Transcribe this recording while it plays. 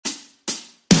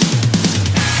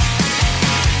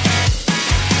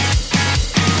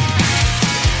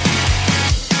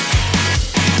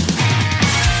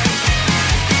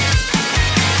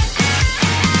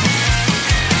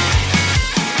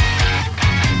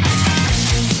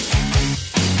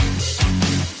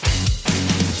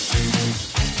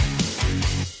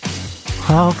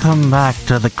Welcome back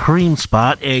to the Cream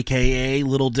Spot, a.k.a.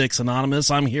 Little Dicks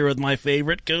Anonymous. I'm here with my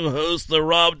favorite co-host, the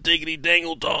Rob Diggity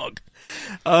Dangle Dog.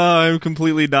 I'm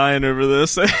completely dying over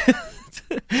this.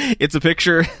 It's a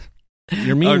picture.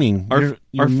 You're meaning. Our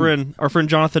friend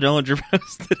Jonathan Ellinger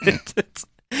posted it.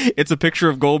 It's a picture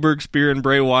of Goldberg spearing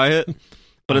Bray Wyatt.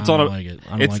 But it's on a. I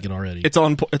don't like it already. It's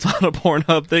on a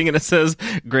Pornhub thing, and it says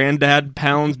 "Granddad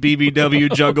pounds BBW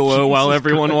Juggalo" while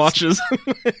everyone watches.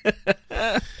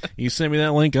 You sent me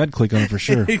that link, I'd click on it for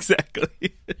sure.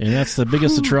 Exactly. And that's the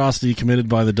biggest atrocity committed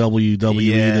by the WWE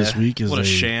this week. Is what a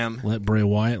sham! Let Bray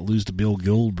Wyatt lose to Bill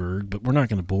Goldberg. But we're not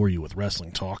going to bore you with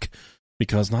wrestling talk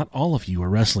because not all of you are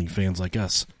wrestling fans like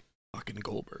us. Fucking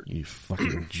Goldberg, you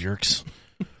fucking jerks.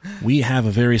 We have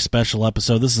a very special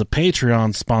episode. This is a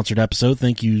Patreon-sponsored episode.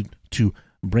 Thank you to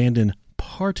Brandon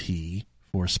Party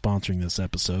for sponsoring this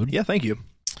episode. Yeah, thank you.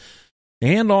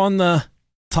 And on the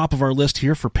top of our list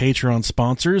here for Patreon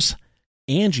sponsors,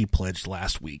 Angie pledged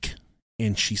last week.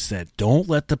 And she said, don't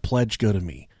let the pledge go to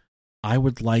me. I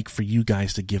would like for you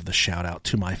guys to give the shout-out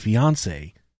to my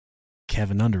fiancé,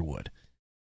 Kevin Underwood.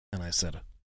 And I said,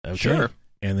 okay. Sure.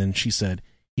 And then she said,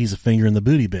 he's a finger in the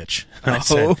booty, bitch. I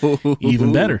said,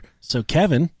 even better. So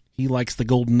Kevin, he likes the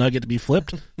golden nugget to be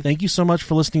flipped. Thank you so much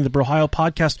for listening to the Brohio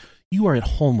podcast. You are at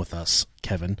home with us,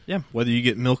 Kevin. Yeah, whether you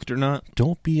get milked or not.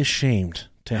 Don't be ashamed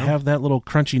to have that little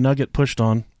crunchy nugget pushed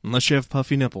on. Unless you have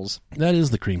puffy nipples. That is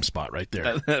the cream spot right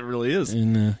there. That really is.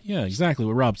 And yeah, exactly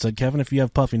what Rob said, Kevin. If you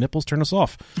have puffy nipples, turn us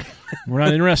off. We're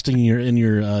not interested in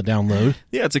your download.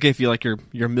 Yeah, it's okay if you like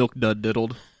your milk dud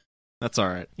diddled. That's all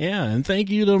right. Yeah, and thank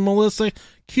you to Melissa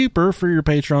Cooper for your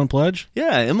Patreon pledge.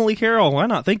 Yeah, Emily Carroll, why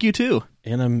not? Thank you, too.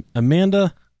 And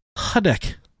Amanda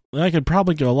Hudek. I could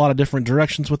probably go a lot of different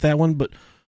directions with that one, but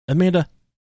Amanda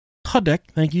Hudek,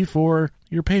 thank you for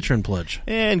your Patreon pledge.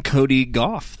 And Cody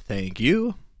Goff, thank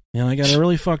you. And I got a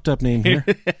really fucked up name here.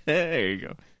 There you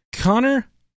go. Connor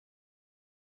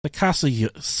Sakakakosia.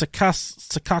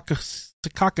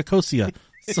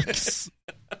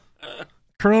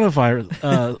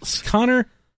 Coronavirus. Connor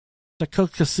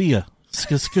Sakokasia.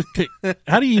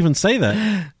 How do you even say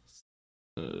that?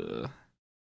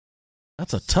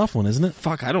 That's a tough one, isn't it?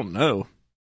 Fuck, I don't know.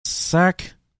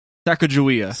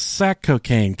 Sacagawea. Sack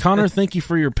cocaine. Connor, thank you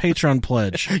for your Patreon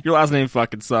pledge. Your last name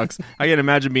fucking sucks. I can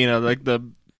imagine being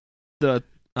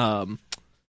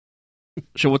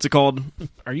what's it called?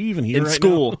 Are you even here in right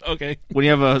school? Now? Okay. When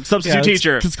you have a substitute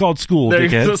teacher. It's called school.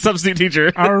 There's a substitute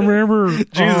teacher. I remember.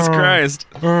 Jesus Christ.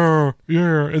 Yeah.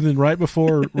 And then right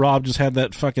before Rob just had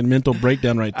that fucking mental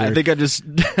breakdown right there. I think I just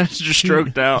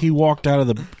stroked out. He walked out of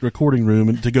the recording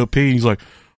room to go pee. And he's like,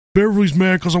 Beverly's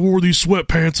mad because I wore these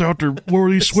sweatpants out there, wore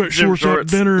these sweat shorts at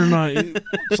dinner, and it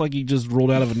looks like he just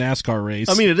rolled out of a NASCAR race.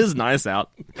 I mean, it is nice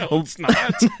out. No, it's not.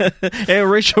 Hey,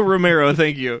 Rachel Romero,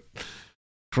 thank you.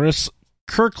 Chris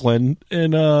Kirkland,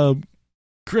 and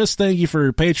Chris, thank you for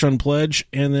your Patreon pledge.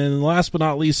 And then last but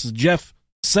not least is Jeff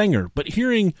Sanger. But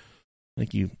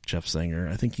thank you, Jeff Sanger.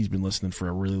 I think he's been listening for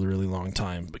a really, really long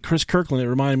time. But Chris Kirkland, it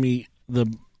reminded me, the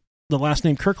last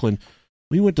name Kirkland,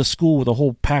 we went to school with a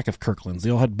whole pack of Kirklands. They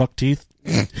all had buck teeth.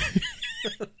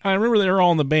 I remember they were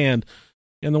all in the band.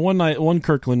 And the one night, one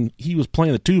Kirkland, he was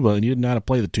playing the tuba, and he didn't know how to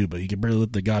play the tuba. He could barely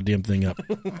lift the goddamn thing up.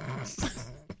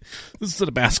 This is at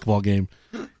a basketball game.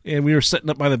 And we were setting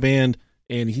up by the band,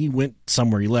 and he went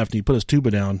somewhere. He left, and he put his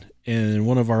tuba down. And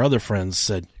one of our other friends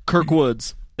said,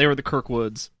 Kirkwoods. They were the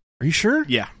Kirkwoods. Are you sure?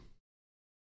 Yeah.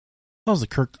 That was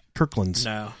the Kirklands.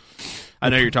 No. I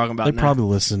know you're talking about They probably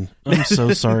listen. I'm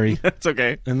so sorry. That's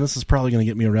okay. And this is probably going to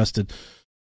get me arrested.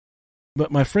 But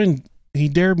my friend, he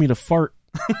dared me to fart.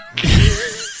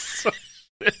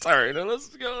 It's all right. Now let's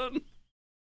go.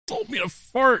 Told me to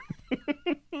fart.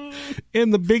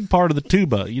 In the big part of the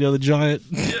tuba. You know, the giant.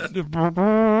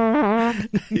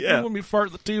 Yeah. Let me fart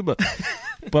in the tuba.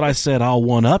 But I said, I'll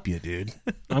one-up you, dude.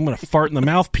 I'm going to fart in the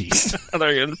mouthpiece. I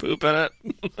thought you were going to poop in it.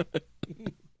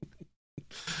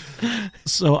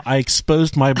 So I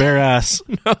exposed my bare ass,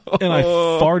 and I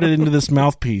farted into this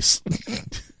mouthpiece.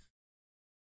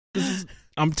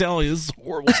 I'm telling you, this is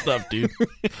horrible stuff, dude.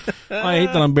 I hate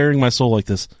that I'm bearing my soul like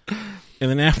this. And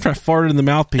then after I farted in the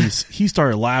mouthpiece, he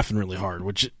started laughing really hard,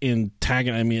 which it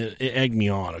egged me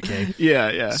on, okay?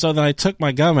 Yeah. So then I took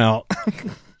my gum out,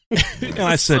 and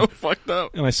I said, so fucked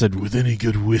up. And I said, with any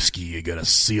good whiskey, you gotta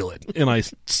seal it. And I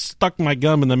stuck my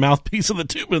gum in the mouthpiece of the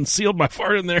tube and sealed my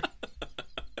fart in there.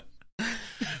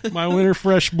 My Winter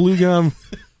Fresh blue gum.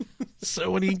 So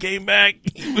when he came back,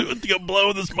 he went to go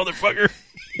blow this motherfucker.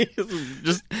 He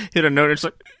just hit a note. It's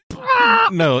like,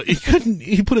 no, he couldn't.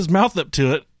 He put his mouth up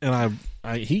to it, and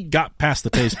he got past the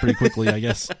taste pretty quickly, I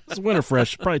guess. It's Winter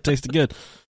Fresh. Probably tasted good.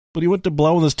 But he went to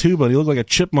blow in his tuba, and he looked like a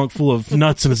chipmunk full of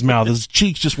nuts in his mouth. His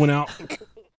cheeks just went out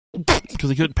because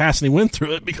he couldn't pass any wind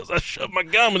through it because I shoved my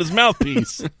gum in his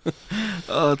mouthpiece.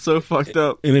 Oh, it's so fucked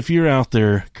up. And if you're out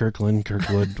there, Kirkwood,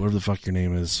 whatever the fuck your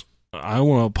name is, I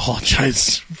want to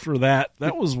apologize for that.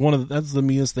 That's the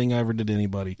meanest thing I ever did to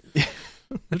anybody.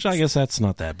 Which I guess that's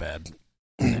not that bad.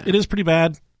 It is pretty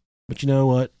bad, but you know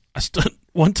what?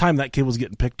 One time that kid was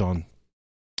getting picked on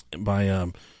by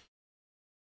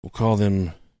we'll call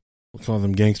them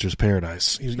Gangsters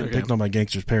Paradise. He was getting picked on by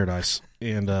Gangsters Paradise,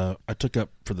 and I took up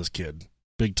for this kid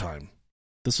big time.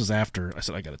 This was after I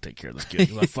said I got to take care of this kid.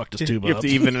 I fucked his tuba. You have to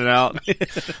even it out.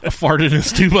 I farted in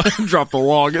his tuba. Dropped the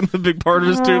log in the big part of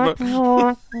his tuba.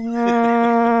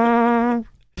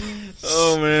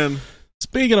 Oh man.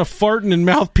 Speaking of farting and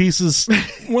mouthpieces,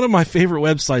 one of my favorite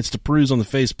websites to peruse on the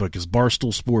Facebook is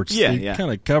Barstool Sports. They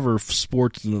kind of cover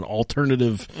sports in an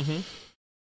alternative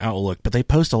outlook, but they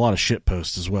post a lot of shit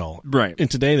posts as well. Right.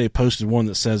 And today they posted one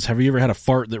that says, "Have you ever had a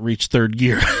fart that reached third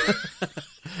gear?"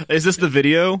 Is this the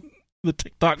video? The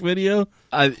TikTok video?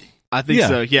 I think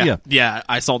so. Yeah.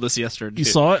 I saw this yesterday. You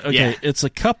saw it? Okay. Yeah. It's a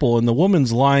couple, and the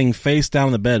woman's lying face down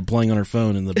in the bed playing on her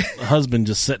phone, and the husband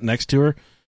just sitting next to her.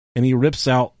 And he rips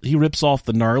off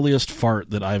the gnarliest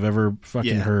fart that I've ever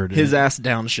fucking heard. His ass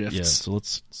downshifts. Yeah, so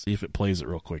let's see if it plays it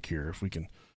real quick here. If we can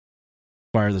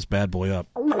fire this bad boy up.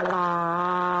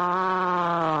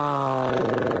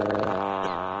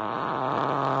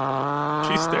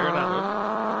 She's staring at him.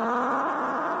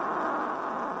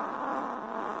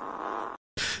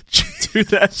 Dude,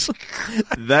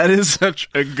 that is such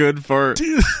a good fart.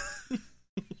 Dude.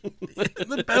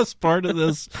 The best part of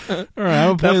this. All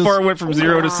right, that fart went from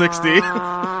 0 to 60.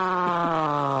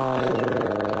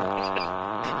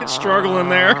 It's struggling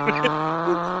there.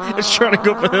 It's trying to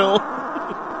go up a hill.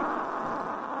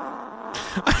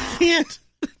 I can't.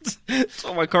 That's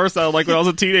what my car sounded like when I was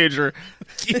a teenager.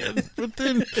 Yeah, but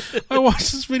then I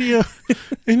watched this video,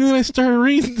 and then I started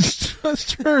reading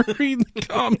the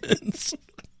comments.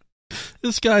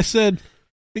 This guy said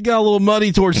it got a little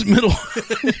muddy towards the middle.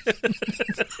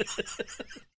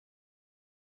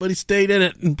 But he stayed in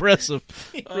it. Impressive.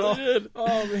 He really did.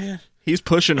 Oh, man. He's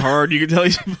pushing hard. You can tell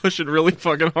he's pushing really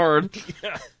fucking hard.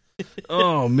 Yeah.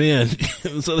 Oh, man.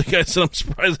 This other guy said, I'm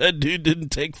surprised that dude didn't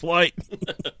take flight.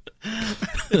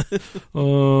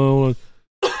 Oh.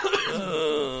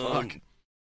 Fuck.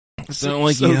 It sounded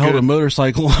like he held a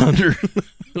motorcycle under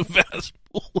a vast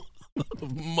pool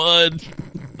of mud.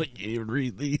 I can't even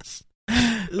read these.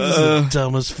 This is the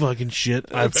dumbest fucking shit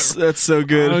that's so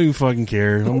good. I don't even fucking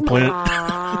care. I'm playing it. Right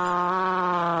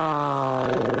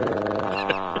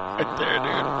there, dude.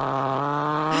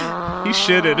 He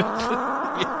shitted.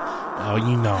 Oh,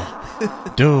 you know.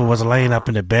 Dude was laying up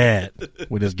in the bed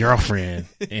with his girlfriend,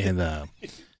 and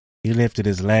he lifted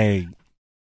his leg,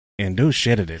 and dude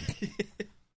shitted it.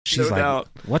 She's no like, doubt.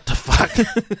 What the fuck?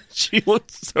 She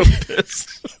looked so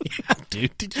pissed. Yeah,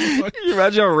 dude. Can you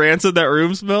imagine how rancid that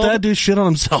room smelled? That dude shit on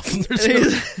himself.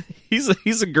 He's a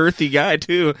girthy guy,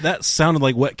 too. That sounded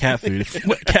like wet cat food. If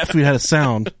wet cat food had a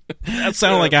sound, that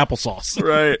sounded like applesauce.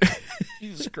 Right.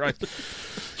 Jesus Christ.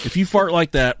 If you fart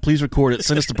like that, please record it.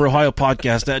 Send us to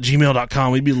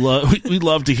brohiopodcast@gmail.com. We'd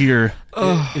love to hear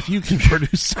if you can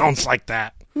produce sounds like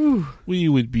that. We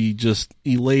would be just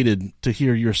elated to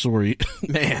hear your story.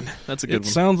 Man, that's a good one.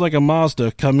 It sounds like a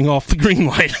Mazda coming off the green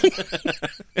light.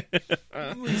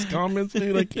 These comments,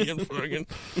 dude, I can't fucking...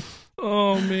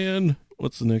 Oh, man.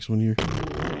 What's the next one here?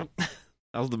 That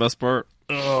was the best part.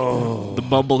 Oh. The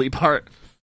bubbly part.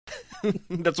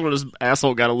 That's when his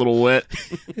asshole got a little wet.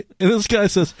 And this guy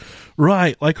says,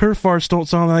 right, like her farts don't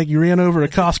sound like you ran over a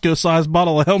Costco-sized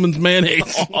bottle of Hellman's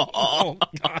mayonnaise. Oh,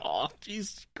 God.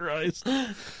 Jesus Christ.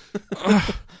 I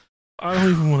don't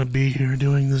even want to be here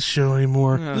doing this show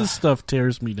anymore. This stuff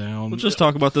tears me down. We'll just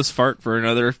talk about this fart for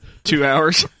another 2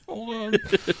 hours. Hold on.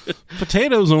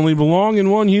 Potatoes only belong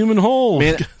in one human hole.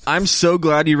 Man, I'm so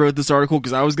glad you wrote this article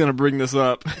because I was going to bring this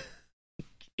up.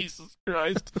 Jesus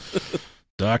Christ.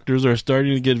 Doctors are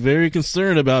starting to get very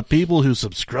concerned about people who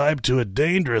subscribe to a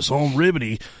dangerous home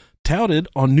remedy touted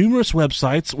on numerous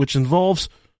websites, which involves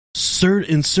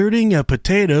inserting a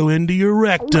potato into your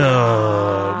rectum.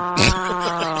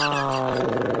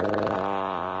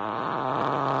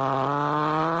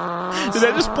 Did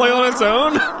that just play on its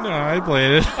own? No, I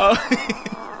played it.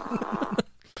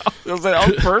 That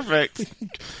was perfect.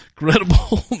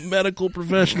 Credible medical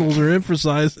professionals are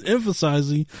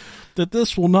emphasizing that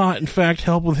this will not, in fact,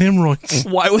 help with hemorrhoids.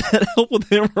 Why would that help with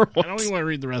hemorrhoids? I don't even want to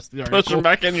read the rest of the article. Push them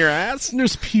back in your ass?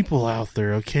 There's people out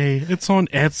there, okay? It's on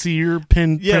Etsy or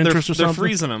Pinterest or something. They're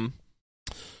freezing them.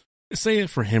 Say it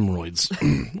for hemorrhoids.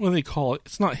 What do they call it?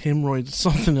 It's not hemorrhoids. It's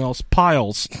something else.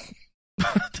 Piles.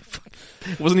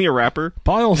 Wasn't he a rapper?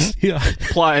 Piles. Yeah.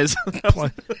 Plies.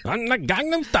 I'm not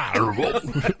Gangnam Style.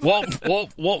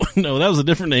 Whoa. No, that was a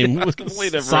different name. Completely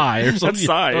different. Sigh or something. That's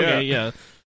Sigh, okay, yeah.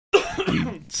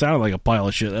 Sounded like a pile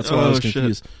of shit. That's why I was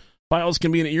confused. Shit. Piles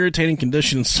can be an irritating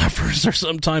condition, and sufferers are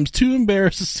sometimes too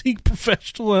embarrassed to seek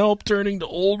professional help, turning to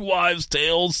old wives'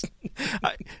 tales.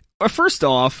 First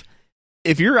off,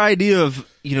 if your idea of,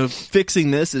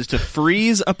 fixing this is to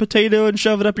freeze a potato and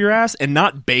shove it up your ass and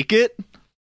not bake it,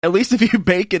 at least if you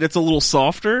bake it, it's a little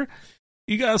softer.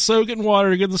 You gotta soak it in water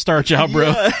to get the starch out, bro.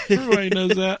 Yeah. Everybody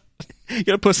knows that. You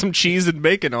gotta put some cheese and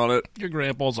bacon on it. Your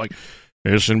grandpa's like,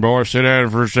 listen, boy, sit down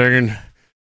for a second.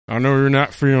 I know you're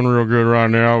not feeling real good right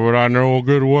now, but I know a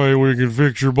good way we can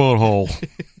fix your butthole.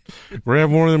 Grab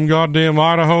one of them goddamn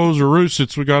Idahos or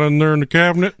Roosets we got in there in the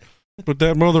cabinet. Put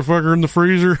that motherfucker in the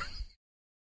freezer.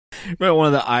 Right, one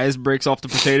of the eyes breaks off the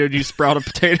potato. Do you sprout a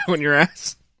potato in your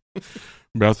ass?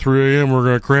 About 3 a.m., we're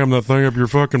going to cram that thing up your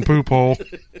fucking poop hole.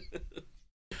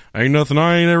 Ain't nothing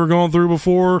I ain't ever gone through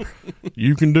before.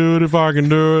 You can do it if I can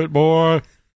do it, boy.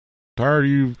 Tired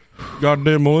of you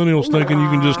goddamn millennials thinking you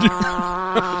can just do,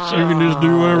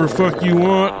 whatever the fuck you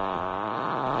want.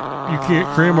 You can't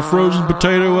cram a frozen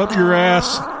potato up your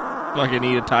ass. Fucking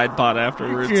eat a Tide Pod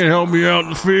afterwards. You can't help me out in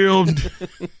the field.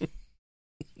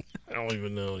 I don't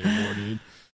even know anymore, dude.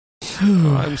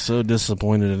 I'm so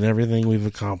disappointed in everything we've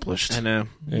accomplished. I know.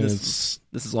 This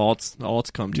is all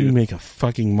it's come to. We make a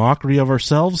fucking mockery of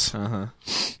ourselves. Uh-huh.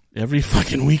 Every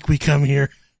fucking week we come here.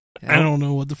 I don't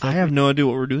know what the fuck. I have no idea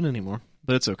what we're doing anymore,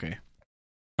 but it's okay.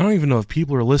 I don't even know if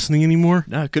people are listening anymore.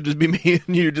 No, it could just be me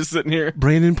and you just sitting here.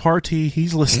 Brandon Partee,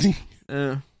 he's listening.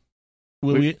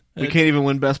 We can't even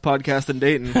win Best Podcast in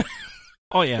Dayton.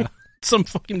 Oh, yeah. Some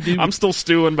fucking dude. I'm still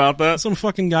stewing about that. Some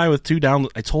fucking guy with 2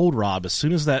 downloads. I told Rob as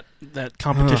soon as that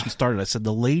competition started, I said,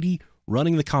 the lady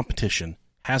running the competition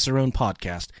has her own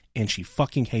podcast, and she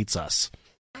fucking hates us.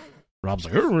 Rob's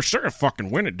like, we're sure to fucking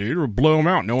win it, dude. We'll blow them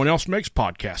out. No one else makes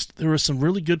podcasts. There were some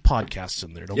really good podcasts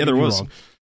in there. Don't get me wrong.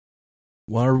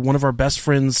 One of our best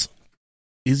friends,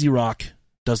 Izzy Rock,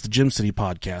 does the Gym City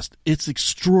podcast. It's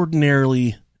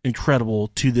extraordinarily incredible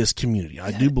to this community.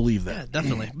 I do believe that. Yeah,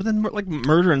 definitely. But then, like,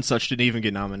 Murder and Such didn't even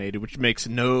get nominated, which makes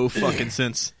no fucking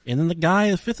sense. And then the guy,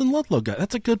 the Fifth and Ludlow guy,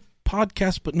 that's a good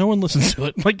podcast, but no one listens to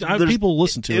it. Like, people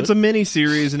listen to it. It's a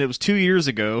mini-series, and it was 2 years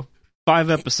ago,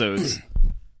 5 episodes,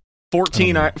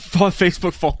 14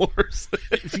 Facebook followers.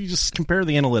 If you just compare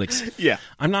the analytics. Yeah.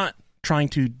 I'm not trying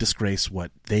to disgrace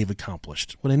what they've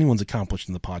accomplished, what anyone's accomplished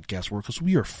in the podcast world, because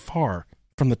we are far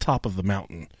from the top of the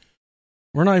mountain.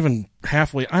 We're not even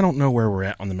halfway. I don't know where we're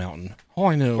at on the mountain. All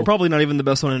I know... We're probably not even the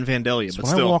best one in Vandalia, but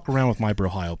when still. I walk around with my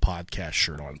Brohio podcast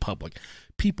shirt on in public,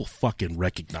 people fucking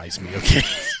recognize me, okay?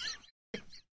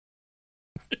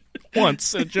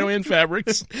 Once at Joanne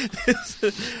Fabrics.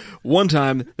 One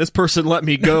time, this person let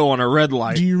me go on a red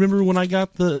light. Do you remember when I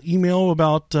got the email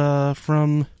about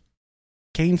from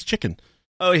Kane's Chicken?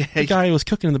 Oh, yeah. The guy was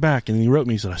cooking in the back, and he wrote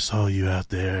me, he said, I saw you out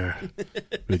there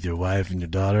with your wife and your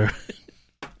daughter.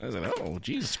 I was like, oh,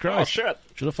 Jesus Christ. Oh, shit.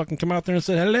 Should have fucking come out there and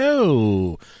said,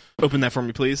 hello. Open that for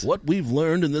me, please. What we've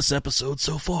learned in this episode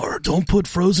so far, don't put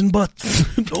frozen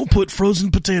don't put frozen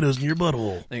potatoes in your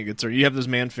butthole. Thank you, good sir. You have those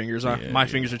man fingers. Yeah, my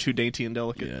fingers are too dainty and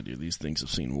delicate. Yeah, dude, these things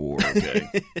have seen war,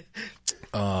 okay?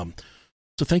 So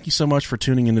thank you so much for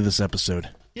tuning into this episode.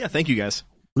 Yeah, thank you, guys.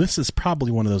 This is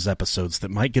probably one of those episodes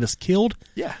that might get us killed.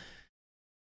 Yeah.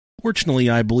 Fortunately,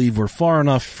 I believe we're far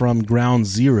enough from ground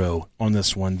zero on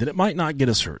this one that it might not get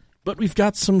us hurt. But we've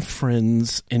got some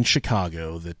friends in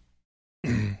Chicago that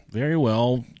very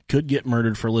well could get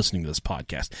murdered for listening to this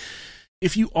podcast.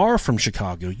 If you are from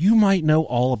Chicago, you might know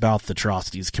all about the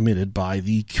atrocities committed by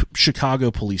the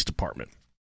Chicago Police Department.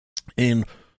 And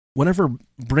whenever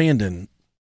Brandon,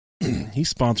 he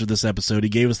sponsored this episode, he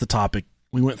gave us the topic,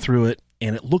 we went through it,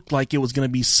 and it looked like it was going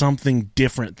to be something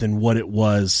different than what it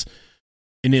was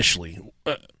initially.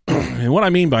 And what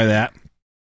I mean by that,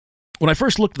 when I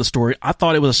first looked at the story, I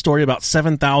thought it was a story about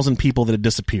 7,000 people that had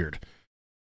disappeared.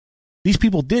 These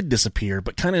people did disappear,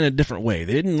 but kind of in a different way.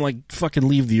 They didn't, like, fucking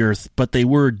leave the earth, but they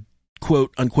were,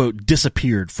 quote, unquote,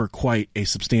 disappeared for quite a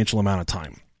substantial amount of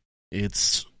time.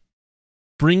 It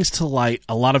brings to light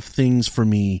a lot of things for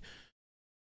me,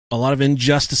 a lot of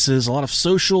injustices, a lot of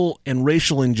social and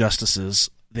racial injustices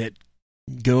that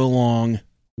go along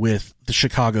with the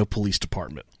Chicago Police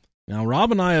Department. Now,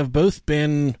 Rob and I have both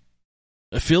been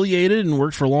affiliated and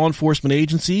worked for law enforcement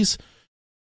agencies.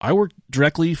 I worked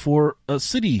directly for a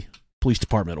city police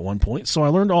department at one point, so I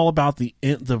learned all about the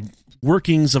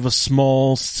workings of a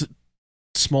small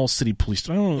small city police.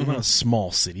 I don't know, not a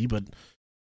small city, but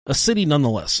a city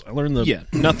nonetheless. I learned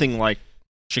nothing like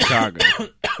Chicago.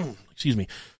 Excuse me.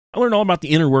 I learned all about the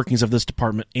inner workings of this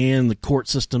department and the court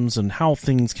systems and how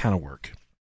things kind of work.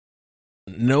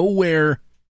 Nowhere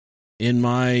in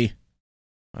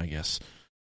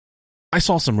I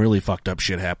saw some really fucked up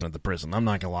shit happen at the prison. I'm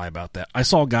not going to lie about that. I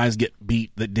saw guys get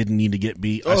beat that didn't need to get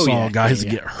beat. I saw guys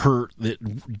get hurt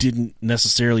that didn't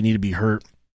necessarily need to be hurt.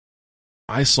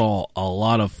 I saw a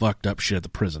lot of fucked up shit at the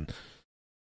prison.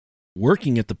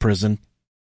 Working at the prison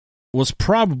was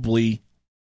probably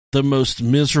the most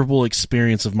miserable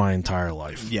experience of my entire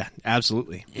life. Yeah,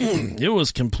 absolutely. It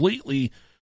was completely,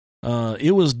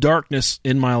 it was darkness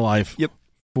in my life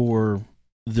for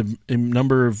the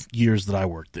number of years that I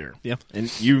worked there. Yeah,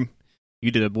 and you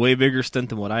did a way bigger stint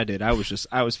than what I did. I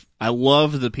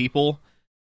loved the people,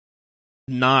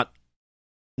 not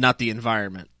the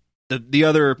environment. The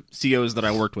other COs that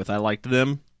I worked with, I liked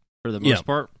them for the most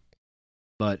part,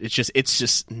 but it's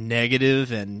just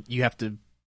negative, and you have to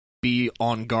be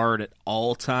on guard at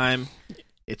all time.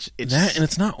 It's that, and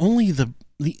it's not only the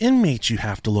inmates you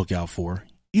have to look out for.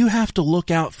 You have to look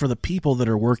out for the people that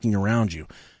are working around you.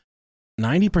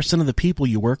 90% of the people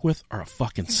you work with are a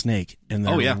fucking snake, and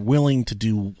they're willing to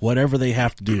do whatever they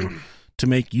have to do to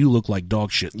make you look like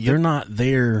dog shit. They're not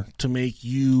there to make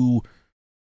you.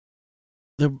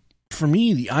 For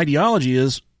me, the ideology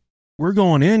is we're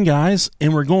going in, guys,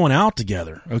 and we're going out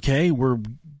together. Okay, we're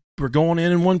going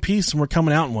in one piece and we're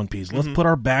coming out in one piece. Let's put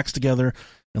our backs together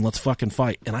and let's fucking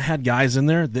fight. And I had guys in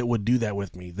there that would do that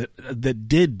with me, that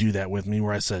did do that with me,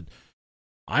 where I said,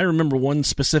 I remember one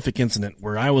specific incident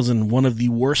where I was in one of the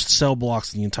worst cell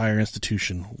blocks in the entire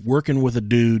institution, working with a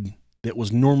dude that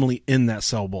was normally in that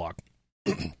cell block.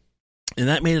 And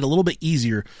that made it a little bit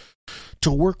easier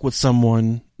to work with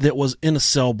someone that was in a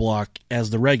cell block as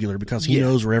the regular, because he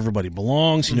knows where everybody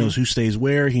belongs. He knows who stays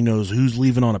where. He knows who's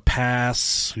leaving on a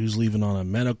pass, who's leaving on a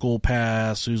medical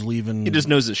pass, who's leaving. He just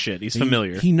knows his shit. He's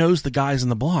familiar. He knows the guys in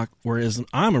the block, whereas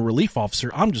I'm a relief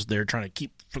officer. I'm just there trying to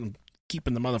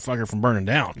keeping the motherfucker from burning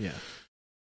down. Yeah.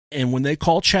 And when they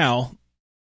call chow,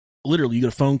 literally you get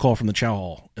a phone call from the chow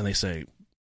hall, and they say,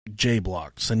 J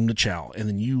block, send him to chow. And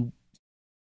then you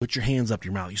put your hands up to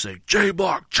your mouth. You say, J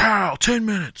block, chow, 10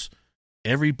 minutes.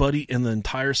 Everybody in the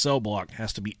entire cell block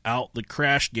has to be out the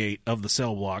crash gate of the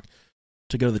cell block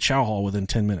to go to the chow hall within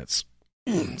 10 minutes.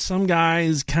 Some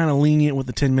guys kind of lenient with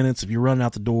the 10 minutes. If you're running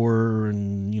out the door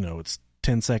and, it's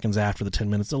 10 seconds after the 10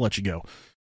 minutes, they'll let you go.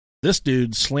 This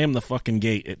dude slammed the fucking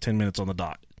gate at 10 minutes on the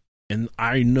dot. And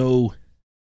I know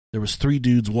there was 3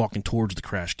 dudes walking towards the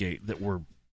crash gate that were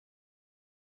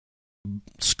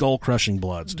skull-crushing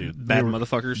bloods, dude. Bad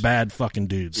motherfuckers. Bad fucking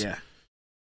dudes. Yeah.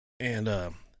 And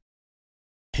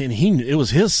it was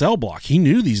his cell block. He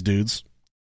knew these dudes.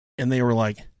 And they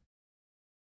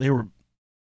were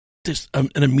just an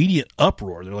immediate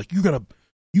uproar. They're like, you gotta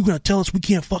tell us we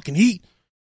can't fucking eat.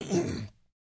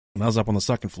 And I was up on the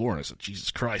second floor, and I said,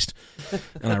 Jesus Christ.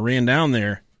 And I ran down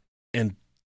there, and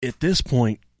at this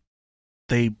point,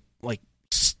 they,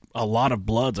 a lot of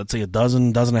bloods, I'd say a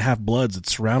dozen and a half bloods that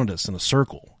surrounded us in a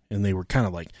circle. And they were kind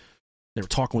of they were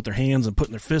talking with their hands and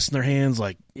putting their fists in their hands,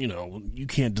 you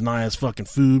can't deny us fucking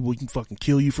food. We can fucking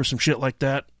kill you for some shit like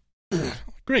that.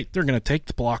 Great. They're going to take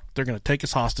the block. They're going to take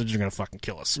us hostage. They're going to fucking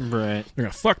kill us. Right. They're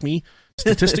going to fuck me.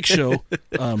 Statistics show,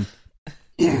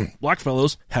 black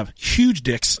fellows have huge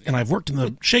dicks, and I've worked in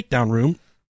the shakedown room.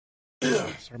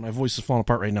 Sorry, my voice is falling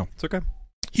apart right now. It's okay.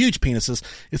 Huge penises.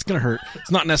 It's going to hurt. It's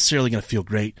not necessarily going to feel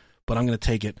great, but I'm going to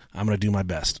take it. I'm going to do my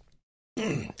best.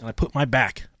 And I put my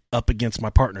back up against my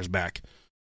partner's back.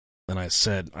 And I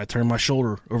turned my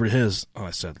shoulder over to his, and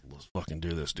I said, let's fucking do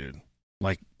this, dude.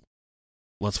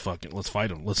 Let's fight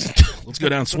him. Let's go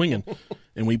down swinging.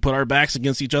 And we put our backs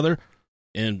against each other,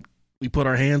 and we put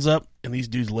our hands up, and these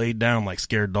dudes laid down like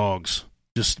scared dogs.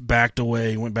 Just backed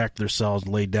away, went back to their cells,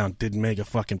 and laid down. Didn't make a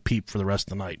fucking peep for the rest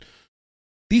of the night.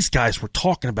 These guys were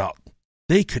talking about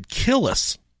they could kill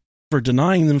us for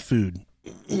denying them food.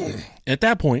 At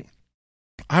that point,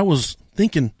 I was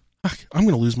thinking, I'm going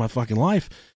to lose my fucking life.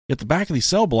 At the back of these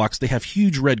cell blocks, they have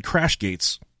huge red crash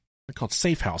gates. They're called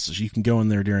safe houses. You can go in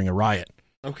there during a riot.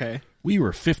 Okay. We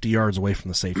were 50 yards away from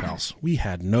the safe house. We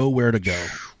had nowhere to go.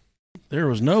 There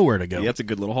was nowhere to go. Yeah, that's a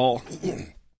good little haul.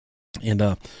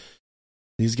 And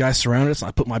these guys surrounded us.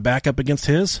 I put my back up against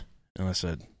his, and I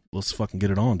said, let's fucking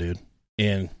get it on, dude.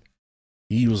 And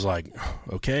he was like,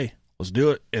 okay, let's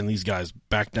do it. And these guys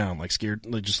backed down like scared,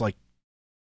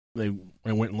 they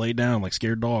went and laid down like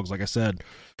scared dogs, like I said.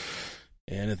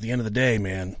 And at the end of the day,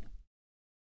 man,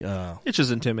 it's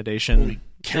just intimidation.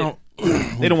 They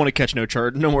don't want to catch no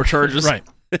more charges. Right.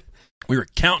 We were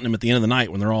counting them at the end of the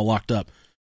night when they're all locked up.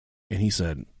 And he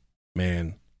said,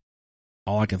 man,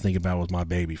 all I can think about was my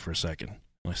baby for a second.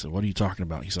 And I said, what are you talking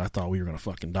about? He said, I thought we were going to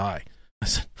fucking die. I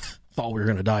said, I thought we were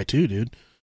going to die too, dude.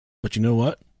 But you know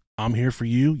what? I'm here for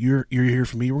you. You're here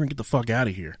for me. We're going to get the fuck out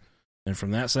of here. And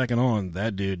from that second on,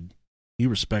 that dude, he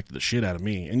respected the shit out of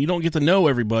me. And you don't get to know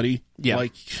everybody. Yeah.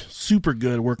 Like, super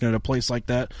good working at a place like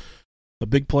that. A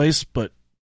big place, but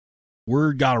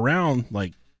word got around,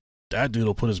 like, that dude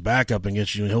will put his back up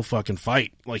against you and he'll fucking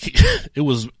fight. Like, it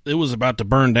was about to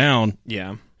burn down.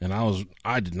 Yeah. And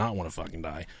I did not want to fucking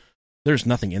die. There's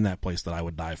nothing in that place that I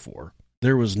would die for.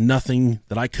 There was nothing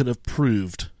that I could have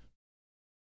proved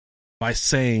by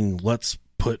saying, let's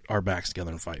put our backs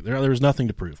together and fight. There was nothing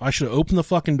to prove. I should have opened the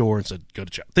fucking door and said, go to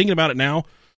chat. Thinking about it now,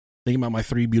 thinking about my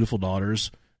 3 beautiful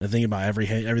daughters, and thinking about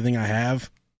everything I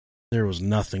have, there was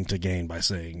nothing to gain by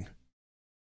saying,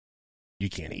 you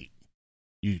can't eat.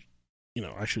 You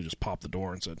know, I should have just popped the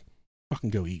door and said,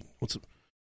 fucking go eat. What's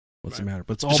the matter?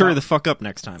 But it's all hurry the fuck up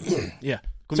next time. Yeah.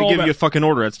 When we give you a fucking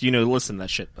order, it's, listen to that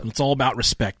shit. But. It's all about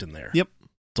respect in there. Yep.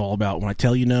 It's all about when I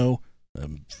tell you no,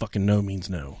 fucking no means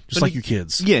no. Just but like your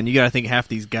kids. Yeah, and you got to think half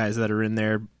these guys that are in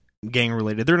there gang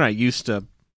related, they're not used to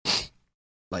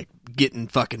like getting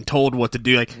fucking told what to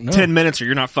do. Like 10 minutes or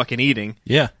you're not fucking eating.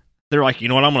 Yeah. They're like, you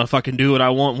know what? I'm gonna fucking do what I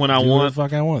want when I want. What the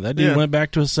fuck I want. That dude went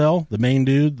back to his cell. The main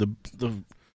dude.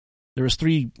 There was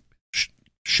 3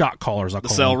 shot callers. The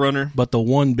cell runner. But the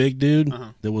one big dude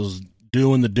that was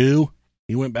doing the do,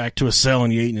 he went back to his cell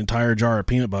and he ate an entire jar of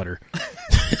peanut butter.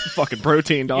 Fucking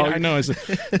protein, dog. Yeah, I know. I said,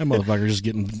 that motherfucker's just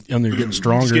getting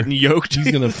stronger. He's getting yoked.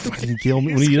 He's gonna fucking kill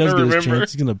me when he does get his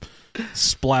chance. He's gonna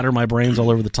splatter my brains all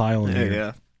over the tile in here.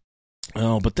 Yeah.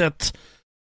 Oh, but that's.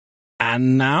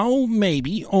 And now,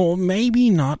 maybe or maybe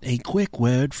not, a quick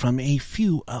word from a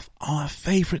few of our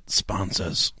favorite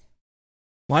sponsors.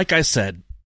 Like I said,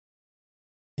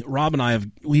 Rob and I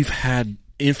we've had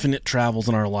infinite travels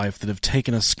in our life that have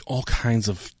taken us all kinds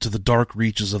of to the dark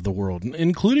reaches of the world,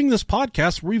 including this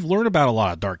podcast where we've learned about a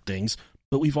lot of dark things,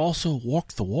 but we've also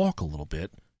walked the walk a little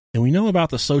bit, and we know about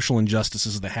the social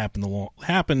injustices that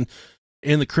happen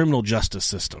in the criminal justice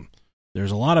system.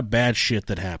 There's a lot of bad shit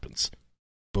that happens.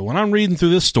 But when I'm reading through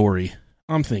this story,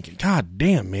 I'm thinking, God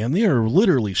damn, man, they are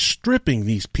literally stripping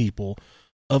these people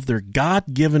of their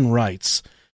God-given rights.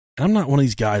 And I'm not one of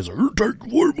these guys, take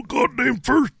away my goddamn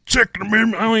First, Second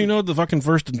Amendment. I don't even know what the fucking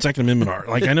First and Second Amendment are.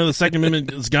 Like, I know the Second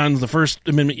Amendment is guns, the First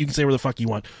Amendment, you can say where the fuck you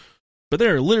want. But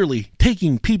they're literally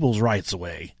taking people's rights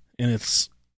away. And it's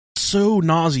so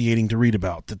nauseating to read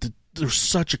about that there's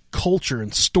such a culture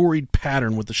and storied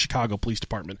pattern with the Chicago Police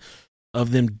Department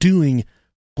of them doing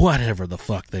whatever the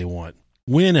fuck they want,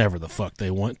 whenever the fuck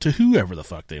they want, to whoever the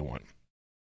fuck they want.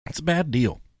 It's a bad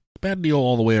deal. Bad deal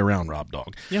all the way around, Rob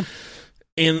Dog. Yeah.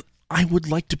 And I would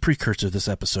like to precursor this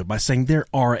episode by saying there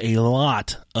are a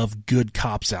lot of good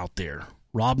cops out there.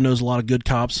 Rob knows a lot of good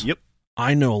cops. Yep.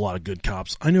 I know a lot of good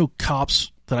cops. I know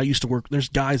cops that I used to work. There's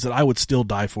guys that I would still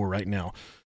die for right now.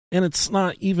 And it's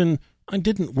not even, I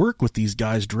didn't work with these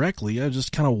guys directly. I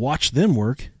just kind of watched them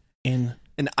work. And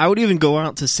I would even go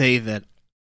out to say that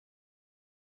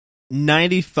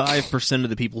 95% of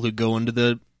the people who go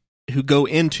into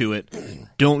it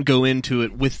don't go into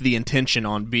it with the intention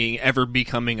on ever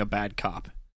becoming a bad cop.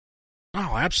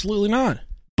 Oh, absolutely not.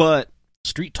 But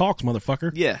street talks,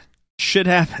 motherfucker. Yeah. Shit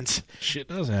happens. Shit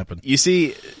does happen. You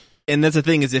see, and that's the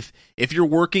thing is if you're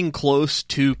working close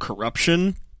to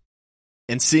corruption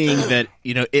and seeing that,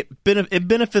 it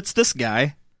benefits this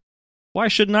guy, why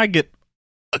shouldn't I get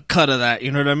a cut of that?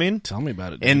 You know what I mean? Tell me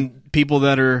about it, dude. And people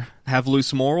that have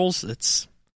loose morals, it's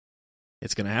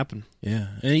going to happen. Yeah.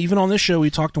 And even on this show, we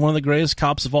talked to one of the greatest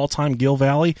cops of all time, Gil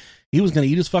Valley. He was going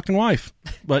to eat his fucking wife.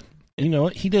 But you know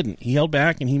what? He didn't. He held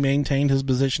back and he maintained his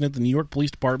position at the New York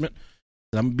Police Department.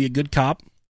 I'm going to be a good cop.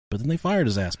 But then they fired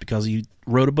his ass because he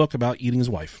wrote a book about eating his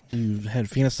wife. He had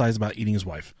fantasized about eating his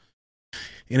wife.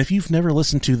 And if you've never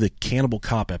listened to the Cannibal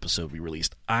Cop episode we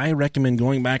released, I recommend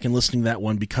going back and listening to that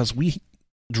one because we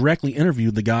directly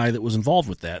interviewed the guy that was involved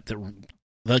with that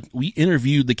we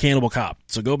interviewed the Cannibal Cop.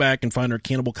 So go back and find our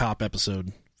Cannibal Cop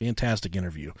episode. Fantastic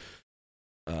interview.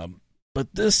 But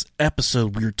this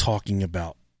episode, we're talking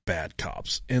about bad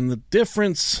cops. And the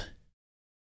difference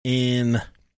in,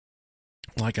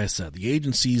 like I said, the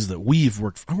agencies that we've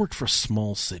worked for. I worked for a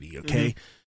small city, okay? Mm-hmm.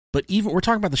 But even, we're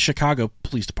talking about the Chicago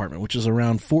Police Department, which is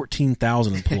around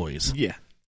 14,000 employees. Yeah.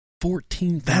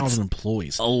 14,000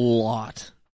 employees. A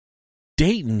lot.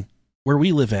 Dayton, where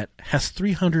we live at, has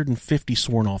 350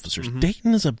 sworn officers. Mm-hmm.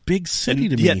 Dayton is a big city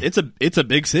to me. Yeah, it's a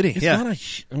big city. It's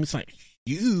not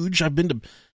huge. I've been to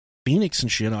Phoenix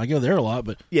and shit. I go there a lot,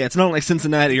 but yeah, it's not like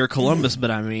Cincinnati or Columbus,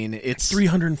 but I mean, it's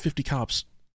 350 cops.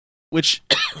 Which,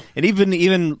 and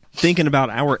even thinking about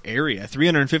our area,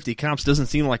 350 cops doesn't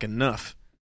seem like enough.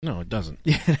 No, it doesn't.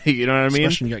 You know what I mean?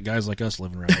 Especially when you got guys like us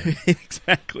living around here.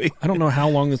 Exactly. I don't know how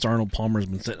long this Arnold Palmer has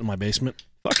been sitting in my basement.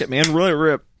 Fuck it, man. Really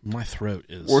rip. My throat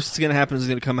is... Worst that's going to happen is it's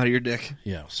going to come out of your dick.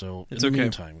 Yeah, so it's in the okay.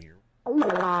 meantime here.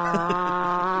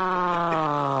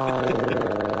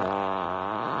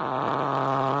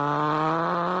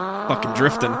 Fucking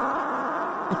drifting.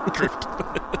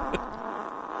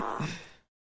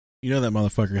 You know that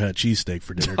motherfucker had cheesesteak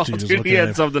for dinner, too. Dude, he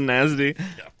had something nasty.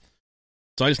 Yeah.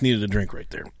 So I just needed a drink right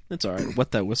there. It's all right.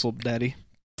 What that whistle, Daddy?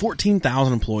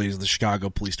 14,000 employees of the Chicago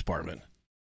Police Department.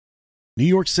 New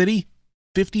York City,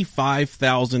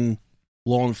 55,000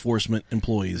 law enforcement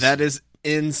employees. That is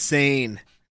insane.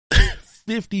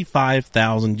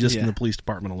 55,000 just in the police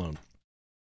department alone.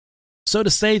 So to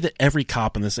say that every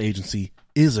cop in this agency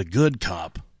is a good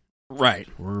cop, right?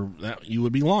 Or that you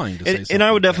would be lying to say something. And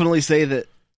I would definitely say that,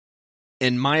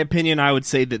 in my opinion, I would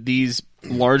say that these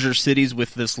larger cities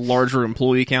with this larger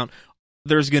employee count,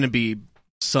 there's going to be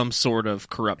some sort of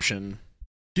corruption.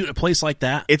 Dude, a place like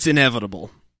that, it's inevitable.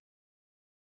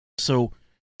 So,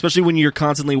 especially when you're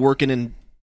constantly working in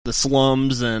the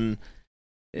slums, and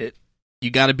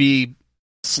you got to be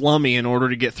slummy in order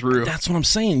to get through. That's what I'm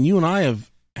saying. You and I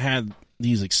have had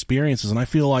these experiences, and I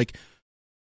feel like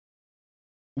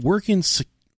when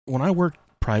I worked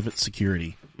private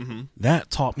security,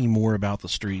 that taught me more about the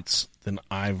streets than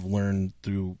I've learned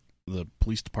through the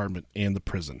police department and the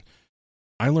prison.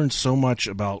 I learned so much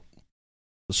about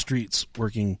the streets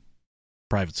working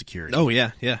private security. Oh,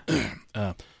 yeah, yeah.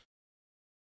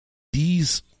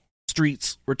 These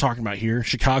streets we're talking about here,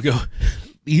 Chicago,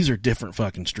 these are different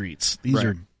fucking streets. These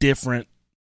are different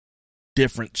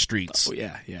streets. Oh,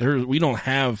 yeah, yeah.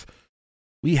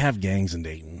 We have gangs in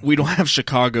Dayton. We don't have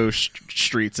Chicago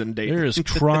streets in Dayton. There is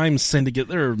crime syndicate.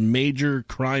 There are major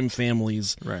crime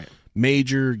families. Right.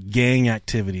 Major gang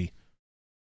activity.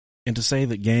 And to say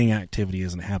that gang activity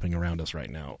isn't happening around us right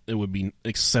now, it would be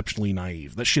exceptionally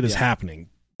naive. That shit is happening.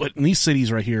 But in these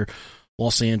cities right here,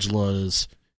 Los Angeles,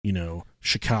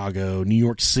 Chicago, New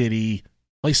York City,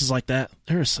 places like that,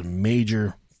 there is some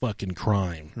major fucking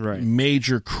crime. Right.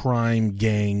 Major crime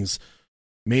gangs,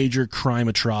 major crime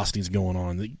atrocities going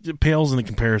on. It pales in the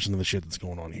comparison to the shit that's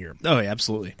going on here. Oh, yeah,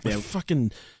 absolutely. Yeah.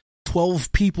 Fucking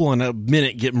 12 people in a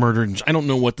minute get murdered. I don't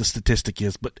know what the statistic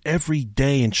is, but every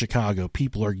day in Chicago,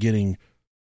 people are getting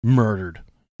murdered.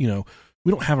 We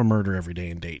don't have a murder every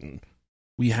day in Dayton.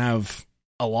 We have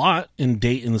a lot in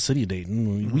the city of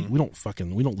Dayton. We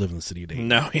don't live in the city of Dayton.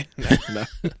 No.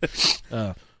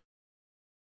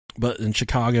 But in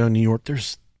Chicago, New York,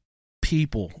 there's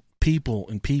people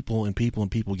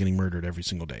getting murdered every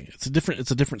single day. It's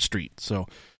a different street. So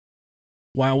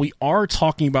while we are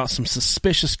talking about some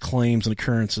suspicious claims and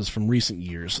occurrences from recent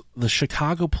years, the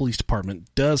Chicago Police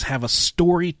Department does have a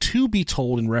story to be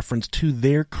told in reference to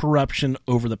their corruption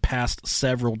over the past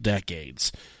several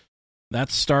decades.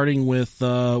 That's starting with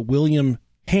William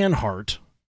Hanhart.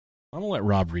 I'm going to let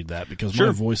Rob read that because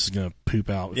my voice is going to poop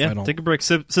out if I don't. Take a break.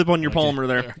 Sip on your Palmer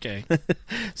there. Okay.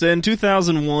 So in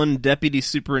 2001, Deputy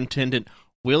Superintendent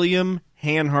William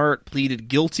Hanhart pleaded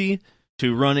guilty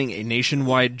to running a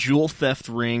nationwide jewel theft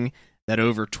ring that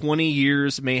over 20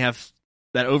 years may have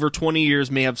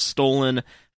stolen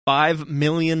 $5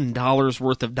 million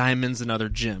worth of diamonds and other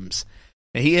gems.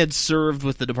 Now, he had served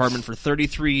with the department for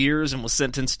 33 years and was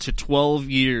sentenced to 12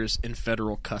 years in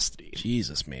federal custody.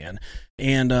 Jesus, man.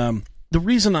 And the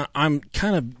reason I'm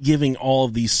kind of giving all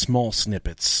of these small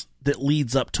snippets that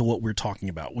leads up to what we're talking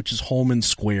about, which is Homan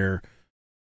Square,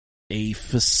 a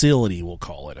facility, we'll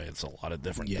call it. It's a lot of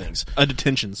different things. A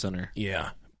detention center. Yeah.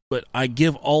 But I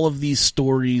give all of these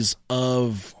stories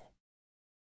of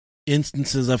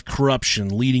instances of corruption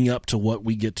leading up to what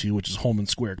we get to, which is Homan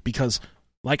Square, because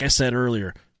like I said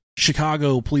earlier,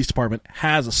 Chicago Police Department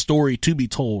has a story to be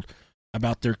told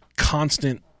about their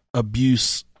constant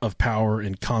abuse of power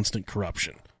and constant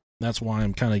corruption. That's why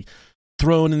I'm kind of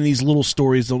throwing in these little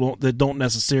stories that don't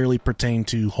necessarily pertain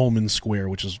to Homan Square,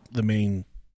 which is the main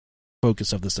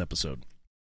focus of this episode.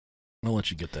 I'll let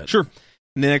you get that. Sure.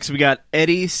 Next, we got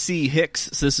Eddie C. Hicks.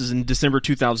 So this is in December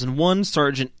 2001.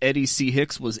 Sergeant Eddie C.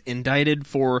 Hicks was indicted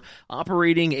for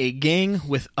operating a gang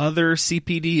with other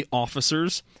CPD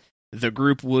officers. The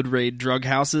group would raid drug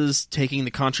houses, taking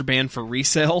the contraband for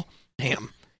resale.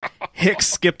 Damn. Hicks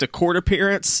skipped a court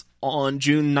appearance on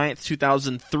June 9th,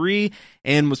 2003,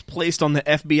 and was placed on the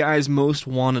FBI's most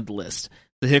wanted list.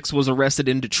 The Hicks was arrested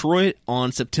in Detroit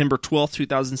on September 12,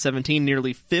 2017,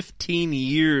 nearly 15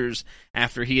 years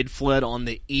after he had fled on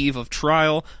the eve of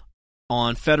trial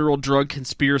on federal drug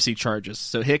conspiracy charges.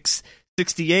 So Hicks,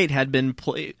 68, had been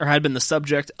the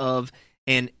subject of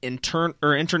an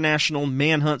international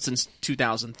manhunt since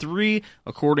 2003,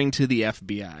 according to the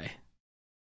FBI.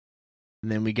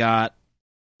 And then we got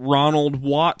Ronald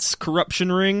Watts'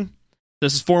 corruption ring.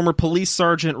 This is former police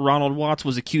sergeant Ronald Watts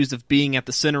was accused of being at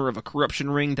the center of a corruption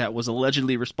ring that was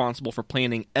allegedly responsible for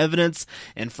planting evidence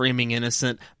and framing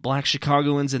innocent black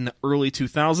Chicagoans in the early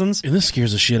 2000s. And this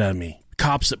scares the shit out of me.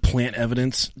 Cops that plant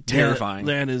evidence. Terrifying.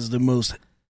 That is the most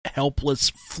helpless,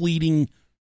 fleeting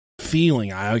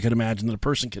feeling I could imagine that a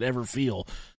person could ever feel.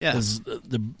 Yeah. Is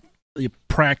the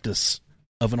practice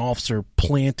of an officer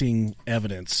planting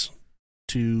evidence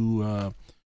to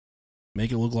make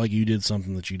it look like you did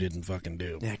something that you didn't fucking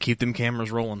do. Yeah, keep them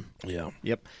cameras rolling. Yeah.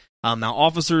 Yep. Now,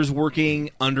 officers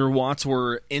working under Watts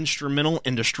were instrumental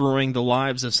in destroying the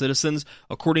lives of citizens.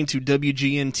 According to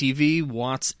WGN-TV,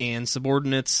 Watts and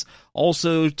subordinates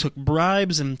also took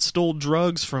bribes and stole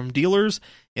drugs from dealers,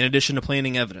 in addition to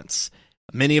planting evidence.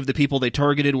 Many of the people they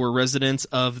targeted were residents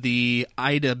of the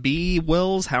Ida B.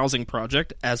 Wells housing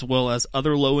project, as well as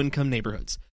other low-income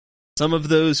neighborhoods. Some of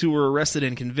those who were arrested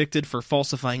and convicted for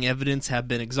falsifying evidence have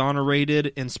been exonerated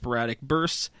in sporadic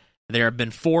bursts. There have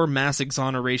been 4 mass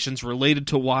exonerations related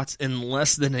to Watts in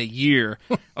less than a year,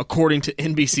 according to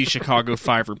NBC Chicago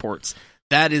 5 reports.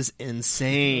 That is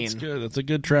insane. That's good. That's a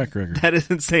good track record. That is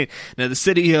insane. Now, the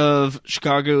city of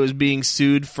Chicago is being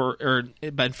sued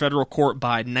by federal court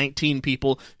by 19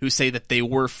 people who say that they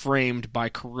were framed by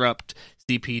corrupt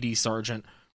CPD Sergeant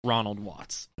Ronald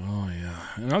Watts. Oh, yeah.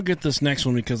 And I'll get this next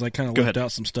one because I kind of left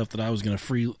out some stuff that I was going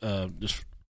to just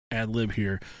ad-lib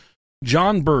here.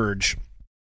 John Burge,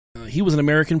 he was an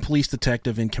American police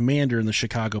detective and commander in the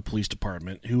Chicago Police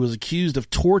Department who was accused of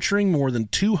torturing more than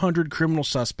 200 criminal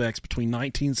suspects between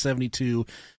 1972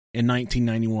 and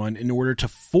 1991 in order to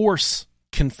force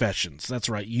confessions. That's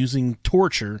right, using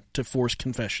torture to force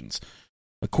confessions.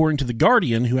 According to The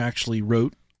Guardian, who actually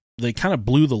wrote, they kind of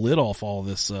blew the lid off all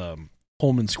this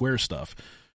Homan Square stuff.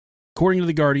 According to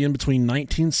The Guardian, between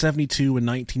 1972 and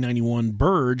 1991,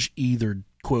 Burge either,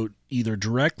 quote, either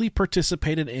directly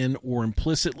participated in or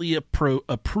implicitly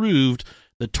approved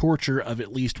the torture of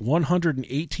at least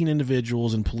 118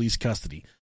 individuals in police custody.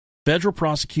 Federal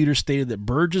prosecutors stated that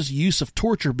Burge's use of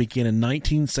torture began in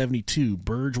 1972.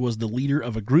 Burge was the leader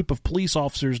of a group of police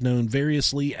officers known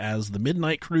variously as the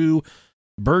Midnight Crew,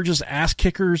 Burge's Ass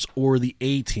Kickers, or the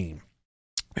A-Team,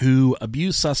 who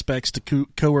abused suspects to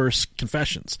coerce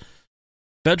confessions.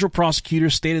 Federal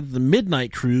prosecutors stated that the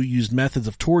Midnight Crew used methods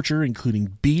of torture,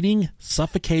 including beating,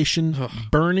 suffocation,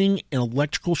 burning, and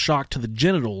electrical shock to the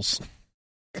genitals.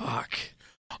 Fuck.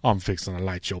 I'm fixing to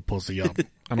light your pussy up.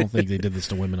 I don't think they did this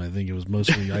to women. I think it was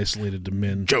mostly isolated to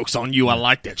men. Joke's on you. I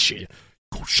like that shit.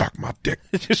 Go shock my dick.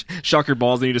 Just shock your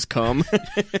balls and you just come.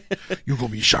 You're going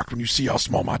to be shocked when you see how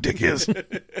small my dick is. You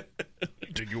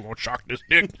think you're going to shock this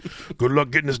dick? Good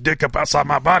luck getting this dick up outside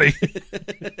my body.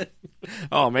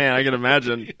 Oh, man, I can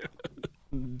imagine.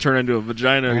 Turn into a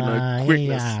vagina in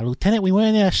quickness. Hey, Lieutenant, we went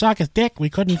in there to shock his dick. We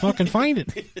couldn't fucking find it.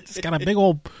 It's got a big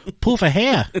old poof of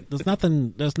hair. There's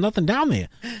nothing down there.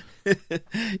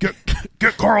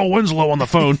 Get Carl Winslow on the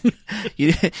phone.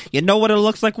 You know what it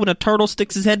looks like when a turtle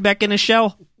sticks his head back in his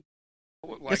shell?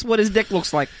 That's what his dick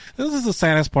looks like. This is the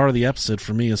saddest part of the episode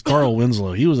for me is Carl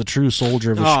Winslow. He was a true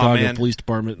soldier of the Chicago Police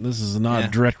Department, and this is not a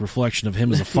direct reflection of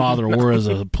him as a father or as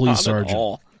a police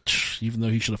sergeant. Even though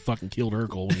he should have fucking killed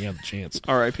Urkel when he had the chance.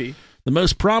 R.I.P. The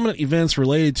most prominent events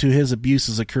related to his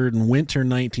abuses occurred in winter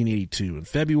 1982. In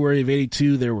February of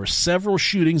 82, there were several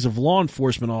shootings of law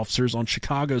enforcement officers on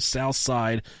Chicago's South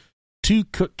Side. 2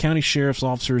 Cook County Sheriff's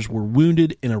officers were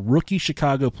wounded, and a rookie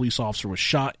Chicago police officer was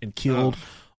shot and killed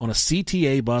on a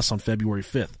CTA bus on February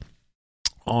 5th.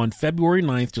 On February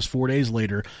 9th, just 4 days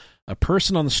later, a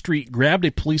person on the street grabbed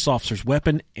a police officer's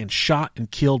weapon and shot and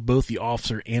killed both the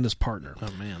officer and his partner.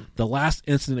 Oh, man. The last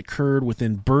incident occurred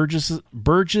within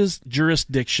Burge's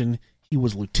jurisdiction. He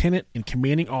was lieutenant and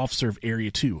commanding officer of Area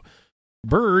 2.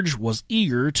 Burge was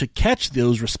eager to catch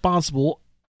those responsible,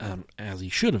 as he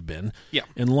should have been,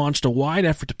 and launched a wide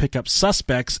effort to pick up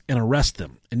suspects and arrest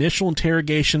them. Initial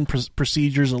interrogation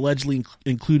procedures allegedly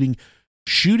including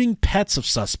shooting pets of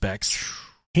suspects,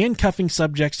 handcuffing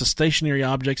subjects to stationary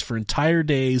objects for entire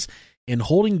days, and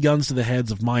holding guns to the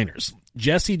heads of minors.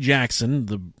 Jesse Jackson,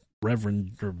 the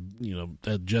Reverend,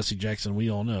 Jesse Jackson we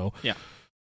all know,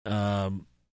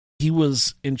 he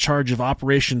was in charge of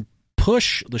Operation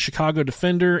Push, the Chicago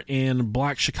Defender, and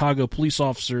black Chicago police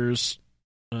officers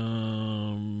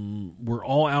were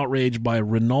all outraged by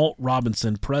Renault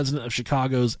Robinson, president of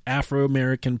Chicago's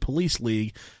Afro-American Police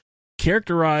League,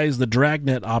 characterized the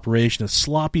Dragnet operation as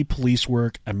sloppy police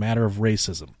work, a matter of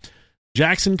racism.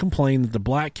 Jackson complained that the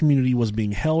black community was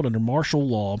being held under martial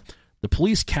law. The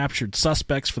police captured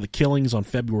suspects for the killings on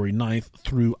February 9th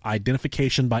through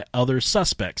identification by other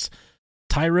suspects.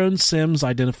 Tyrone Sims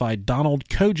identified Donald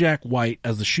Kojak White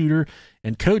as the shooter,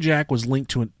 and Kojak was linked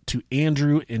to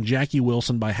Andrew and Jackie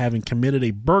Wilson by having committed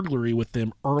a burglary with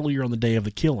them earlier on the day of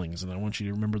the killings. And I want you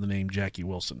to remember the name Jackie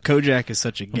Wilson. Kojak is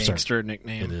such a gangster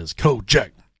nickname. It is.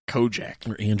 Kojak.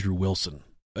 Or Andrew Wilson.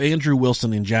 Andrew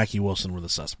Wilson and Jackie Wilson were the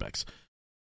suspects.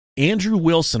 Andrew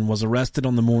Wilson was arrested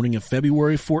on the morning of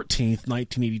February 14th,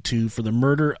 1982, for the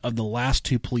murder of the last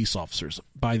two police officers.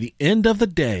 By the end of the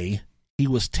day, he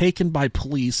was taken by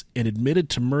police and admitted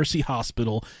to Mercy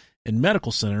Hospital and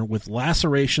Medical Center with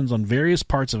lacerations on various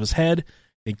parts of his head,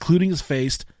 including his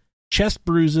face, chest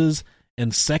bruises,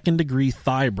 and second-degree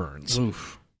thigh burns.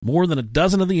 Oof. More than a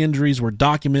dozen of the injuries were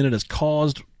documented as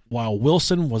caused while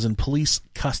Wilson was in police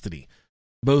custody.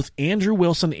 Both Andrew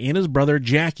Wilson and his brother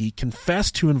Jackie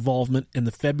confessed to involvement in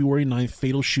the February 9th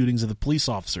fatal shootings of the police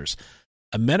officers.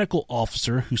 A medical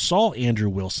officer who saw Andrew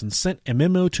Wilson sent a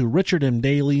memo to Richard M.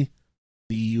 Daley,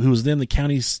 who was then the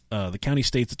county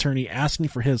state's attorney, asking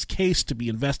for his case to be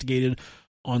investigated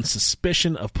on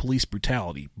suspicion of police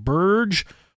brutality. Burge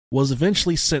was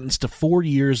eventually sentenced to 4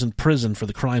 years in prison for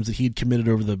the crimes that he had committed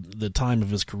over the time of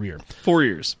his career. 4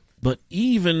 years. But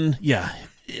and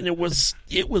it was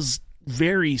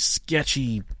very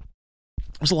sketchy. There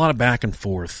was a lot of back and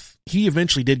forth. He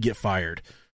eventually did get fired.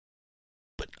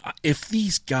 But if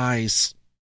these guys,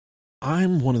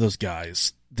 I'm one of those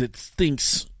guys that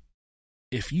thinks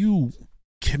if you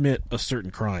commit a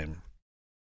certain crime,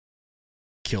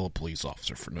 kill a police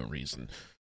officer for no reason,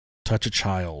 touch a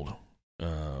child,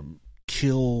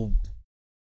 kill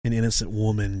an innocent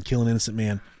woman, kill an innocent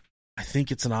man, I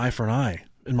think it's an eye for an eye,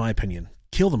 in my opinion.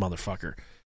 Kill the motherfucker.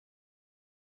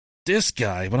 This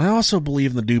guy, but I also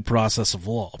believe in the due process of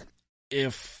law.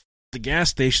 If the gas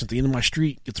station at the end of my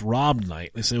street gets robbed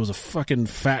tonight, they say it was a fucking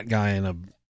fat guy in a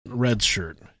red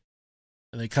shirt,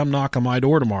 and they come knock on my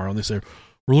door tomorrow and they say,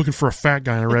 we're looking for a fat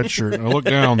guy in a red shirt, and I look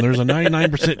down, there's a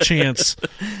 99% chance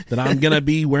that I'm going to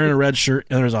be wearing a red shirt,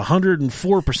 and there's a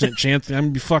 104% chance that I'm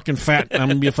going to be fucking fat. I'm going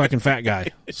to be a fucking fat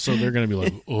guy. So they're going to be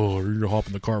like, oh, you're going to hop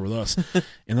in the car with us. And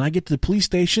then I get to the police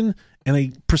station, and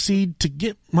they proceed to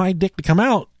get my dick to come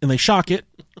out, and they shock it,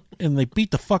 and they beat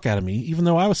the fuck out of me, even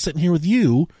though I was sitting here with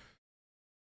you.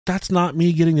 That's not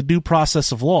me getting the due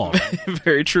process of law.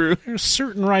 Very true. There's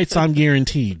certain rights I'm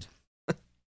guaranteed.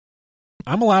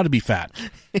 I'm allowed to be fat.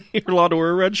 You're allowed to wear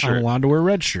a red shirt. I'm allowed to wear a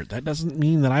red shirt. That doesn't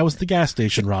mean that I was the gas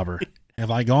station robber. Have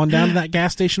I gone down to that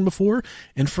gas station before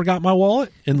and forgot my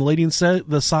wallet? And the lady inside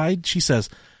the side, she says,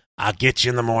 I'll get you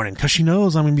in the morning, because she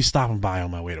knows I'm going to be stopping by on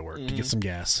my way to work to get some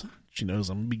gas. She knows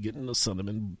I'm going to be getting a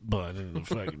cinnamon bun and a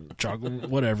fucking chocolate,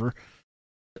 whatever.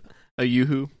 A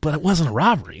yoo-hoo. But it wasn't a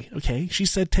robbery, okay? She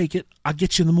said, take it. I'll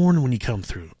get you in the morning when you come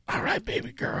through. All right,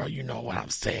 baby girl, you know what I'm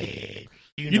saying.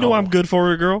 You know I'm good for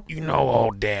her, girl. You know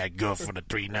old dad good for the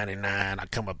 $3.99. I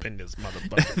come up in this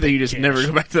motherfucker. Then you just never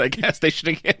go back to that gas station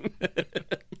again.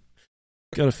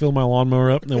 Got to fill my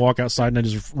lawnmower up, and then walk outside, and I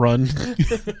just run.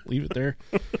 Leave it there.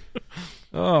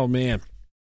 Oh, man.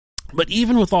 But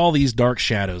even with all these dark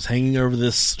shadows hanging over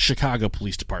this Chicago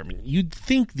Police Department, you'd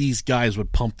think these guys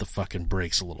would pump the fucking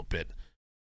brakes a little bit.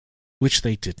 Which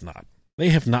they did not. They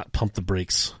have not pumped the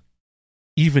brakes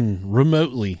even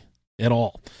remotely at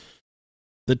all.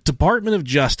 The Department of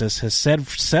Justice has said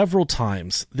several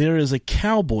times there is a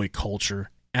cowboy culture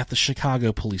at the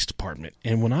Chicago Police Department.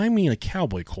 And when I mean a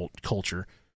cowboy culture,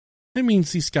 that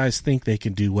means these guys think they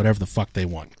can do whatever the fuck they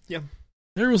want. Yeah.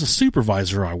 There was a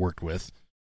supervisor I worked with.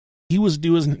 He was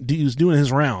doing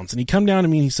his rounds, and he come down to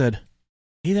me and he said,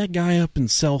 hey, that guy up in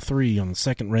cell 3 on the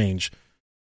second range,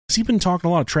 has he been talking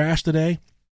a lot of trash today?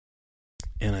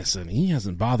 And I said, he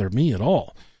hasn't bothered me at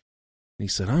all. And he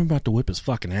said, I'm about to whip his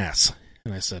fucking ass.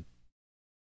 And I said,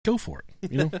 go for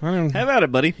it. You know, have at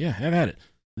it, buddy. Yeah, have at it.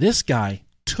 This guy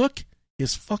took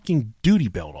his fucking duty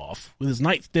belt off with his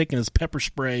nightstick and his pepper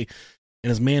spray and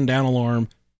his man down alarm.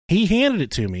 He handed it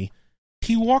to me.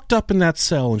 He walked up in that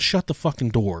cell and shut the fucking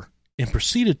door and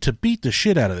proceeded to beat the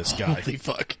shit out of this guy. Holy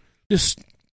fuck.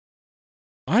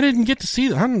 I didn't get to see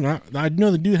that. I know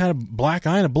the dude had a black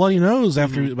eye and a bloody nose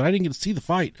after, but I didn't get to see the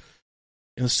fight.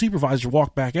 And the supervisor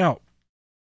walked back out.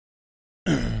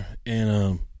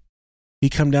 And he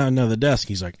come down to the desk.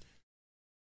 He's like,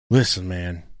 listen,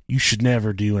 man, you should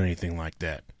never do anything like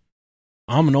that.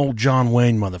 I'm an old John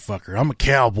Wayne motherfucker. I'm a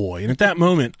cowboy. And at that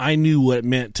moment, I knew what it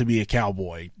meant to be a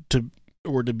cowboy.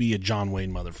 to be a John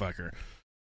Wayne motherfucker.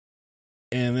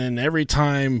 And then every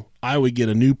time I would get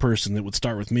a new person that would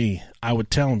start with me, I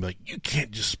would tell them, like, you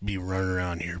can't just be running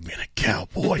around here being a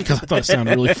cowboy, because I thought it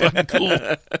sounded really fucking cool.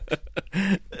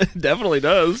 It definitely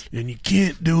does. And you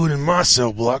can't do it in my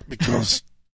cell block because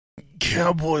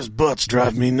cowboys' butts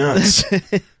drive me nuts.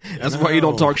 That's why you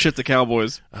don't talk shit to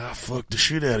cowboys. I'll fuck the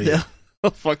shit out of you. Yeah.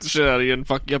 I'll fuck the shit out of you and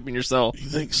fuck you up in your cell. You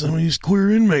think some of these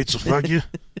queer inmates will fuck you?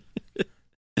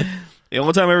 The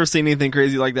only time I've ever seen anything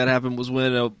crazy like that happen was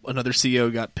when another CO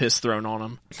got piss thrown on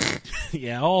him.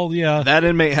 Yeah. That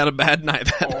inmate had a bad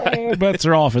night that night. Bets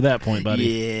are off at that point, buddy.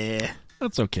 Yeah.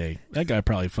 That's okay. That guy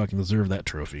probably fucking deserved that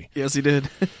trophy. Yes, he did.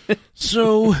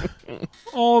 So,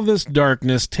 all this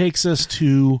darkness takes us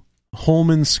to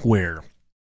Homan Square,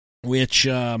 which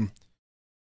the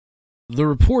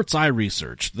reports I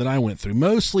researched that I went through,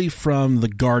 mostly from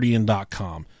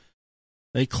theguardian.com,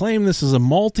 they claim this is a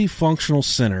multifunctional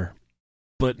center,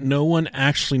 but no one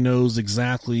actually knows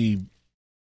exactly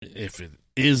if it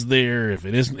is there, if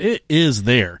it isn't. It is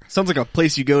there. Sounds like a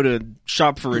place you go to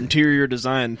shop for interior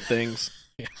design things.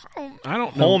 I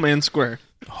don't know. Homan Square.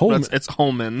 It's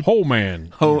Homan.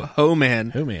 Homan.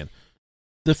 Homan.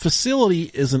 The facility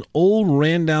is an old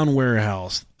ran-down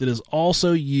warehouse that is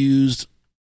also used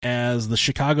as the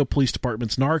Chicago Police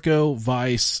Department's narco,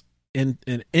 vice, and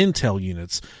intel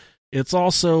units. It's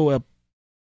also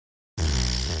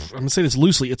I'm going to say this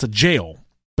loosely, it's a jail,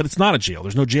 but it's not a jail.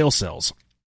 There's no jail cells.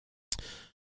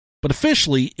 But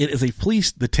officially, it is a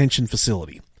police detention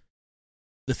facility.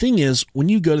 The thing is, when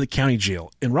you go to the county jail,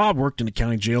 and Rob worked in the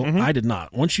county jail, I did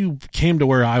not. Once you came to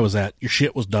where I was at, your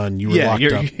shit was done. You were locked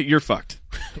up. You're fucked.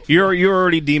 You're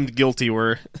already deemed guilty.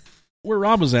 Where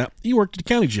Rob was at, you worked at the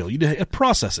county jail. You did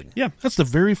processing. Yeah. That's the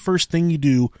very first thing you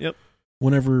do. Yep.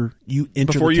 Whenever you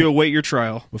enter before you await your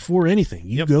trial. Before anything.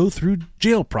 You go through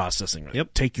jail processing.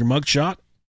 Yep. Take your mugshot,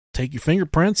 take your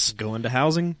fingerprints. Go into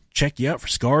housing. Check you out for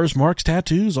scars, marks,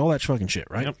 tattoos, all that fucking shit,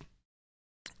 right? Yep.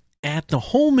 At the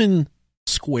Homan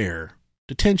Square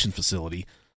detention facility,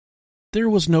 there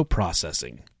was no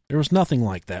processing. There was nothing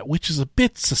like that, which is a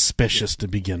bit suspicious to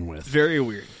begin with. Very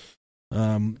weird.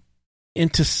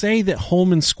 And to say that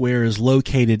Homan Square is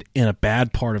located in a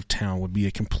bad part of town would be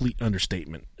a complete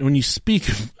understatement. When you speak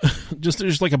of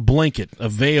there's like a blanket, a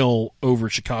veil over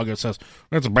Chicago that says,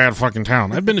 that's a bad fucking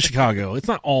town. I've been to Chicago. It's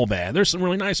not all bad. There's some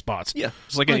really nice spots. Yeah,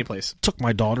 just like any place. Took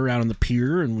my daughter out on the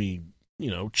pier and we,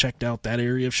 checked out that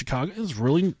area of Chicago.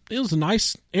 It was a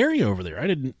nice area over there. I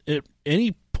didn't at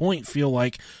any point feel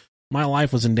like my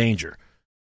life was in danger.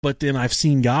 But then I've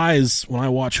seen guys, when I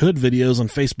watch hood videos on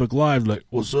Facebook Live, like,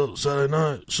 what's up, Saturday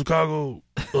night, Chicago?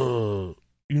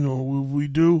 We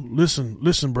do?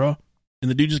 Listen, bro. And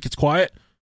the dude just gets quiet,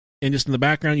 and just in the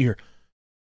background you hear,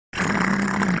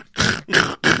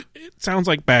 it sounds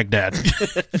like Baghdad.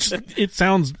 It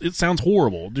sounds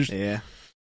horrible. Yeah.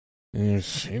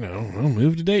 I'll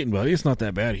move to Dayton, buddy. It's not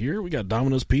that bad here. We got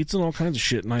Domino's Pizza and all kinds of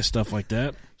shit, nice stuff like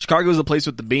that. Chicago's the place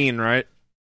with the bean, right?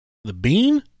 The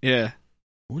bean? Yeah.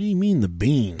 What do you mean, the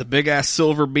bean? The big-ass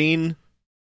silver bean?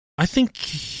 I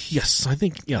think, yes. I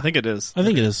think it is. I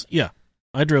think it is, yeah.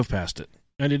 I drove past it.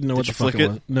 I didn't know what the fuck it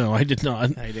was. No, I did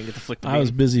not. No, you didn't get to flick the bean. I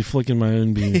was busy flicking my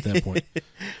own bean at that point.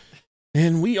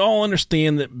 And we all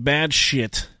understand that bad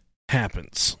shit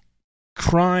happens.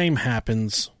 Crime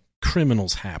happens.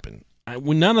 Criminals happen.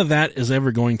 None of that is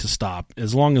ever going to stop.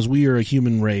 As long as we are a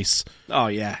human race. Oh,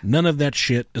 yeah. None of that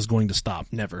shit is going to stop.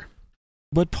 Never.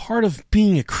 But part of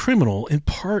being a criminal and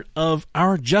part of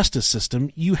our justice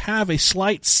system, you have a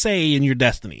slight say in your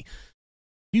destiny.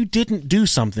 You didn't do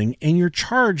something and you're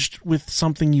charged with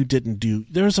something you didn't do.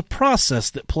 There's a process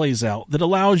that plays out that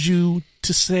allows you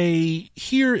to say,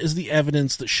 here is the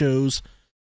evidence that shows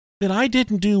that I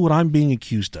didn't do what I'm being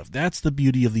accused of. That's the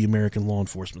beauty of the American law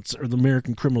enforcement or the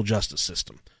American criminal justice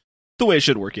system. The way it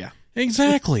should work, yeah.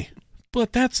 Exactly.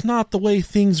 But that's not the way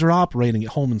things are operating at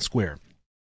Homan Square.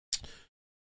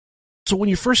 So when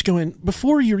you first go in,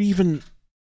 before you're even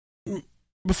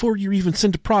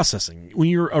sent to processing, when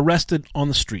you're arrested on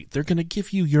the street, they're going to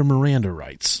give you your Miranda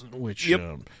rights, which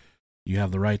you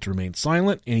have the right to remain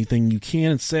silent. Anything you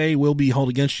can say will be held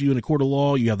against you in a court of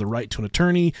law. You have the right to an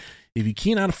attorney. If you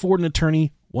cannot afford an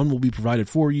attorney, one will be provided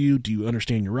for you. Do you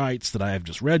understand your rights that I have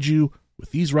just read you?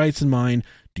 With these rights in mind,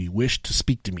 do you wish to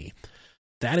speak to me?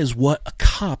 That is what a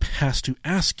cop has to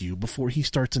ask you before he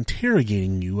starts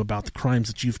interrogating you about the crimes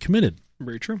that you've committed.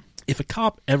 Very true. If a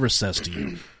cop ever says to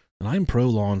you, and I'm pro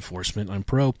law enforcement,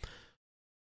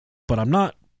 but I'm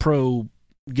not pro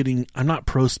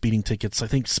speeding tickets. I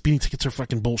think speeding tickets are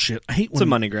fucking bullshit. I hate when it's a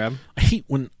money grab. I hate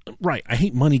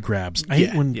money grabs. I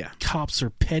hate when cops are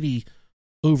petty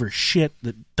over shit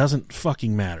that doesn't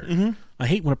fucking matter. Mm-hmm. I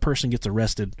hate when a person gets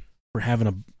arrested for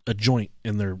having a joint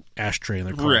in their ashtray in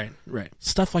their car. Right.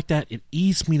 Stuff like that, it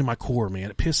eats me to my core, man.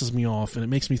 It pisses me off, and it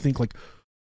makes me think, like,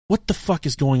 what the fuck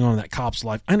is going on in that cop's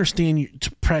life? I understand you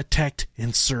to protect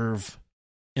and serve,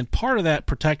 and part of that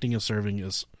protecting and serving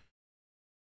is,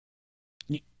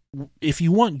 if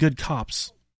you want good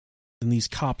cops, then these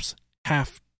cops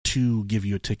have to give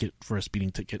you a ticket for a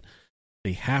speeding ticket.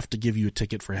 They have to give you a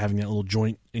ticket for having that little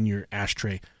joint in your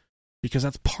ashtray, because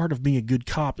that's part of being a good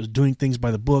cop, is doing things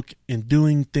by the book and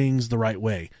doing things the right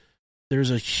way.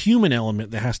 There's a human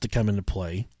element that has to come into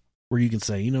play where you can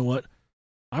say, you know what?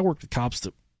 I work with cops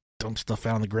that dump stuff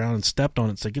out on the ground and stepped on it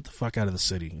and say, get the fuck out of the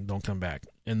city and don't come back.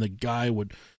 And the guy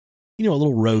would, a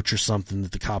little roach or something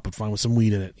that the cop would find with some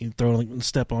weed in it. He'd throw it and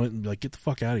step on it and be like, get the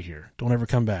fuck out of here. Don't ever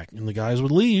come back. And the guys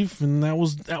would leave, and that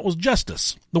was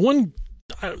justice. The one,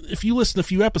 if you listened a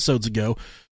few episodes ago,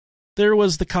 there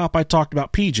was the cop I talked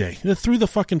about, PJ, that threw the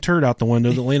fucking turd out the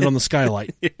window that landed on the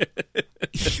skylight.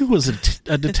 He was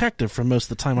a detective for most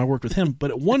of the time I worked with him,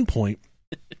 but at one point,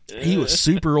 he was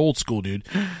super old school, dude.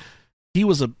 He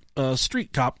was a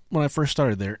street cop when I first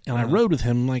started there, and I rode with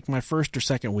him like my first or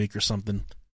second week or something.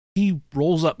 He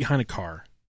rolls up behind a car,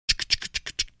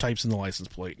 types in the license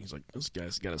plate. He's like, this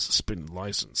guy's got a suspended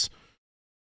license.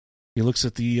 He looks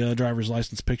at the driver's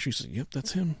license picture. He says, yep,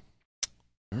 that's him.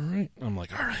 All right. I'm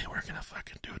like, all right, we're going to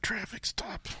fucking do a traffic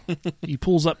stop. He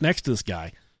pulls up next to this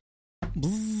guy,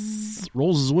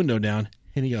 rolls his window down,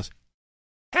 and he goes,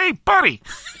 hey, buddy.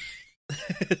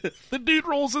 The dude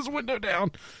rolls his window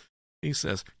down. He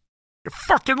says, your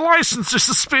fucking license is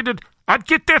suspended. I'd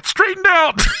get that straightened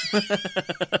out.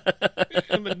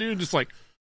 And the dude just like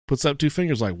puts up two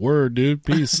fingers like, word, dude,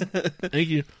 peace. Thank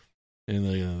you.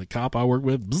 And the cop I work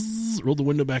with rolled the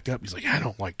window back up. He's like, I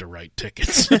don't like to write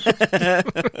tickets. And,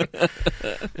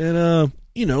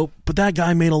 but that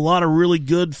guy made a lot of really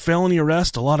good felony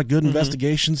arrests, a lot of good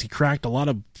investigations. He cracked a lot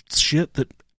of shit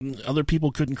that other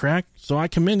people couldn't crack. So I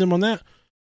commend him on that.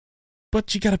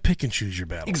 But you got to pick and choose your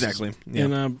battles. Exactly. Yeah.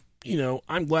 And,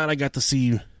 I'm glad I got to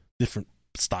see different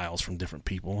styles from different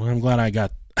people. And I'm glad I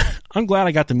got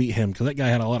to meet him, because that guy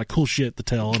had a lot of cool shit to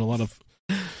tell, and a lot of,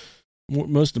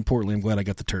 most importantly, I'm glad I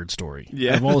got the turd story.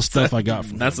 Yeah. Of all the stuff I got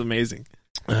from That's him. amazing.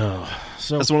 So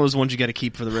that's one of those ones you got to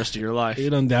keep for the rest of your life.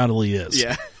 It undoubtedly is.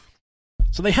 Yeah.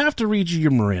 So they have to read you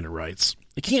your Miranda rights.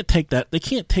 They can't take that. They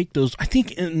can't take those. I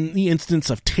think in the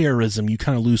instance of terrorism, you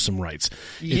kind of lose some rights.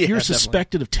 If you're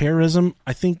suspected of terrorism,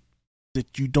 I think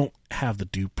that you don't have the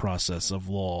due process of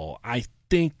law. I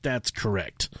think that's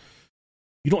correct.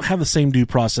 You don't have the same due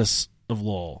process of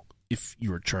law if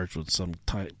you are charged with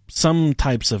some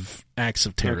types of acts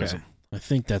of terrorism. Okay. I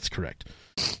think that's correct.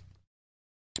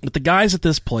 But the guys at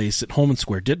this place at Homan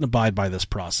Square didn't abide by this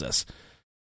process.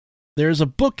 There's a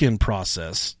book-in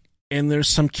process, and there's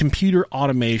some computer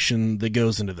automation that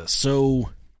goes into this. So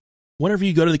whenever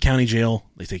you go to the county jail,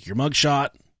 they take your mugshot,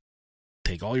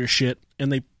 take all your shit,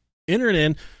 and they enter it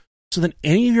in so that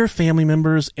any of your family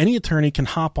members, any attorney can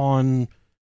hop on.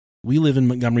 We live in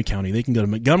Montgomery County. They can go to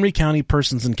Montgomery County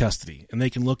Persons in Custody, and they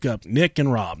can look up Nick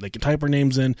and Rob. They can type our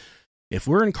names in. If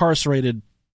we're incarcerated,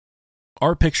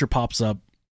 our picture pops up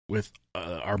with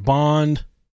our bond,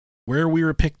 where we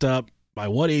were picked up, by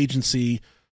what agency,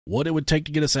 what it would take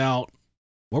to get us out,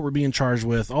 what we're being charged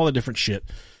with, all the different shit.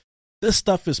 This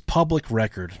stuff is public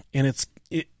record, and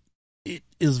it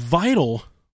is vital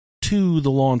to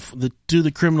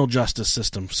the criminal justice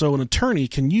system. So an attorney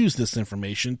can use this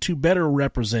information to better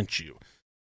represent you.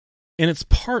 And it's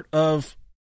part of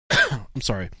I'm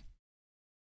sorry.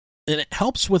 And it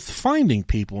helps with finding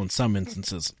people in some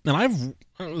instances. And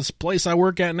this place I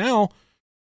work at now,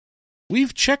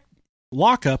 we've checked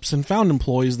lockups and found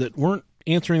employees that weren't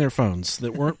answering their phones,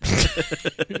 that weren't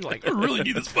like, I really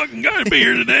need this fucking guy to be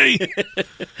here today.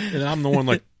 And I'm the one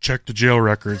like, check the jail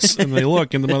records. And they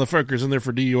look, and the motherfucker's in there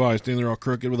for DUI, standing there all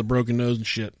crooked with a broken nose and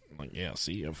shit. I'm like, yeah,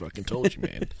 see, I fucking told you,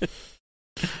 man.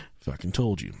 Fucking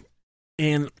told you.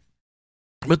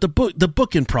 But the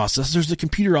book-in process, there's the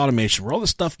computer automation where all this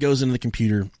stuff goes into the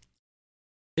computer.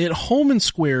 At Homan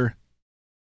Square,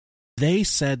 they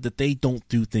said that they don't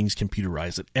do things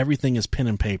computerized, that everything is pen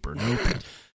and paper.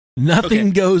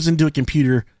 Nothing goes into a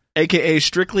computer. AKA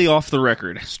strictly off the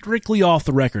record. Strictly off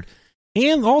the record.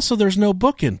 And also there's no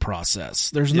book-in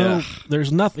process. There's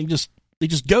nothing. They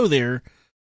just go there,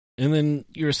 and then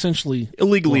you're essentially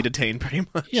illegally detained pretty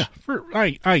much. Yeah.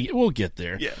 We'll get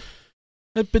there. Yeah.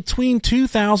 But between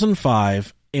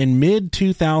 2005 and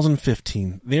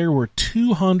mid-2015, there were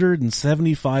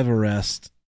 275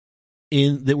 arrests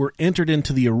that were entered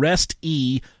into the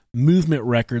arrestee movement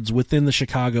records within the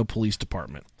Chicago Police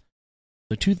Department.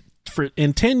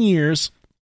 In 10 years,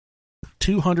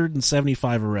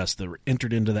 275 arrests that were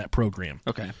entered into that program.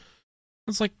 Okay.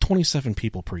 That's like 27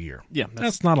 people per year. Yeah.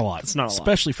 That's not a lot. That's not a lot.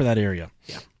 Especially for that area.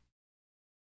 Yeah.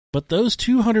 But those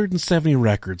 270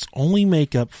 records only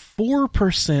make up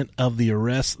 4% of the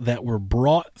arrests that were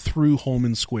brought through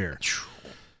Homan Square.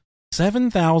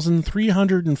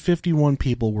 7,351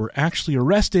 people were actually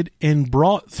arrested and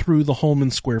brought through the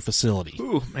Homan Square facility.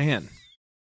 Ooh, man.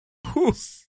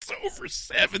 It's over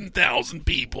 7,000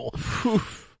 people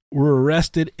were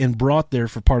arrested and brought there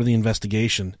for part of the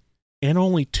investigation. And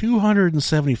only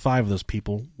 275 of those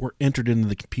people were entered into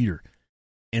the computer.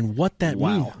 And what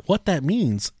that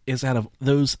means is out of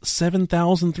those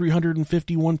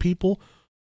 7,351 people,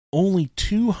 only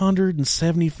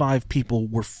 275 people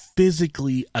were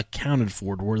physically accounted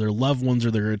for, where their loved ones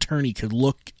or their attorney could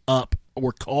look up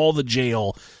or call the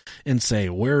jail and say,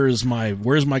 where's my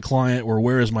client or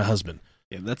where is my husband?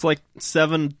 Yeah, that's like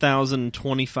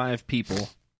 7,025 people,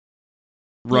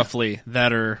 roughly,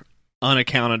 that are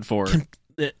unaccounted for.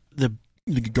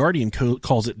 The Guardian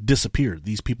calls it disappeared.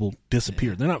 These people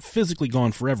disappeared. They're not physically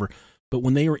gone forever, but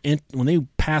when they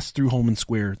passed through Homan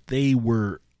Square, they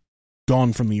were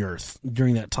gone from the earth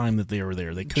during that time that they were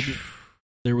there. They couldn't.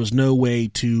 There was no way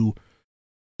to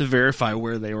verify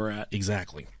where they were at.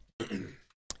 Exactly.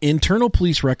 Internal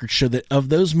police records show that of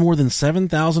those more than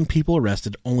 7,000 people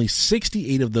arrested, only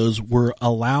 68 of those were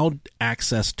allowed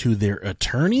access to their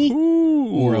attorney,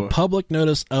 or a public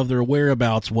notice of their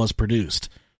whereabouts was produced.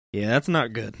 Yeah, that's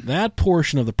not good. That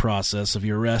portion of the process of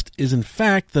your arrest is, in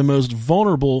fact, the most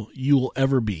vulnerable you will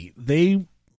ever be.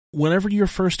 Whenever you're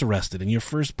first arrested and you're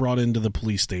first brought into the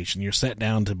police station, you're set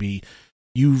down to be,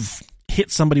 you've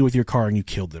hit somebody with your car and you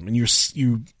killed them, and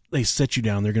they set you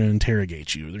down. They're going to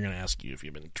interrogate you. They're going to ask you if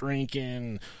you've been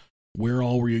drinking, where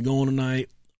all were you going tonight.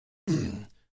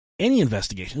 Any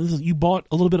investigation, you bought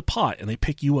a little bit of pot and they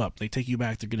pick you up. They take you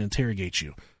back. They're going to interrogate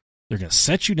you. They're going to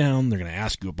set you down. They're going to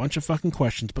ask you a bunch of fucking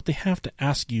questions, but they have to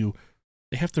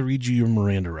read you your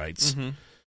Miranda rights. Mm-hmm.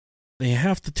 They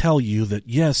have to tell you that,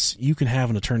 yes, you can have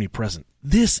an attorney present.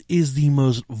 This is the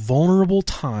most vulnerable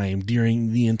time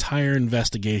during the entire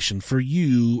investigation for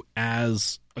you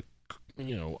as a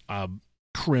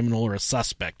criminal or a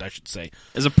suspect, I should say.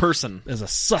 As a person. As a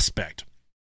suspect.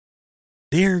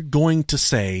 They're going to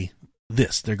say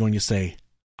this. They're going to say,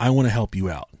 I want to help you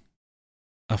out.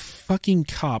 A fucking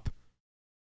cop.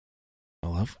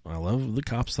 I love the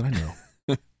cops that I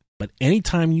know. But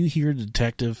anytime you hear a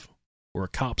detective or a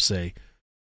cop say,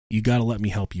 you got to let me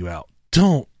help you out,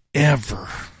 don't ever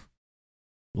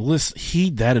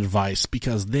heed that advice,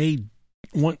 because they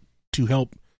want to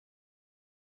help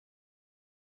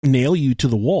nail you to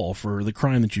the wall for the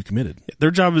crime that you committed.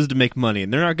 Their job is to make money,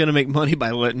 and they're not going to make money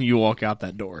by letting you walk out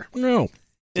that door. No.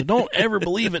 So don't ever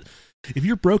believe it. If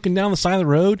you're broken down the side of the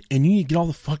road and you need to get off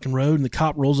the fucking road and the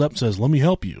cop rolls up and says, let me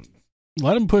help you,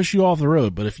 let him push you off the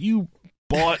road. But if you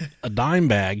bought a dime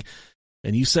bag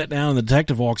and you sat down and the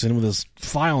detective walks in with his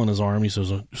file in his arm, he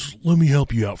says, let me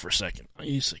help you out for a second.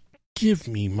 You say, give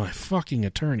me my fucking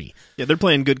attorney. Yeah, they're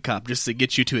playing good cop just to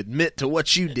get you to admit to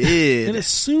what you did. And as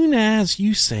soon as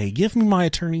you say, give me my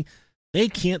attorney, they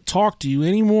can't talk to you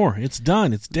anymore. It's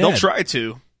done. It's dead. They'll try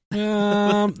to.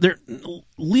 They're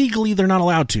not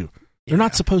allowed to. They're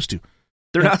not supposed to.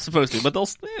 They're not supposed to, but they'll.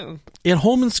 Yeah. At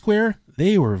Homan Square,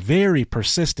 they were very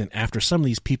persistent after some of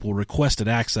these people requested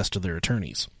access to their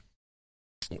attorneys.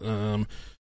 The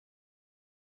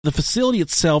facility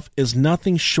itself is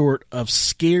nothing short of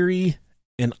scary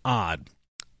and odd.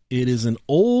 It is an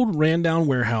old, ran-down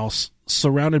warehouse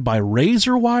surrounded by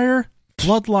razor wire,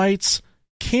 floodlights,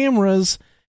 cameras,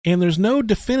 and there's no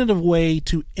definitive way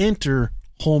to enter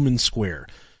Homan Square.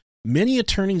 Many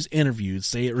attorneys interviewed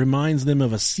say it reminds them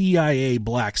of a CIA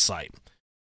black site,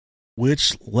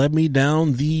 which led me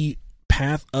down the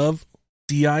path of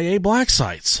CIA black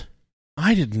sites.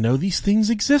 I didn't know these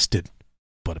things existed,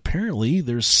 but apparently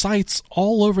there's sites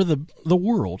all over the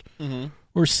world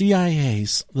where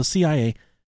the CIA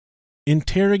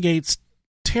interrogates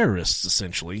terrorists,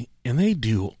 essentially, and they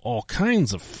do all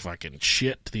kinds of fucking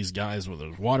shit to these guys, whether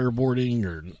it's waterboarding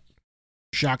or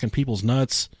shocking people's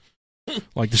nuts.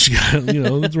 Like this guy,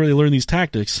 that's where they learn these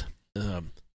tactics.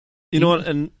 You know what?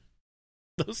 And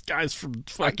those guys from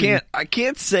fucking... I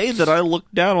can't say that I look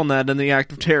down on that in the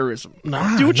act of terrorism.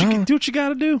 Do what you got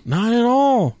to do. Not at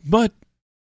all. But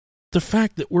the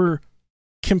fact that we're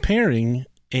comparing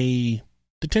a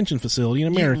detention facility in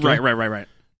America, right,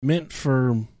 meant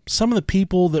for some of the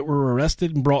people that were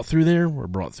arrested and brought through there were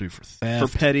brought through for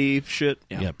theft, for petty shit,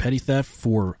 petty theft,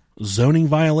 for zoning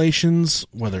violations,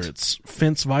 whether it's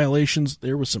fence violations.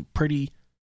 There was some pretty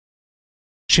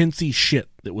chintzy shit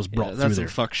that was brought through there. That's some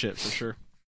fuck shit for sure.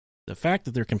 The fact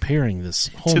that they're comparing this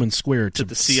Homan Square to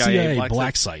the CIA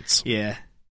black sites. Yeah.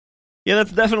 Yeah,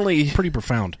 that's definitely... pretty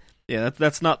profound. Yeah,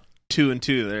 that's not 2 and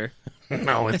 2 there.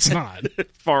 No, it's not.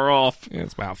 Far off. Yeah,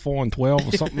 it's about 4 and 12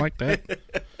 or something like that.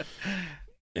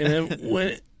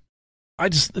 And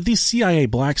these CIA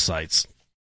black sites,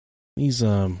 these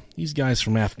guys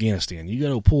from Afghanistan, you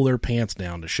got to pull their pants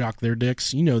down to shock their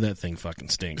dicks. You know that thing fucking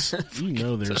stinks. You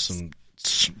know there's some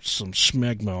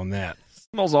schmegma on that.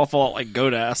 Smells awful like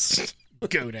goat ass.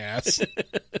 Goat ass.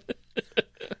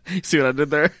 See what I did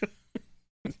there?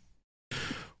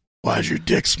 Why does your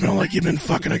dick smell like you've been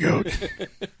fucking a goat?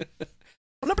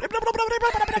 I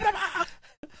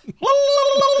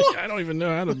don't even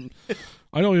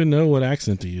know what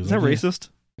accent to use. Is that racist?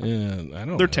 Yeah, I don't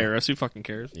know. They're terrorists. Who fucking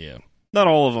cares? Yeah. Not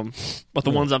all of them, but the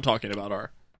ones I'm talking about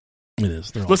are. It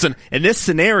is. Listen, in this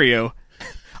scenario,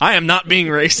 I am not being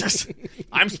racist.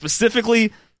 I'm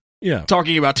specifically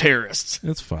talking about terrorists.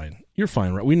 That's fine. You're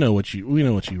fine, right? We know what you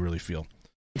really feel.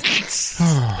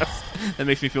 That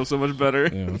makes me feel so much better.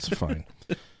 Yeah, that's fine.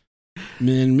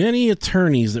 And many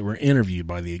attorneys that were interviewed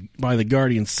by the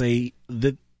Guardian say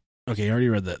that, okay, I already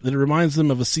read that it reminds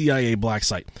them of a CIA black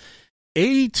site.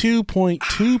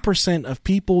 82.2% of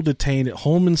people detained at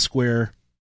Homan Square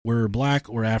were black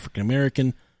or African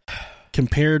American,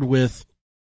 compared with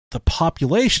the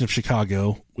population of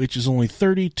Chicago, which is only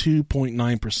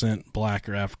 32.9% black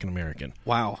or African American.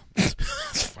 Wow.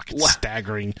 It's fucking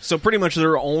staggering. So pretty much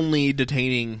they're only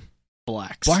detaining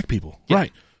blacks. Black people,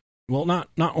 right. Well, not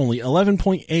only.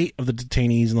 11.8 of the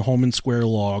detainees in the Homan Square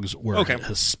logs were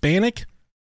Hispanic,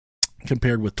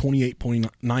 compared with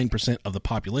 28.9% of the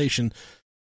population.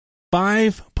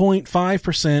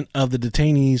 5.5% of the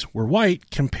detainees were white,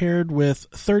 compared with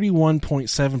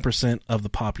 31.7% of the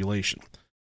population.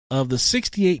 Of the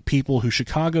 68 people who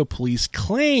Chicago police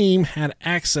claim had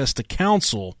access to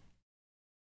counsel,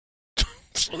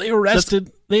 so they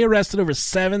arrested over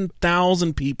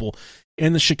 7,000 people,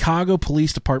 and the Chicago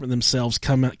Police Department themselves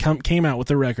came out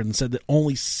with a record and said that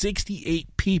only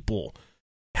 68 people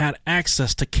had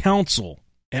access to counsel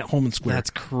at Homan Square. That's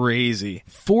crazy.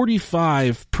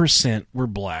 45% were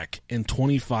black, and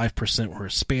 25% were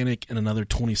Hispanic, and another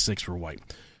 26 were white.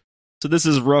 So this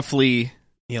is roughly,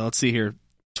 let's see here,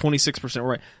 26%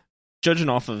 right. Judging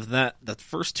off of that, the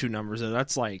first two numbers,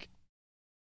 that's like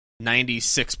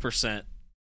 96%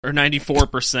 or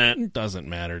 94%. It doesn't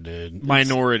matter, dude.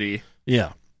 Minority.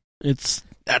 Yeah. That's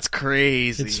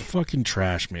crazy. It's fucking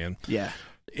trash, man. Yeah.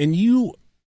 And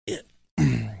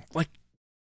like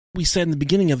we said in the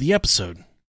beginning of the episode,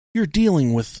 you're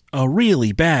dealing with a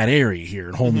really bad area here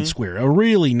in Homan Square, a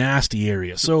really nasty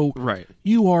area. So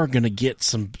you are going to get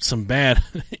some bad,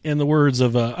 in the words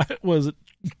of, was it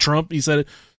Trump? He said it,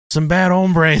 some bad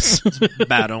hombres.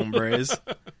 Bad hombres.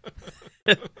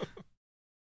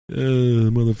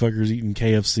 Motherfuckers eating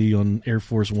KFC on Air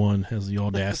Force One has the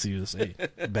audacity to say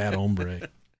bad hombre.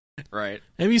 Right.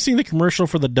 Have you seen the commercial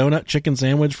for the donut chicken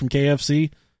sandwich from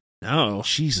KFC? No.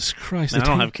 Jesus Christ. I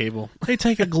don't have cable. They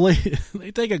take a glazed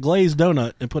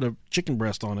donut and put a chicken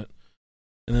breast on it,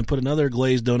 and then put another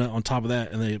glazed donut on top of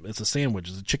that, and it's a sandwich.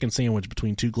 It's a chicken sandwich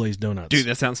between two glazed donuts. Dude,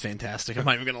 that sounds fantastic. I'm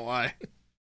not even going to lie.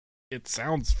 It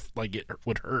sounds like it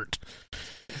would hurt.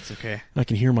 It's okay. I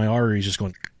can hear my arteries just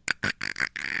going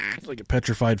like a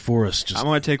petrified forest. I'm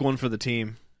going to take one for the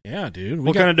team. Yeah, dude.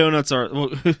 What kind of donuts are...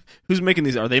 who's making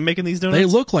these? Are they making these donuts? They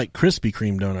look like Krispy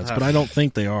Kreme donuts, but I don't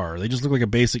think they are. They just look like a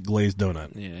basic glazed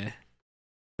donut. Yeah.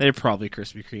 They're probably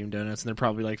Krispy Kreme donuts, and they're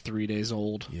probably like 3 days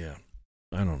old. Yeah.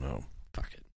 I don't know.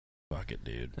 Fuck it. Fuck it,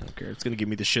 dude. I don't care. It's going to give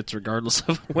me the shits regardless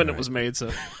of when it was made,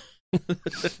 so...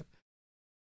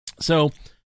 So,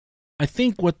 I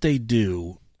think what they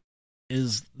do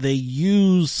is they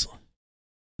use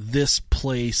this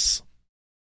place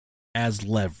as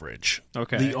leverage.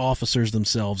 Okay. The officers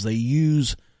themselves, they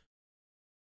use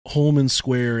Homan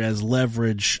Square as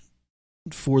leverage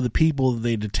for the people that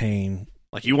they detain.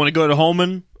 Like, you want to go to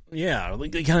Homan? Yeah,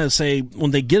 like they kind of say,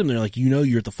 when they get them, they're like,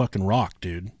 you're at the fucking Rock,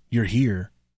 dude. You're here.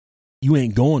 You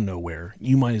ain't going nowhere.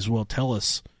 You might as well tell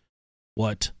us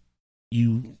that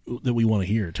we want to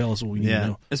hear. Tell us what we need to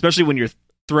know. Especially when you're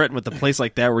threatened with a place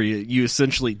like that where you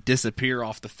essentially disappear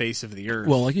off the face of the earth.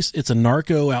 Well, like it's a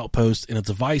narco outpost and it's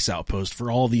a vice outpost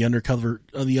for all the undercovers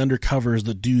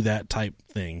that do that type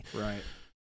thing. Right.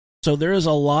 So there is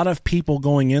a lot of people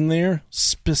going in there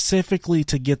specifically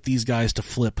to get these guys to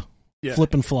flip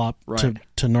and flop,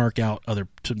 to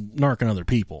narc on other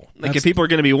people. Like, if people are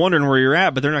going to be wondering where you're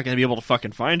at, but they're not going to be able to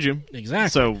fucking find you. Exactly.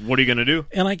 So what are you going to do?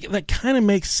 And that kind of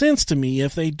makes sense to me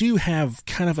if they do have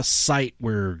kind of a site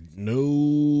where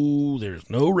there's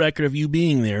no record of you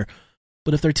being there,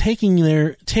 but if they're taking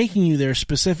you there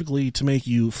specifically to make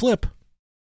you flip,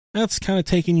 that's kind of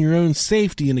taking your own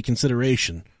safety into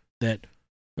consideration. That,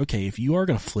 okay, if you are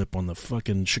going to flip on the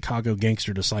fucking Chicago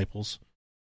gangster disciples,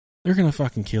 they're going to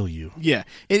fucking kill you. Yeah.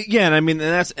 And I mean,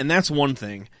 and that's one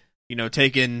thing,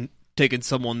 taking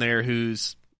someone there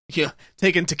who's,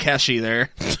 taking Takeshi there.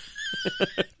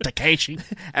 Takeshi.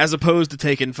 As opposed to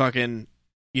taking fucking,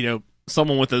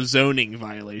 someone with a zoning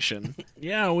violation.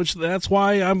 Yeah, that's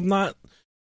why I'm not,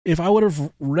 if I would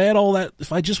have read all that,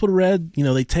 if I just would have read,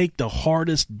 they take the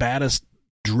hardest, baddest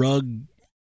drug,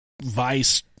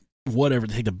 vice, whatever,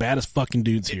 they take the baddest fucking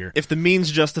dudes here. If the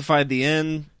means justified the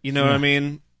end, what I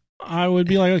mean? I would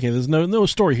be like, okay, there's no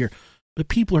story here. But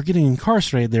people are getting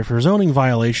incarcerated there for zoning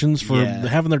violations, for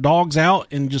having their dogs out,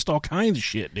 and just all kinds of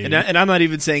shit, dude. And I'm not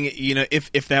even saying,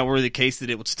 if that were the case, that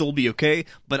it would still be okay,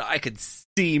 but I could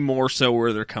see more so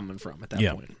where they're coming from at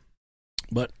that point.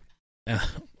 But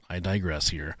I digress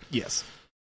here. Yes.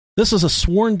 This is a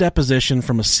sworn deposition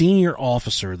from a senior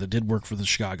officer that did work for the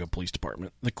Chicago Police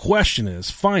Department. The question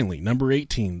is, finally, number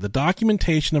 18, the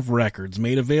documentation of records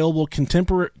made available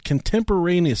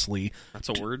contemporaneously That's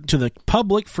a word. To the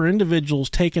public for individuals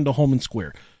taken to Homan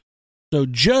Square. So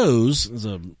Joe's is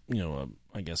I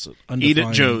guess an undefined, Eat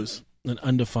it, Joe's. An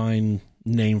undefined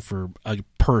name for a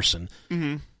person.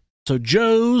 Mm-hmm. So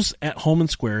Joe's at Homan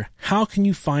Square, how can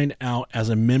you find out as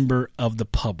a member of the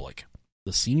public?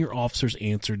 The senior officer's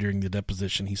answer during the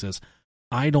deposition, he says,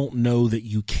 I don't know that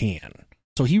you can.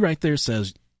 So he right there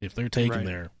says, if they're taken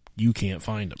there, you can't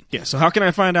find them. Yeah, so how can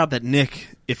I find out that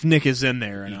if Nick is in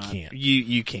there or you not? Can't.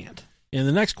 You can't. And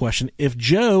the next question, if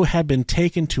Joe had been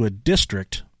taken to a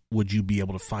district, would you be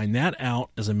able to find that out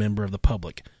as a member of the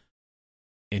public?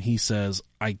 And he says,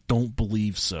 I don't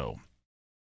believe so.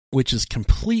 Which is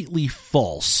completely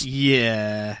false.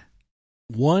 Yeah.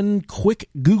 One quick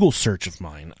Google search of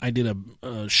mine, I did a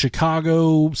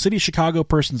city of Chicago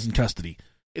persons in custody.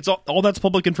 It's all that's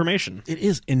public information. It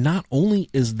is, and not only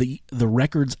is the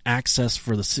records access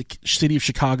for the city of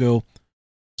Chicago.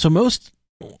 So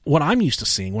what I'm used to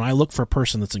seeing when I look for a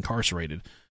person that's incarcerated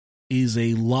is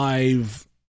a live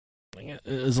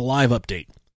update.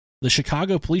 The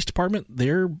Chicago Police Department,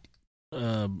 the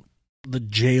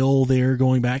jail there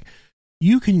going back,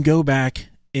 you can go back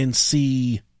and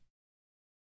see.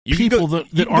 People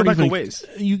that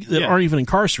aren't even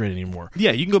incarcerated anymore.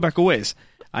 Yeah, you can go back a ways.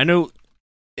 I know,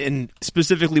 and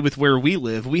specifically with where we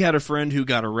live, we had a friend who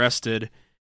got arrested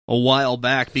a while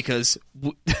back because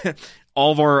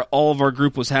all of our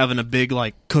group was having a big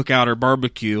cookout or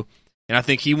barbecue, and I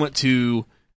think he went to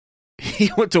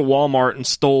Walmart and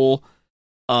stole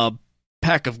a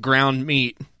pack of ground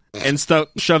meat and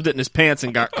shoved it in his pants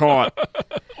and got caught.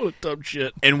 What dumb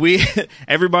shit. And a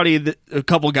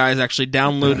couple guys actually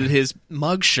downloaded his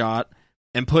mugshot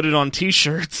and put it on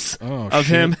T-shirts of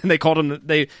him, and they called him.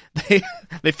 They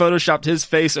photoshopped his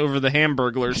face over the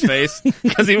Hamburglar's face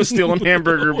because he was stealing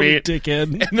hamburger meat,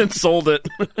 dickhead, and then sold it.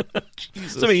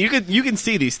 So I mean, you can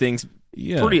see these things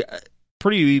pretty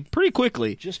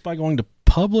quickly just by going to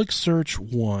public search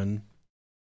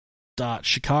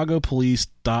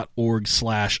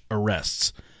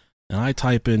one.chicagopolice.org/arrests, and I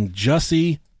type in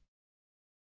Jussie.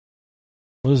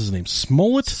 What is his name?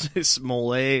 Smollett?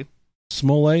 Smollett.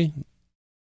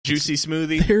 Juicy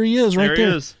Smoothie. There he is, right there. He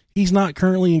is. He's not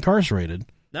currently incarcerated.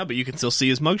 No, but you can still see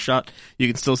his mugshot. You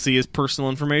can still see his personal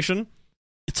information.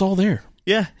 It's all there.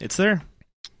 Yeah, it's there.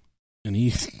 And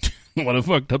what a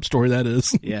fucked up story that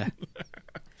is. Yeah.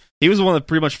 He was the one that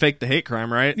pretty much faked the hate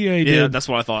crime, right? Yeah, he did. Yeah, that's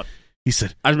what I thought. He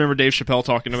said, I remember Dave Chappelle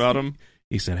talking about him.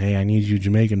 He said, hey, I need you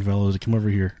Jamaican fellows to come over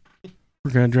here.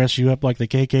 We're going to dress you up like the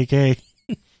KKK.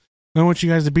 I want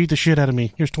you guys to beat the shit out of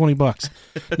me. Here's $20.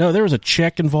 No, there was a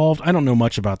check involved. I don't know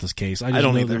much about this case. I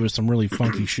don't know there was some really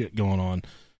funky shit going on.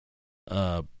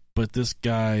 But this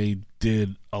guy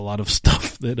did a lot of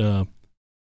stuff that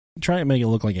try and make it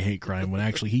look like a hate crime when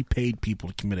actually he paid people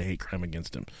to commit a hate crime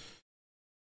against him.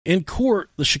 In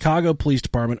court, the Chicago Police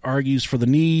Department argues for the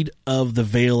need of the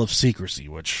veil of secrecy,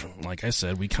 which, like I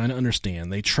said, we kind of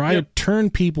understand. They try to turn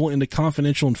people into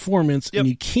confidential informants, and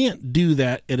you can't do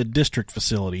that at a district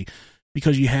facility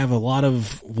because you have a lot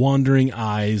of wandering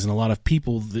eyes and a lot of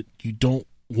people that you don't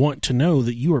want to know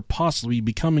that you are possibly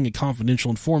becoming a confidential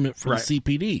informant for the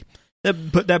CPD.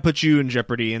 That puts you in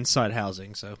jeopardy inside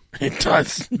housing, so it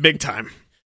does. Big time.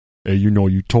 Hey,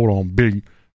 you told on Big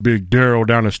Daryl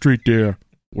down the street there.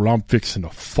 Well, I'm fixing to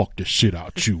fuck the shit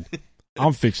out you.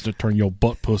 I'm fixing to turn your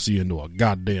butt pussy into a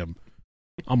goddamn.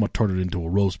 I'm gonna turn it into a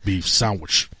roast beef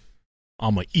sandwich.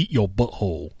 I'm gonna eat your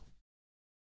butthole.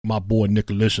 My boy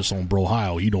Nicolicious on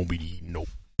Brohio, he don't be eating no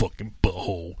fucking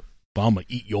butthole. But I'm gonna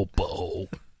eat your butthole.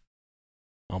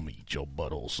 I'm gonna eat your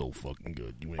butthole so fucking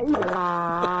good. You ain't gonna...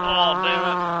 Oh,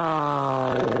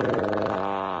 damn it.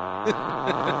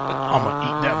 I'm gonna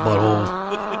eat that butthole.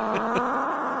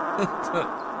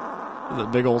 The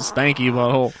big old stanky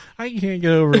butthole. I can't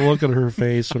get over looking at her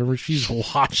face whenever she's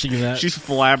watching that. She's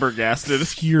flabbergasted.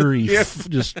 Fury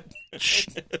just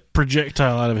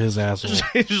projectile out of his asshole.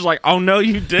 She's like, oh no,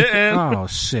 you didn't. Oh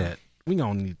shit. We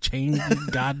gonna need to change these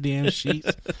goddamn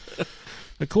sheets.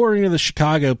 According to the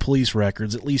Chicago police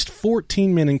records, at least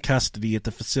 14 men in custody at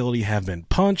the facility have been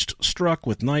punched, struck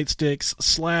with nightsticks,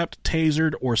 slapped,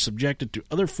 tasered, or subjected to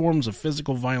other forms of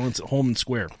physical violence at Homan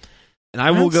Square. And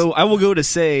I will go to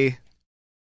say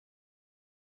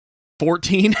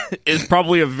 14 is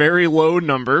probably a very low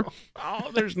number. Oh,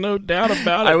 there's no doubt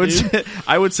about it.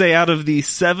 I would say out of the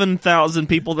 7,000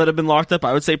 people that have been locked up,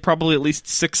 I would say probably at least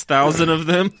 6,000 of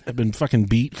them have been fucking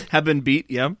beat.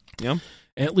 Yeah.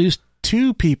 At least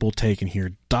 2 people taken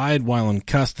here died while in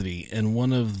custody, and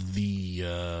one of the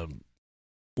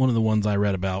ones I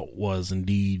read about was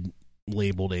indeed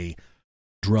labeled a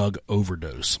drug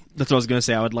overdose. That's what I was going to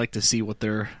say. I would like to see what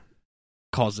their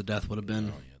cause of death would have been.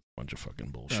 Oh, yeah. Bunch of fucking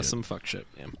bullshit. Yeah, some fuck shit.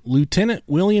 Yeah. Lieutenant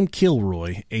William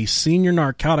Kilroy, a senior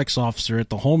narcotics officer at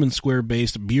the Homan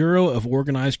Square-based Bureau of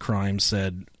Organized Crime,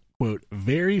 said, quote,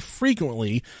 very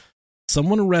frequently,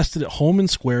 someone arrested at Homan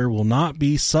Square will not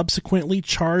be subsequently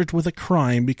charged with a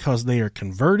crime because they are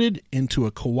converted into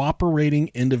a cooperating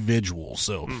individual.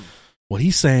 So what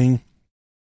he's saying,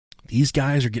 these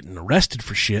guys are getting arrested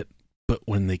for shit, but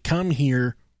when they come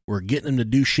here, we're getting them to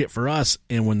do shit for us,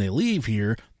 and when they leave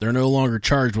here, they're no longer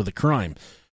charged with a crime.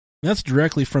 That's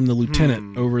directly from the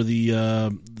lieutenant over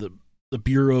the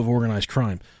Bureau of Organized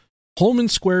Crime. Homan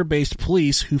Square-based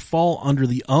police who fall under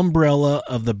the umbrella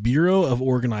of the Bureau of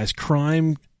Organized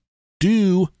Crime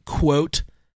do, quote,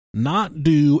 not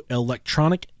do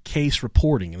electronic case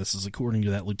reporting. And this is according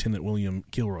to that Lieutenant William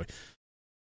Kilroy.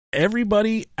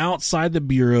 Everybody outside the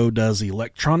Bureau does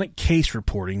electronic case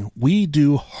reporting. We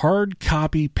do hard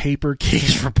copy paper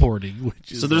case reporting.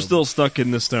 Which is so they're still stuck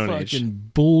in the Stone Age.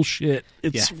 Fucking bullshit.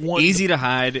 It's easy to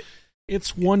hide.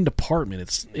 It's one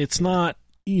department. It's not,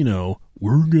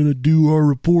 we're going to do our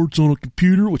reports on a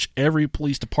computer, which every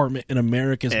police department in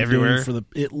America has been doing for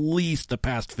at least the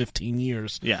past 15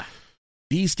 years. Yeah.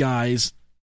 These guys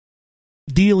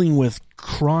dealing with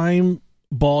crime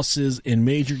bosses in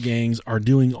major gangs are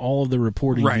doing all of the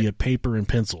reporting via paper and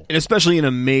pencil. And especially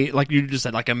in like you just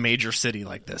said, like a major city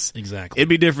like this. Exactly. It'd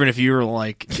be different if you were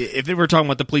like, if they were talking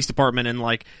about the police department in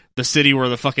like the city where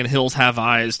the fucking Hills Have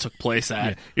Eyes took place at.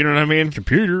 Yeah. You know what I mean?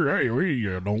 Computer, hey, we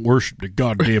don't worship the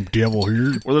goddamn devil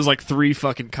here. Where there's like 3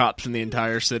 fucking cops in the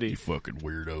entire city. You fucking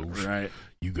weirdos. Right.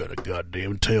 You got a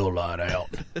goddamn tail light out.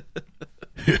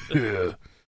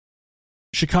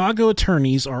 Chicago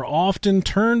attorneys are often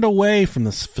turned away from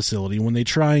this facility when they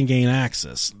try and gain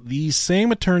access. These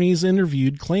same attorneys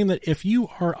interviewed claim that if you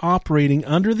are operating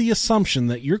under the assumption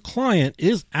that your client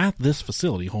is at this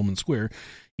facility, Homan Square,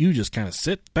 you just kind of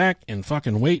sit back and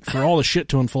fucking wait for all the shit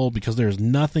to unfold because there's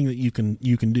nothing that you can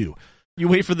do. You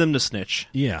wait for them to snitch.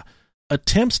 Yeah.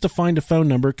 Attempts to find a phone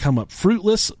number come up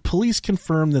fruitless. Police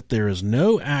confirm that there is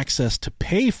no access to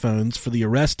pay phones for the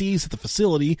arrestees at the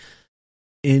facility.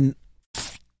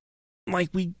 Like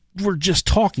we were just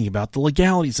talking about, the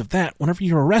legalities of that. Whenever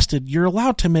you're arrested, you're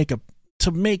allowed to make a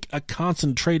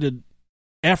concentrated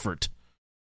effort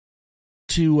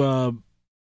to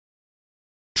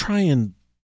try and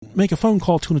make a phone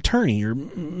call to an attorney or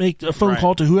make a phone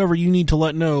call to whoever you need to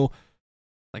let know.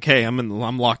 Like, hey,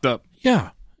 I'm locked up. Yeah,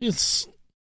 it's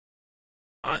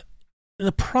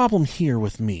the problem here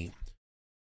with me.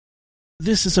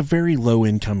 This is a very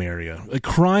low-income area, a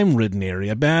crime-ridden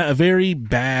area, a very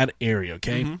bad area,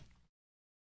 okay? Mm-hmm.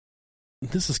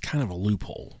 This is kind of a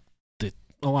loophole that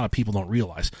a lot of people don't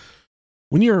realize.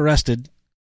 When you're arrested,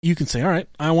 you can say, all right,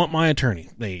 I want my attorney.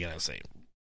 They gotta say,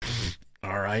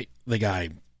 all right, the guy,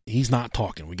 he's not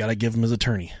talking. We gotta give him his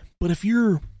attorney. But if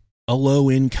you're a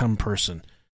low-income person,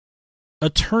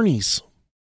 attorneys,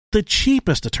 the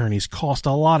cheapest attorneys cost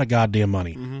a lot of goddamn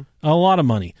money. Mm-hmm. A lot of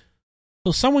money.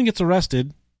 So someone gets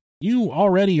arrested, you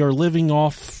already are living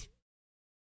off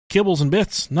kibbles and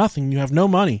bits, nothing, you have no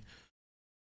money.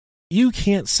 You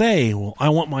can't say, well, I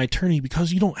want my attorney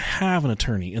because you don't have an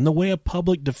attorney. And the way a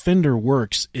public defender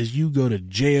works is you go to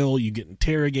jail, you get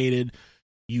interrogated,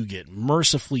 you get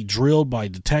mercifully drilled by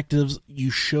detectives,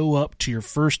 you show up to your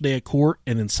first day of court,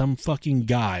 and then some fucking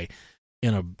guy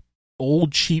and a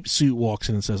old cheap suit walks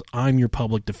in and says, "I'm your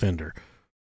public defender."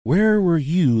 Where were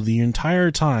you the entire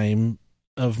time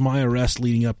of my arrest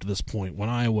leading up to this point, when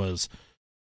I was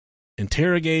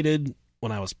interrogated,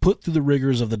 when I was put through the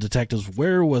rigors of the detectives?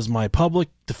 Where was my public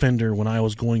defender when I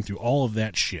was going through all of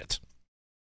that shit?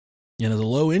 And as a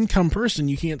low-income person,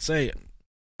 you can't say,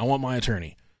 "I want my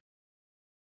attorney."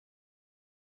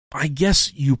 I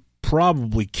guess you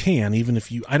probably can, even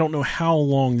if you. I don't know how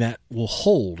long that will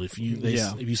hold. If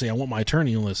you say, "I want my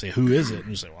attorney," and they say, "Who is it?" and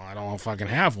you say, "Well, I don't fucking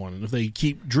have one." And if they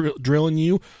keep drilling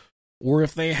you, or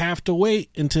if they have to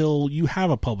wait until you have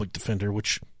a public defender,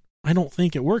 which I don't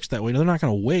think it works that way. They're not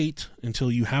going to wait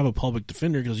until you have a public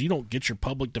defender, because you don't get your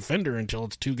public defender until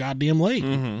it's too goddamn late.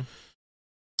 Mm-hmm.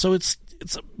 So it's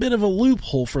a bit of a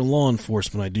loophole for law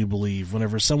enforcement, I do believe,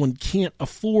 whenever someone can't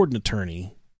afford an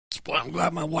attorney. That's why I'm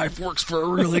glad my wife works for a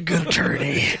really good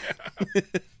attorney.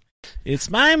 It's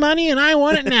my money and I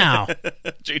want it now.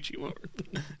 J.G. Ward.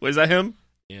 Is that him?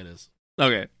 Yeah, it is.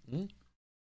 Okay.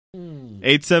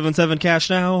 877 cash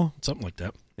now? Something like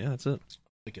that. Yeah, that's it.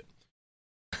 Take it.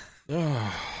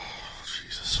 Oh,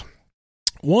 Jesus.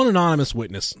 One anonymous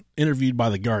witness interviewed by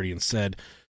The Guardian said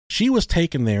she was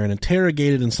taken there and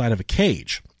interrogated inside of a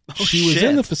cage. She was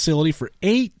in the facility for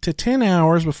 8 to 10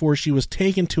 hours before she was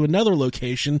taken to another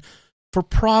location for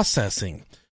processing.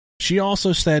 She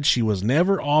also said she was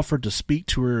never offered to speak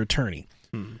to her attorney.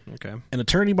 Okay. An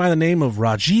attorney by the name of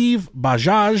Rajiv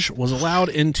Bajaj was allowed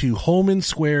into Homan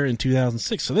Square in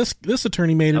 2006. So this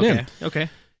attorney made it in. Okay.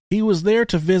 He was there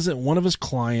to visit one of his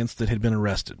clients that had been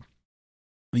arrested.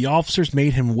 The officers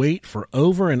made him wait for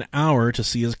over an hour to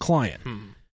see his client.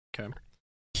 Okay.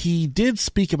 He did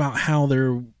speak about how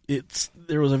there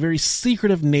was a very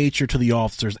secretive nature to the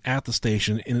officers at the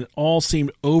station, and it all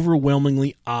seemed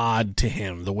overwhelmingly odd to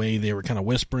him, the way they were kind of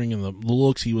whispering and the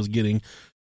looks he was getting.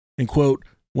 And, quote,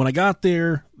 "When I got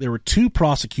there were 2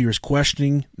 prosecutors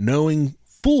questioning, knowing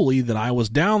fully that I was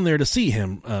down there to see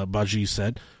him," Baji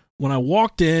said. "When I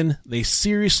walked in, they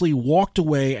seriously walked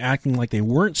away acting like they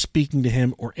weren't speaking to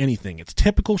him or anything. It's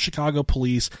typical Chicago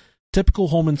police, typical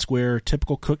Homan Square,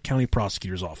 typical Cook County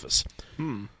Prosecutor's Office."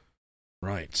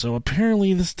 Right. So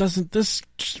apparently this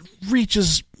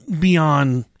reaches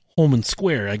beyond Homan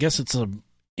Square. I guess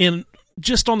and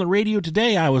just on the radio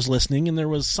today I was listening, and there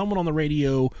was someone on the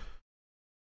radio.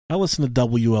 I listen to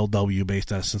WLW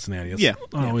based out of Cincinnati. I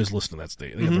always listen to that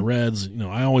state. They have the Reds.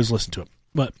 I always listen to it.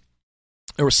 But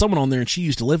there was someone on there, and she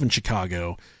used to live in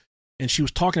Chicago, and she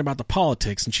was talking about the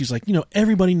politics, and she's like,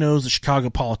 everybody knows that Chicago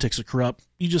politics are corrupt.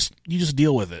 You just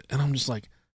deal with it. And I'm just like,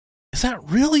 is that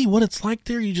really what it's like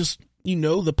there?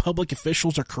 The public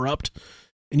officials are corrupt,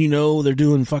 and they're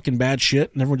doing fucking bad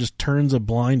shit, and everyone just turns a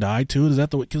blind eye to it. Is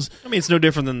that the way? Because it's no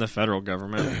different than the federal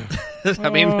government.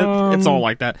 It's all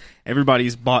like that.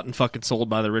 Everybody's bought and fucking sold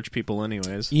by the rich people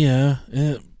anyways. Yeah,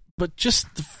 but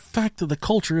just the fact that the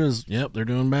culture is, yep, they're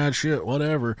doing bad shit,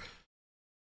 whatever.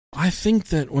 I think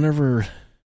that whenever,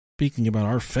 speaking about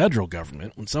our federal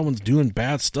government, when someone's doing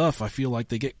bad stuff, I feel like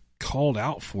they get called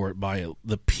out for it by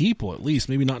the people, at least.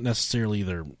 Maybe not necessarily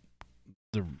their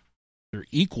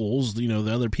equals, the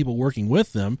other people working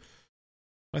with them.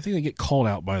 I think they get called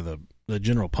out by the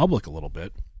general public a little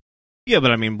bit. Yeah,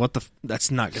 but that's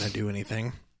not going to do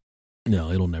anything.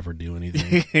 No, it'll never do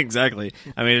anything. Exactly.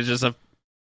 It's just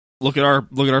look at our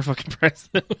fucking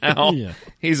president now. Yeah.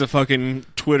 He's a fucking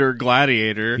Twitter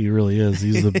gladiator. He really is.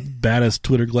 He's the baddest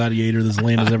Twitter gladiator this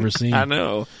land has ever seen. I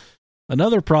know.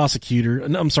 Another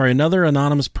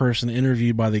anonymous person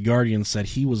interviewed by The Guardian said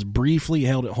he was briefly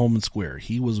held at Homan Square.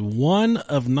 He was one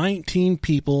of 19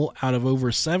 people out of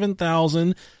over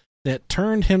 7,000 that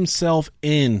turned himself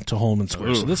in to Homan Square.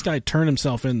 Ooh. So this guy turned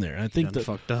himself in there. I think that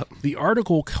fucked up. The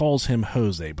article calls him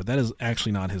Jose, but that is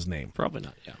actually not his name. Probably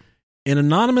not, yeah. An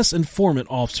anonymous informant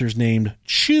officers named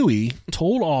Chewy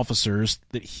told officers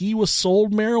that he was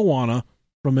sold marijuana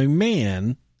from a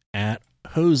man at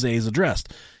Jose's address.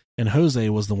 And Jose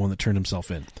was the one that turned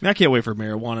himself in. I can't wait for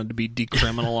marijuana to be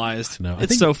decriminalized. No,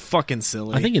 it's so fucking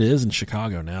silly. I think it is in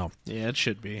Chicago now. Yeah, it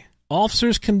should be.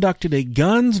 Officers conducted a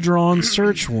guns-drawn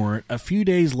search warrant a few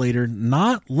days later,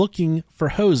 not looking for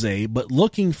Jose, but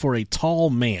looking for a tall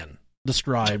man,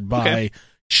 described by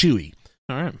Chewy.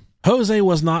 All right. Jose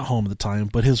was not home at the time,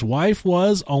 but his wife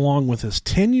was, along with his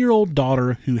 10-year-old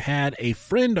daughter, who had a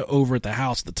friend over at the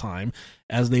house at the time,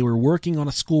 as they were working on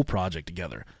a school project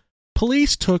together.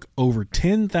 Police took over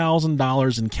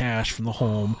 $10,000 in cash from the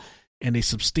home and a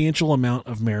substantial amount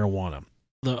of marijuana.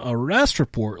 The arrest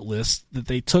report lists that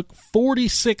they took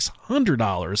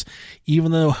 $4,600,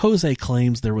 even though Jose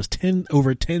claims there was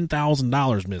over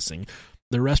 $10,000 missing.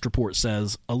 The arrest report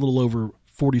says a little over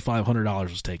 $4,500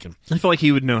 was taken. I feel like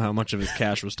he would know how much of his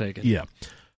cash was taken. Yeah.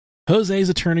 Jose's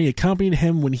attorney accompanied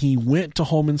him when he went to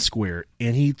Homan Square,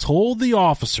 and he told the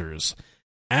officers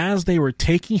as they were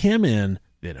taking him in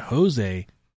that Jose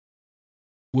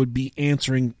would be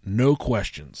answering no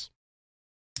questions.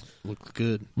 Looked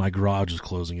good. My garage is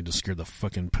closing. It just scared the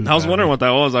fucking poop I was wondering what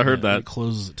that was. I heard that. It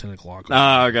closes at 10 o'clock.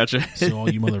 Ah, I gotcha. So all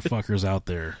you motherfuckers out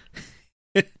there.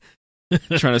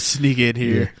 Trying to sneak in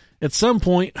here. Yeah. At some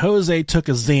point, Jose took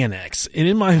a Xanax. And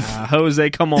in my... Jose,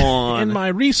 come on. In my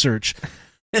research,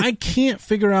 I can't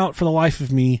figure out for the life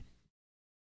of me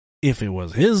if it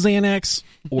was his Xanax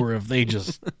or if they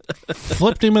just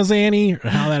flipped him a Xanny or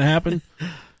how that happened.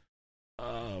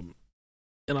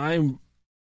 And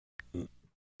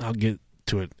I'll get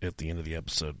to it at the end of the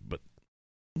episode, but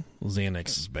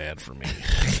Xanax is bad for me.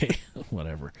 Okay,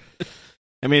 whatever.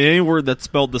 I mean, any word that's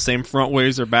spelled the same front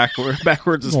ways or backwards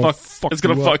is it's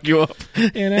going to fuck you up.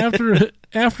 And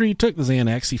after he took the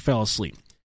Xanax, he fell asleep.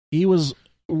 He was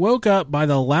woke up by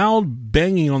the loud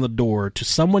banging on the door to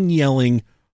someone yelling,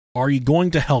 "Are you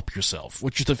going to help yourself?"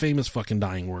 Which is the famous fucking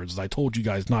dying words I told you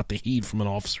guys not to heed from an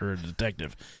officer or a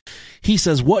detective. He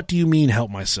says, "What do you mean help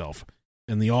myself?"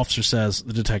 And the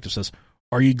detective says,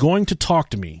 "Are you going to talk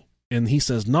to me?" And he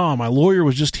says, "Nah, my lawyer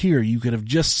was just here. You could have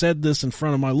just said this in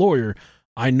front of my lawyer.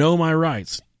 I know my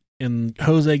rights." And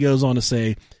Jose goes on to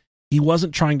say he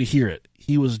wasn't trying to hear it.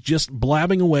 He was just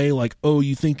blabbing away like, "Oh,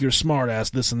 you think you're smart ass,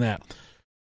 this and that."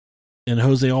 And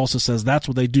Jose also says, "That's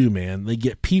what they do, man. They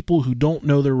get people who don't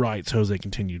know their rights," Jose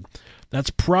continued.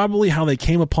 "That's probably how they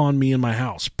came upon me in my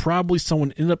house. Probably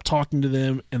someone ended up talking to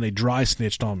them and they dry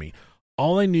snitched on me.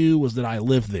 All I knew was that I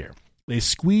lived there. They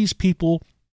squeeze people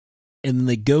and then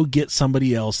they go get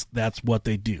somebody else. That's what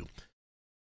they do."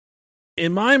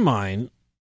 In my mind,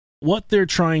 what they're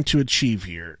trying to achieve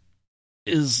here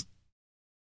is,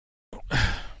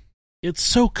 it's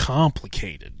so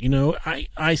complicated. You know,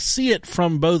 I see it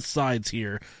from both sides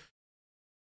here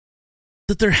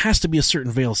that there has to be a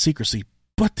certain veil of secrecy,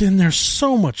 but then there's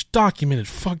so much documented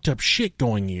fucked up shit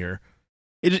going here.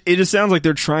 It just sounds like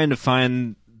they're trying to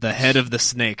find the head of the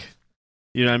snake.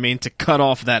 You know what I mean? To cut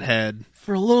off that head.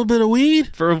 For a little bit of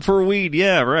weed? For weed,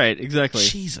 yeah, right, exactly.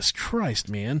 Jesus Christ,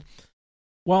 man.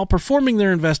 While performing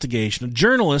their investigation, a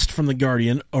journalist from The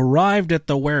Guardian arrived at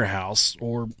the warehouse,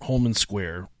 or Homan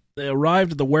Square. They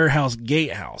arrived at the warehouse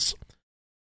gatehouse.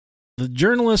 The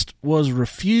journalist was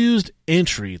refused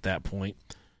entry at that point.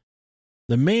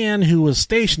 The man who was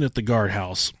stationed at the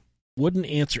guardhouse wouldn't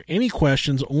answer any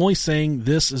questions, only saying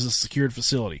this is a secured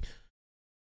facility.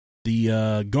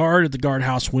 The guard at the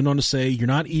guardhouse went on to say, "You're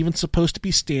not even supposed to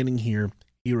be standing here."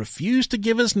 He refused to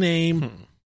give his name,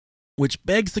 which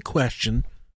begs the question,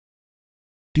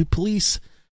 do police,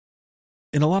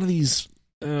 in a lot of these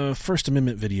First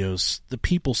Amendment videos, the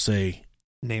people say,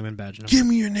 "Name and badge number. Give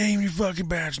me your name, your fucking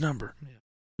badge number." Yeah.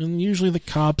 And usually the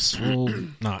cops will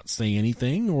not say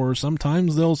anything, or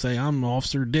sometimes they'll say, "I'm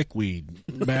Officer Dickweed,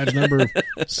 badge number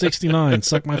 69,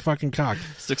 suck my fucking cock.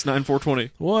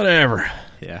 69420. Whatever.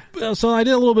 Yeah. So I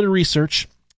did a little bit of research.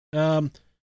 There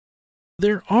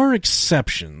are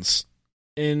exceptions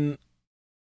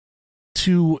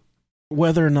to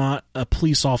whether or not a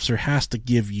police officer has to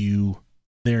give you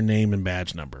their name and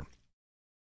badge number.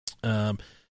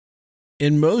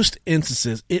 In most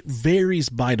instances, it varies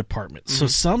by department. Mm-hmm.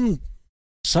 So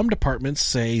some departments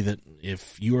say that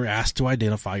if you are asked to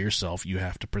identify yourself, you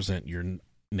have to present your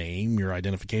name, your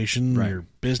identification, right. Your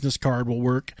business card will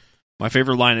work. My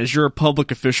favorite line is, "You're a public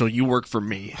official. You work for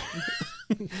me."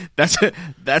 That's it.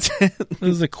 This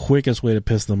is the quickest way to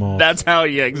piss them off. That's how,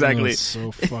 yeah, exactly. Oh, it's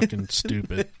so fucking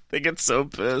stupid. They get so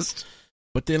pissed.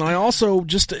 But then I also,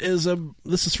 this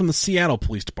is from the Seattle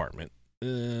Police Department,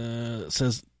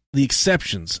 says, the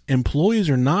exceptions. Employees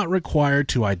are not required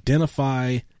to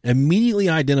immediately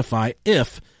identify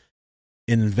if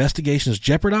an investigation is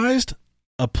jeopardized,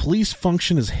 a police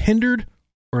function is hindered,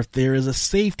 or if there is a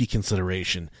safety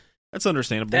consideration. That's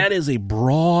understandable. That is a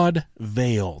broad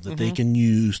veil that they can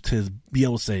use to be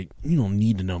able to say, "You don't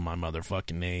need to know my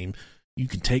motherfucking name. You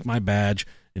can take my badge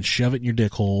and shove it in your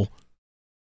dick hole."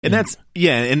 And that's,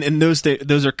 yeah, and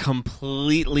those are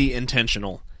completely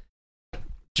intentional.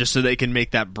 Just so they can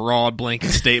make that broad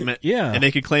blanket statement. Yeah. And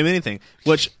they could claim anything.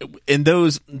 Which, in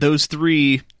those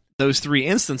three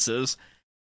instances,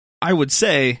 I would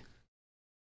say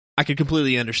I could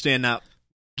completely understand not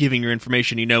giving your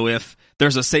information, if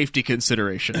there's a safety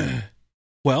consideration.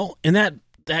 Well, and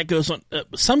that goes on.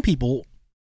 Some people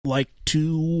like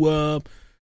to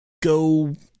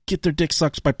go get their dick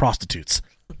sucked by prostitutes.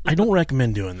 I don't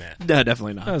recommend doing that. No,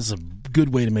 definitely not. That's a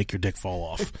good way to make your dick fall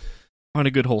off. Find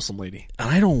a good, wholesome lady. And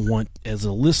I don't want, as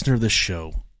a listener of this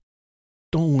show,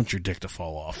 don't want your dick to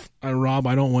fall off. Rob,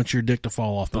 I don't want your dick to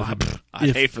fall off.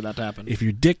 I'd hate for that to happen. If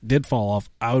your dick did fall off,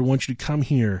 I would want you to come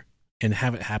here and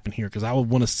have it happen here, because I would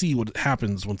want to see what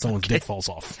happens when someone's dick falls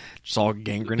off. Just all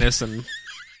gangrenous and...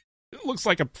 It looks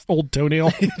like an old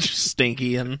toenail. Just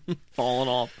stinky and falling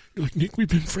off. You're like, Nick, we've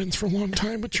been friends for a long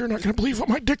time, but you're not going to believe what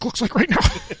my dick looks like right now.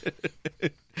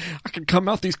 I can come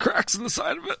out these cracks in the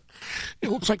side of it. It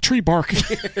looks like tree bark.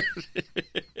 It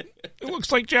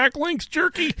looks like Jack Link's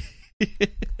jerky.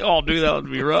 Oh, dude, that would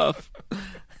be rough.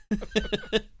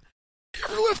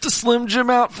 Ever left a Slim Jim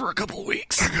out for a couple of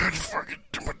weeks? I got fucking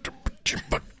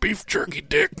beef jerky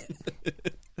dick.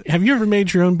 Have you ever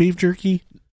made your own beef jerky?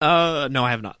 No,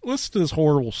 I have not. Listen to this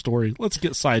horrible story. Let's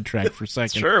get sidetracked for a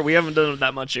second. Sure, we haven't done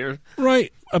that much here.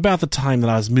 Right about the time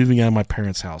that I was moving out of my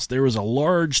parents' house, there was a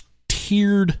large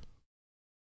tiered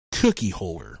cookie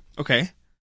holder. Okay.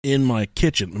 In my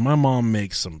kitchen. My mom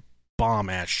makes some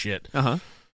bomb-ass shit. Uh-huh.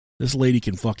 This lady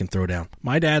can fucking throw down.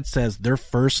 My dad says their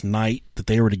first night that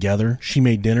they were together, she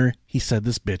made dinner. He said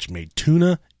this bitch made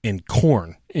tuna and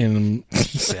corn. And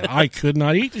he said, I could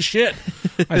not eat the shit.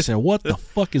 I said, what the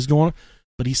fuck is going on?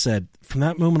 But he said, from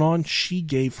that moment on, she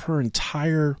gave her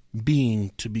entire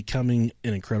being to becoming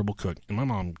an incredible cook. And my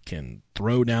mom can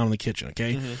throw down in the kitchen,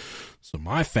 okay? Mm-hmm. So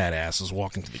my fat ass is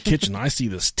walking to the kitchen. I see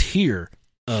this tier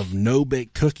of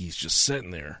no-bake cookies just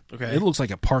sitting there. Okay. It looks like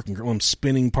a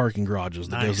spinning parking garages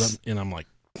that nice. goes up. And I'm like,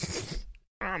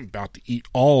 I'm about to eat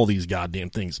all these goddamn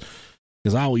things.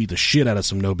 Because I will eat the shit out of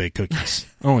some no-bake cookies.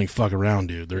 I don't even fuck around,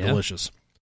 dude. They're delicious.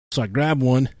 So I grab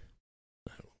one.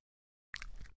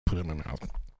 Put it in my mouth.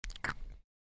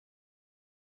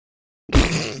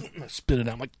 I spit it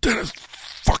out. I'm like, that is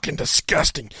fucking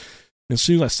disgusting. And as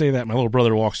soon as I say that, my little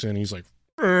brother walks in. He's like,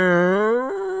 and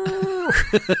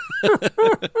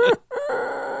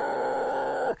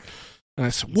I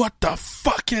said, what the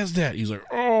fuck is that? He's like,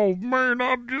 oh man,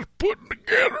 I'm just putting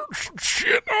together some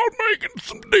shit. I'm making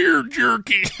some deer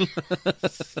jerky.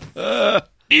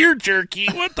 Deer jerky?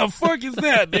 What the fuck is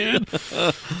that, dude?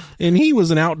 And he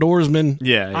was an outdoorsman.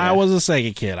 Yeah. I was a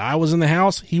second kid. I was in the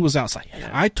house. He was outside. Yeah.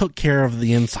 I took care of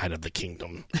the inside of the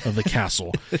kingdom, of the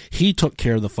castle. He took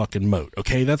care of the fucking moat.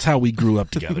 Okay, that's how we grew up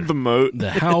together. The moat.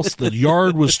 The house, the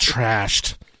yard was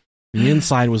trashed. The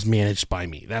inside was managed by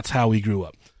me. That's how we grew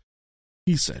up.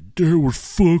 He said, there was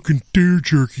fucking deer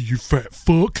jerky, you fat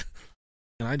fuck.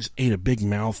 And I just ate a big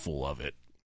mouthful of it.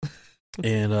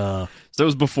 And so it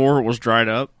was before it was dried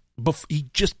up. He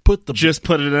just put it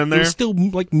in there. It was still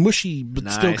like mushy, but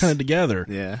nice. Still kind of together.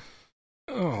 Yeah.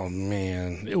 Oh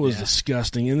man, it was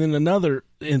disgusting. And then another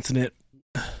incident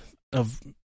of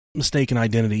mistaken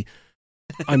identity.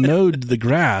 I mowed the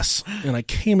grass, and I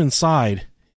came inside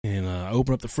and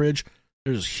opened up the fridge.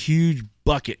 There's this huge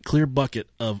clear bucket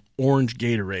of orange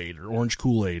Gatorade or orange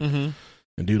Kool-Aid. Mm-hmm.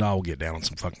 And dude, I will get down on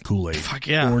some fucking Kool-Aid. Fuck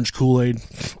yeah. Orange Kool-Aid.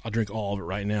 I'll drink all of it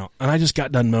right now. And I just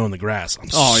got done mowing the grass. I'm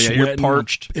you're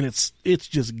parched. And it's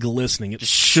just glistening. It's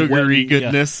sugary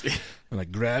goodness. Yeah. And I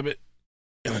grab it,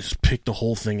 and I just pick the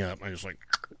whole thing up. I just like...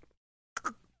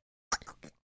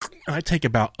 And I take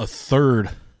about a third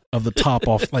of the top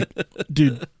off. Like,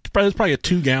 dude, it's probably a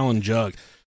 2-gallon jug.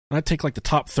 And I take like the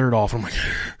top third off. And I'm like...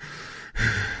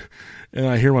 And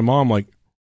I hear my mom like...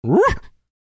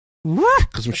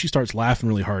 Because when she starts laughing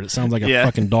really hard, it sounds like a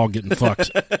fucking dog getting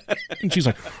fucked. And she's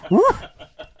like,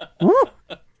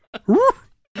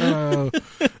 and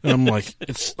I'm like,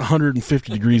 it's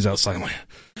 150 degrees outside. I'm like,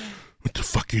 what the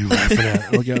fuck are you laughing at?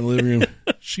 I look out in the living room.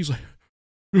 She's like,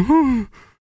 did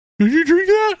you drink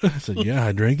that? I said, yeah,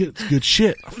 I drank it. It's good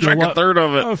shit. I drank a third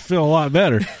of it. I feel a lot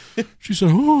better. She said,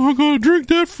 I gotta drink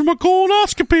that for my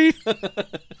colonoscopy.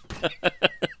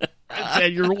 I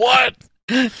said, you're what?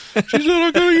 She said,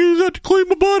 I gotta use that to clean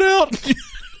my butt out.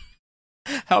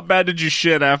 How bad did you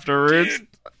shit afterwards?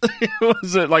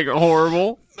 Was it like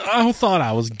horrible? I thought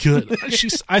I was good.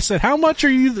 I said, how much are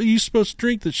you supposed to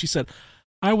drink that? She said,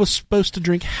 I was supposed to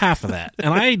drink half of that.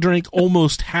 And I drank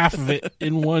almost half of it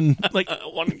in one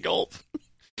gulp.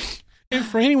 And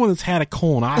for anyone that's had a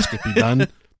colonoscopy done,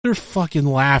 they're fucking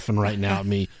laughing right now at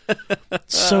me.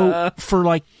 So for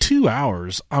like 2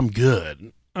 hours, I'm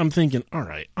good. I'm thinking, all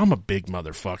right, I'm a big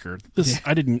motherfucker.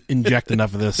 I didn't inject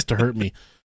enough of this to hurt me.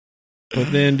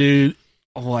 But then, dude,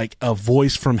 like a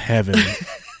voice from heaven,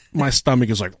 my stomach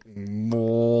is like,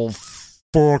 oh,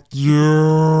 fuck you.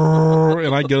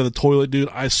 And I go to the toilet, dude.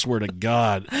 I swear to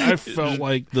God, I felt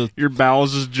like your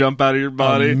bowels just jump out of your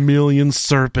body. A million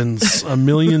serpents, a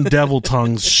million devil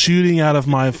tongues shooting out of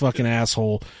my fucking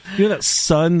asshole. You know that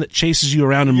sun that chases you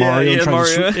around in Mario? Yeah,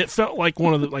 Mario. It felt like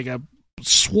one of a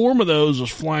swarm of those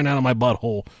was flying out of my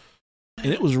butthole.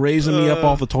 and it was raising me up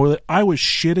off the toilet. I was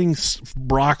shitting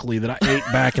broccoli that I ate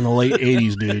back in the late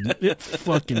 80s, dude. It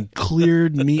fucking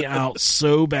cleared me out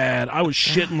so bad. I was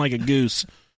shitting like a goose.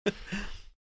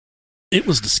 It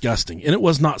was disgusting, and it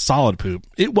was not solid poop.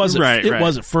 It was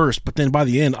was at first, but then by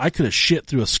the end, I could have shit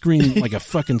through a screen, like a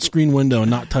fucking screen window,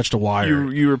 and not touched a wire.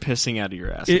 You were pissing out of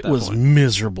your ass. It was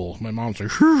miserable. My mom's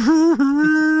like,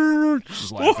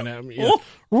 she's laughing at me. Yeah.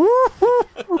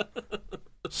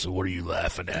 So what are you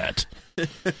laughing at?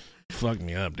 Fucked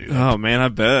me up, dude. Oh man, I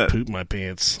bet. Pooped my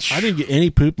pants. I didn't get any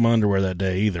poop in my underwear that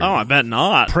day either. Oh, I bet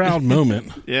not. Proud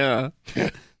moment. Yeah.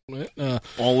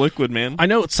 All liquid, man. I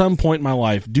know at some point in my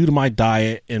life, due to my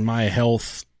diet and my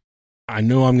health, I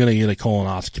know I'm going to get a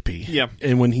colonoscopy. Yeah.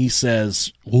 And when he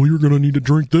says, well, you're going to need to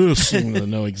drink this, I'm going to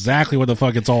know exactly what the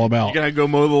fuck it's all about. You got to go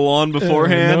mow the lawn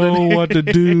beforehand. Know what to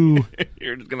do.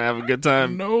 You're just going to have a good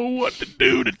time. Know what to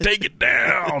do to take it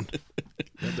down.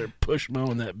 They're push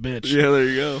mowing that bitch. Yeah, there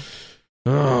you go.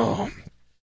 Oh.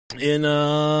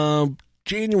 In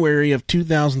January of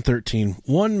 2013,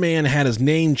 one man had his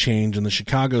name changed in the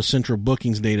Chicago Central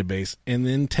Bookings database and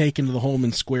then taken to the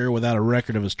Homan Square without a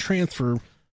record of his transfer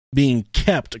being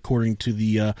kept, according to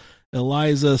the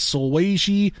Eliza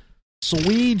Solwage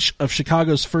of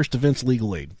Chicago's First Events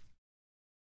Legal Aid.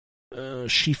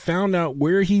 She found out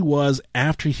where he was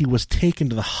after he was taken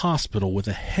to the hospital with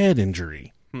a head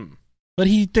injury. But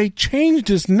they changed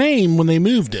his name when they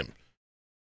moved him.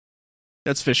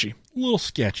 That's fishy. A little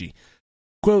sketchy.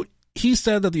 Quote, he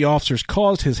said that the officers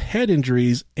caused his head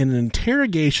injuries in an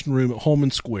interrogation room at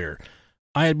Homan Square.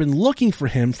 I had been looking for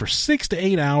him for 6 to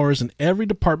 8 hours, and every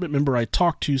department member I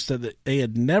talked to said that they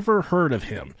had never heard of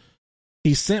him.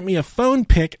 He sent me a phone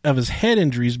pic of his head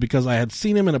injuries because I had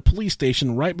seen him in a police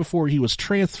station right before he was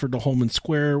transferred to Homan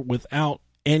Square without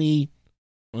any...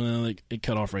 Well, it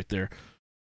cut off right there.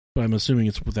 But I'm assuming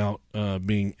it's without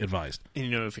being advised. Any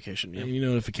notification, yeah. Any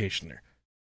notification there.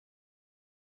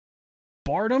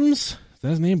 Bartams, is that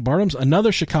his name? Bartams,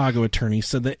 another Chicago attorney,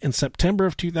 said that in September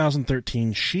of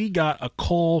 2013, she got a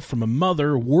call from a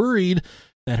mother worried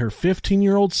that her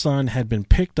 15-year-old son had been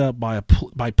picked up by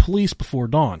police before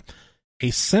dawn.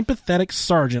 A sympathetic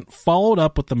sergeant followed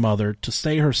up with the mother to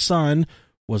say her son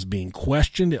was being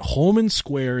questioned at Homan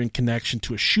Square in connection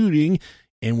to a shooting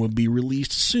and would be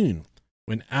released soon.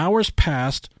 When hours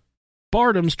passed,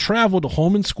 Bartams traveled to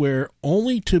Homan Square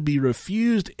only to be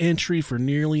refused entry for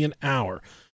nearly an hour.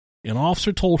 An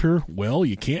officer told her, well,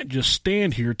 you can't just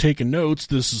stand here taking notes.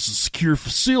 This is a secure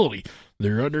facility.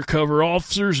 They're undercover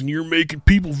officers and you're making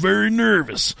people very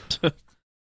nervous.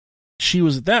 She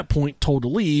was at that point told to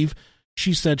leave.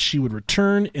 She said she would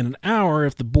return in an hour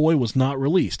if the boy was not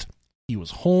released. He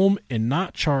was home and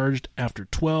not charged after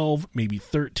 12, maybe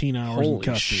 13 hours in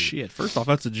custody. Holy shit. First off,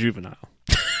 that's a juvenile.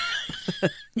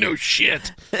 No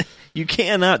shit. You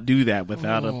cannot do that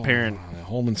without a parent.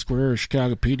 Homan Square or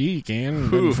Chicago PD can.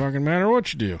 It doesn't fucking matter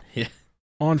what you do. Yeah.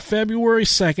 On February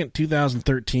 2nd,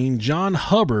 2013, John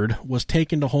Hubbard was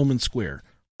taken to Homan Square.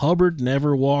 Hubbard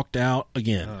never walked out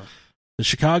again. The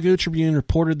Chicago Tribune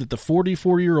reported that the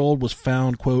 44-year-old was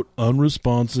found, quote,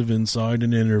 unresponsive inside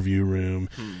an interview room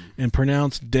and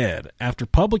pronounced dead. After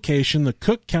publication, the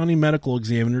Cook County Medical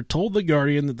Examiner told the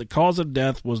Guardian that the cause of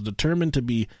death was determined to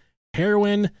be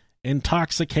heroin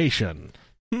intoxication.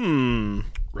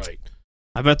 Right.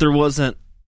 I bet there wasn't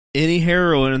any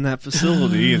heroin in that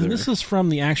facility either. This is from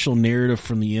the actual narrative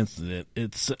from the incident.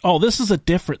 It's this is a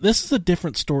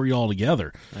different story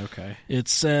altogether. Okay. It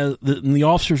says in the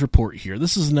officer's report here.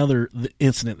 This is another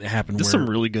incident that happened. This is some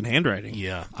really good handwriting.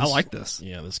 Yeah, I like this.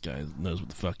 Yeah, this guy knows what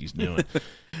the fuck he's doing.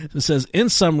 It says, in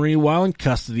summary, while in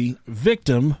custody,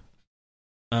 victim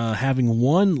having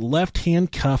one left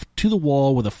hand cuff to the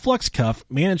wall with a flex cuff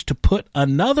managed to put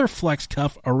another flex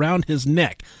cuff around his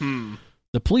neck.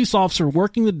 The police officer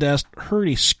working the desk heard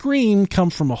a scream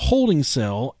come from a holding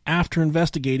cell. After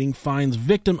investigating, finds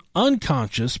victim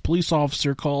unconscious. Police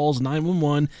officer calls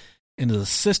 911 and is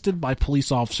assisted by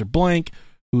police officer blank,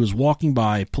 who is walking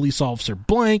by. Police officer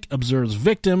blank observes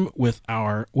victim with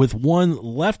one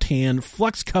left hand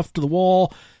flex cuff to the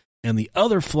wall and the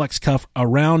other flex cuff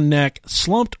around neck,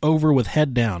 slumped over with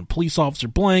head down. Police officer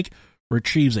blank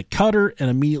retrieves a cutter and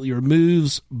immediately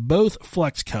removes both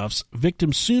flex cuffs.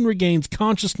 Victim soon regains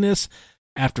consciousness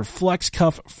after flex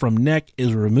cuff from neck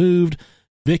is removed.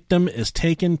 Victim is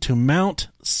taken to Mount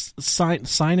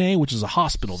Sinai, which is a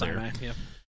hospital there. Yeah.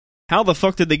 How the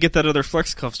fuck did they get that other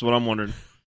flex cuff is what I'm wondering.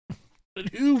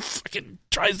 Who fucking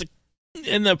tries to...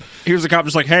 Here's the cop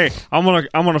just like, hey, I'm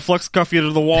gonna flex cuff you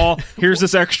to the wall. Here's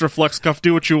this extra flex cuff.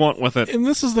 Do what you want with it. And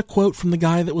this is the quote from the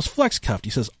guy that was flex cuffed. He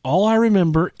says, all I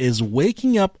remember is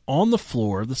waking up on the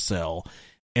floor of the cell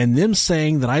and them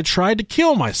saying that I tried to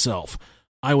kill myself.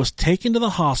 I was taken to the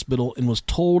hospital and was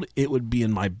told it would be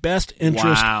in my best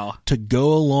interest to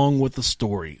go along with the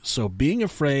story. So being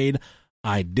afraid,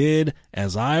 I did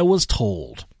as I was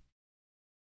told.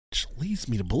 Which leads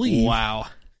me to believe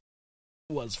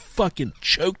was fucking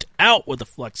choked out with a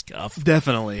flex cuff.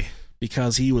 Definitely.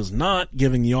 Because he was not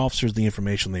giving the officers the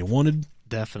information they wanted.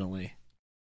 Definitely.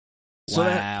 So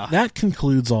that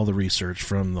concludes all the research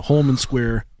from the Homan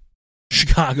Square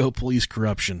Chicago police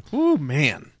corruption. Oh,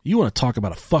 man. You want to talk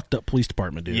about a fucked up police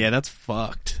department, dude. Yeah, that's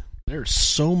fucked. There's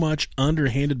so much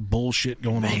underhanded bullshit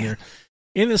going on there.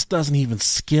 And this doesn't even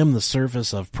skim the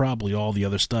surface of probably all the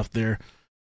other stuff there.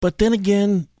 But then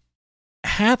again,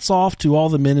 hats off to all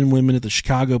the men and women at the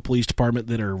Chicago Police Department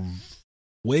that are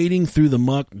wading through the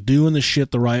muck, doing the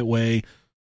shit the right way,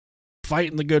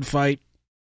 fighting the good fight,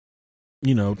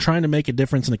 you know, trying to make a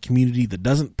difference in a community that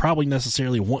doesn't probably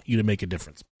necessarily want you to make a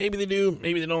difference. Maybe they do,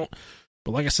 maybe they don't.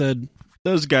 But like I said,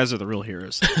 those guys are the real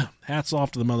heroes. Hats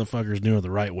off to the motherfuckers doing it the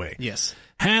right way. Yes.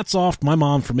 Hats off to my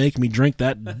mom for making me drink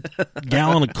that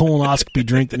gallon of colonoscopy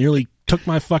drink that nearly took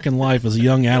my fucking life as a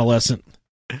young adolescent.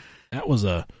 That was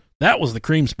the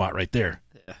cream spot right there.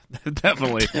 Yeah,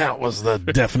 definitely. That was the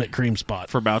definite cream spot.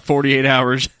 For about 48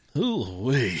 hours.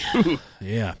 Ooh-wee.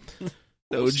 Yeah.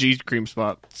 The OG cream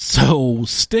spot. So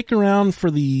stick around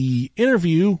for the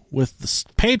interview with the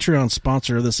Patreon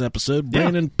sponsor of this episode,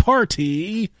 Brandon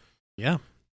Party. Yeah.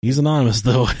 He's anonymous,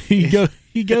 though. He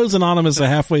goes anonymous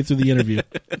halfway through the interview.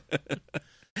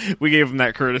 We gave him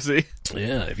that courtesy.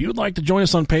 Yeah. If you would like to join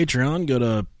us on Patreon, go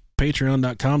to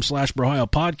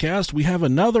patreon.com/BroHioPodcast. We have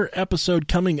another episode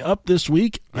coming up this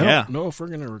week. I don't know if we're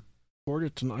going to record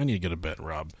it tonight. I need to go to bed,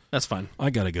 Rob. That's fine.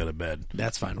 I got to go to bed.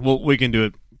 That's fine. Well, we can do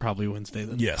it probably Wednesday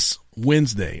then. Yes,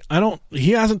 Wednesday.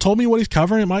 He hasn't told me what he's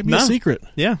covering. It might be a secret.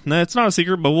 Yeah, no, it's not a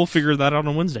secret, but we'll figure that out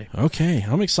on Wednesday. Okay,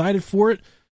 I'm excited for it.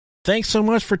 Thanks so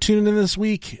much for tuning in this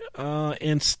week,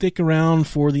 and stick around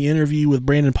for the interview with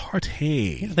Brandon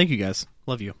Partey. Yeah, thank you, guys.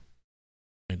 Love you.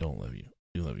 I don't love you.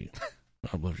 I love you.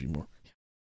 I love you more.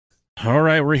 All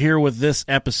right, we're here with this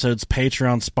episode's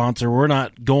Patreon sponsor. We're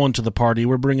not going to the party.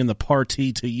 We're bringing the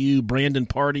party to you. Brandon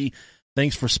Partey,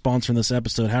 thanks for sponsoring this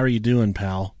episode. How are you doing,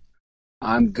 pal?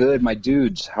 I'm good, my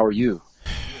dudes. How are you?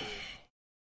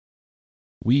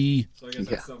 So I guess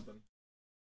that's something.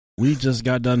 We just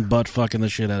got done butt fucking the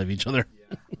shit out of each other.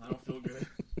 Yeah, I don't feel good.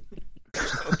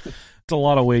 It's a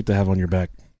lot of weight to have on your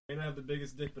back. I have the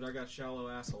biggest dick, but I got shallow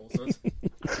asshole. So it's...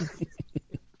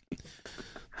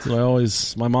 So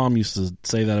my mom used to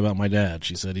say that about my dad.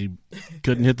 She said he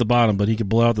couldn't hit the bottom, but he could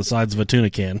blow out the sides of a tuna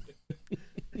can.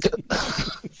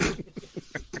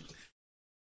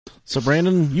 So,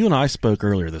 Brandon, you and I spoke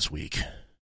earlier this week,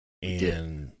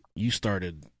 and you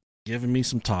started giving me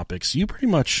some topics. You pretty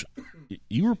much,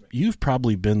 you've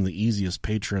probably been the easiest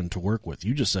patron to work with.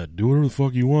 You just said, do whatever the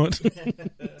fuck you want.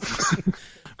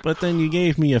 But then you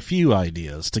gave me a few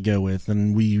ideas to go with,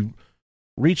 and we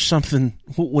reached something.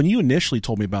 When you initially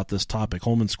told me about this topic,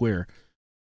 Homan Square,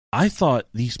 I thought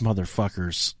these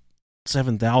motherfuckers,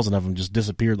 7,000 of them just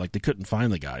disappeared, like they couldn't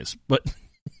find the guys. But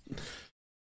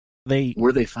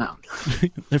were they found?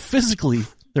 they've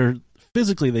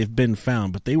been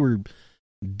found, but they were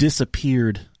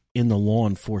disappeared in the law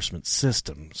enforcement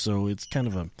system. So it's kind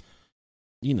of a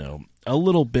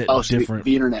little bit different. So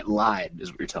the internet lied,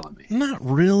 is what you're telling me. Not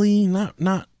really.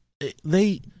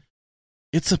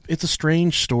 It's a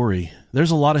strange story.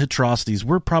 There's a lot of atrocities.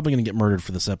 We're probably going to get murdered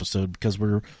for this episode because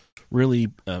we're really.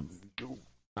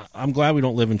 I'm glad we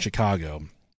don't live in Chicago.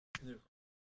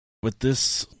 But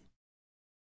this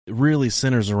really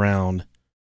centers around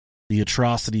the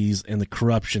atrocities and the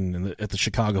corruption at the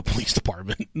Chicago Police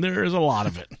Department. There's a lot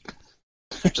of it.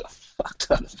 There's a fuck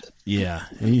ton of it. Yeah.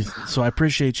 So I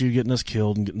appreciate you getting us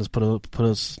killed and getting us put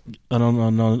us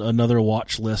on another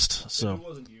watch list. So. It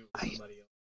wasn't you. Somebody else.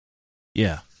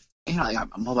 Yeah.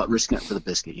 I'm all about risking it for the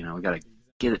biscuit. We got to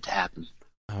get it to happen.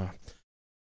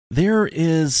 There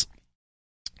is.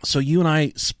 So you and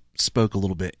I spoke a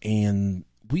little bit, and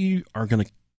we are going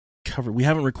to cover. We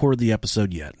haven't recorded the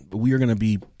episode yet, but we are going to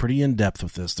be pretty in depth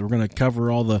with this. We're going to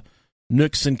cover all the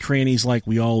nooks and crannies like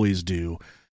we always do.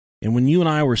 And when you and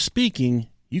I were speaking,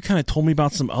 you kind of told me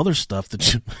about some other stuff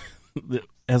that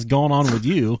has gone on with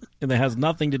you, and that has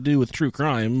nothing to do with true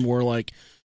crime. More like,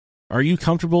 are you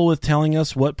comfortable with telling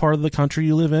us what part of the country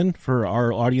you live in for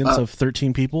our audience of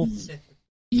 13 people?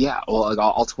 Yeah, well,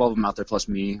 all 12 of them out there plus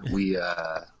me, we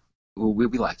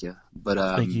like you.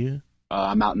 But thank you.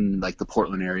 I'm out in the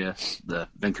Portland area, the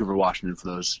Vancouver, Washington. For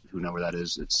those who know where that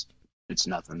is, it's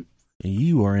nothing. And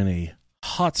you are in a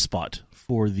hot spot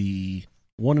for the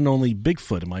one and only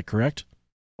Bigfoot. Am I correct?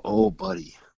 Oh,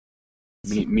 buddy.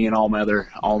 Me and all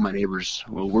my neighbors,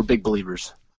 well, we're big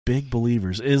believers. Big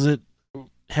believers.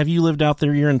 Have you lived out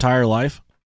there your entire life?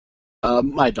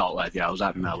 My adult life, yeah. I was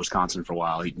out in Wisconsin for a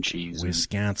while eating cheese.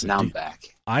 Wisconsin. Now I'm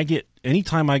back.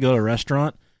 Anytime I go to a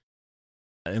rrestaurant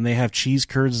and they have cheese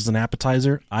curds as an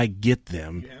appetizer, I get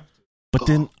them. Yeah. But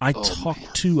then I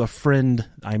talked to a friend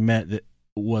I met that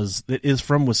is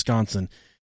from Wisconsin,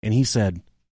 and he said,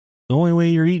 the only way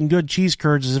you're eating good cheese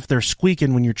curds is if they're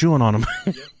squeaking when you're chewing on them.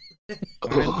 Yep.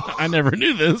 I never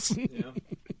knew this. Yeah.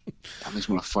 That makes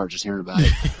me want to fart just hearing about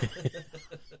it.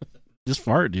 Just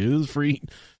fart, dude. It's free.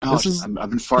 I've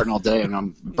been farting all day, and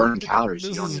I'm burning calories.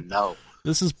 You don't even know.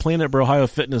 This is Planet Ohio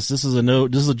Fitness. This is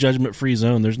a judgment-free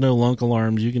zone. There's no lunk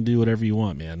alarms. You can do whatever you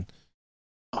want, man.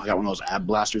 Oh, I got one of those ab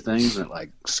blaster things that like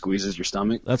squeezes your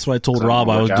stomach. That's what I told Rob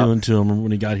I was doing to him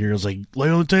when he got here. I was like, lay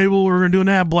on the table, we're going to do an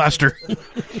ab blaster.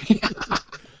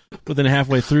 But then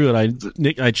halfway through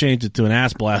it, I changed it to an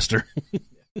ass blaster.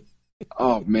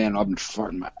 Oh, man, I've been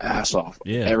farting my ass off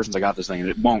ever since I got this thing, and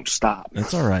it won't stop.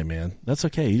 That's all right, man. That's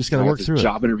okay. You just got to work through it.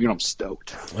 Job interview, and I'm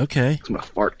stoked. Okay. I'm going to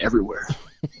fart everywhere.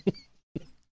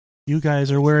 You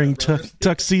guys are wearing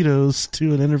tuxedos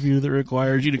to an interview that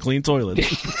requires you to clean toilets.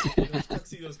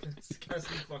 Tuxedos kind of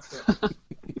fucked up.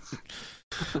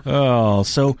 Oh,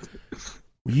 so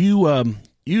you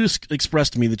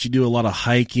expressed to me that you do a lot of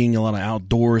hiking, a lot of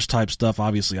outdoors type stuff.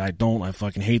 Obviously, I don't. I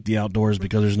fucking hate the outdoors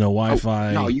because there's no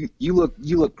Wi-Fi. No, you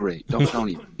look great. Don't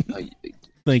even.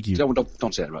 Thank you.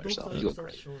 Don't say that about yourself. You look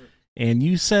great. And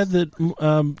you said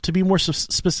that to be more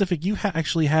specific, you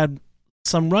actually had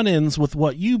some run-ins with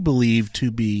what you believe to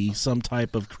be some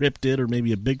type of cryptid or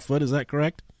maybe a Bigfoot. Is that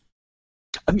correct?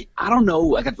 I mean, I don't know.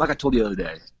 Like I told you the other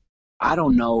day, I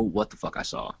don't know what the fuck I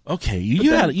saw. Okay,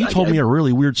 you told me a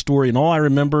really weird story, and all I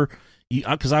remember,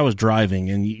 because I was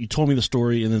driving, and you told me the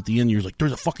story, and at the end you were like,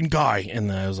 "There's a fucking guy,"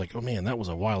 and I was like, "Oh man, that was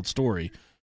a wild story."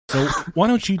 So why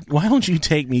don't you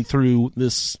take me through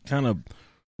this kind of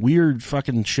weird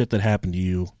fucking shit that happened to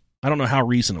you? I don't know how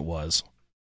recent it was.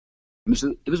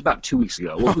 It was about 2 weeks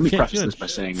ago. Well, let me preface this by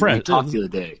saying, when we talked the other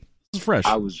day, fresh.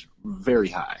 I was very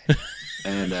high.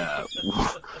 And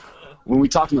when we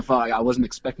talked on the phone, I wasn't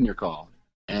expecting your call.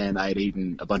 And I had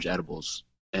eaten a bunch of edibles.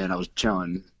 And I was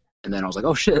chilling. And then I was like,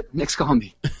 oh, shit, Nick's calling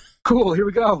me. Cool, here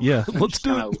we go. Yeah, let's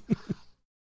do it.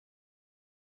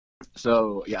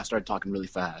 So, yeah, I started talking really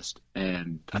fast,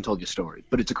 and I told you a story,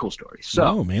 but it's a cool story. So,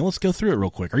 no, man, let's go through it real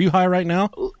quick. Are you high right now?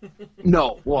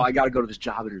 No. Well, I got to go to this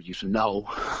job interview, so no.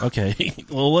 Okay.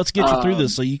 Well, let's get you through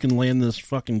this so you can land this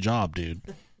fucking job, dude.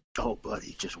 Oh,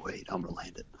 buddy, just wait. I'm going to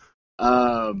land it.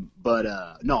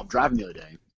 No, I'm driving the other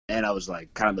day, and I was,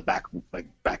 like, kind of the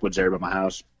backwoods area by my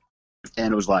house,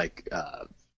 and it was, like,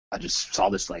 I just saw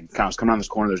this, like, kind of coming around this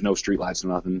corner. There's no street lights or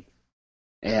nothing.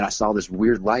 And I saw this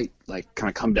weird light, like, kind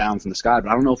of come down from the sky. But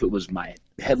I don't know if it was my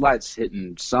headlights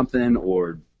hitting something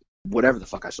or whatever the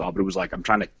fuck I saw. But it was like I'm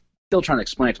still trying to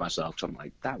explain it to myself. So I'm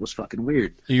like, that was fucking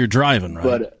weird. You're driving, right?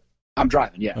 But I'm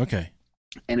driving, yeah. Okay.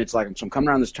 And it's like, so I'm coming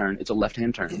around this turn. It's a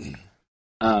left-hand turn.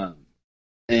 I'm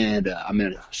in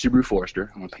a Subaru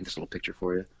Forester. I'm going to paint this little picture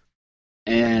for you.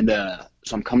 And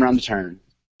so I'm coming around the turn.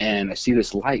 And I see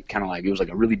this light kind of like, it was like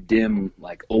a really dim,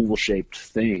 like oval-shaped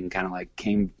thing kind of like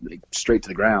came like, straight to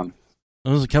the ground.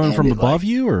 Was it coming from above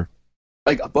you or?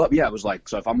 Like above, yeah, it was like,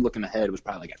 so if I'm looking ahead, it was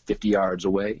probably like at 50 yards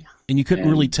away. And you couldn't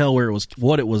really tell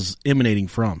what it was emanating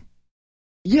from.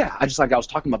 Yeah, I was talking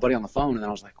to my buddy on the phone and then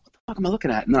I was like, what the fuck am I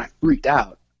looking at? And then I freaked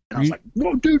out. And I was like,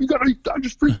 whoa, dude, I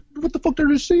just freaked, what the fuck did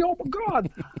I just see? Oh my God.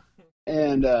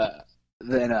 And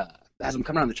then as I'm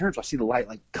coming around the turn, so I see the light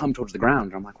like come towards the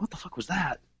ground and I'm like, what the fuck was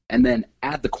that? And then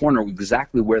at the corner,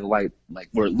 exactly where the light, like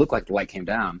where it looked like the light came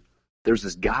down, there's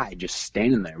this guy just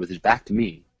standing there with his back to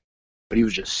me, but he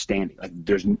was just standing. Like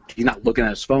he's not looking at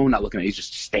his phone, he's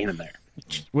just standing there.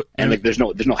 And like there's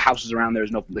no houses around there.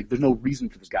 There's no reason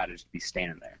for this guy to just be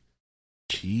standing there.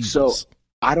 Jesus. So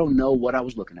I don't know what I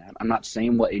was looking at. I'm not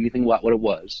saying what it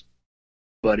was,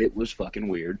 but it was fucking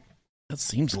weird. That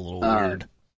seems a little weird.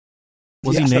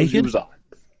 Was he naked?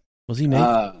 Was he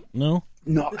naked? No.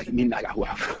 No, I mean,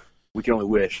 we can only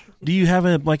wish. Do you have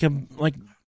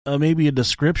maybe a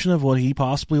description of what he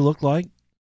possibly looked like?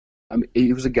 I mean,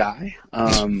 he was a guy.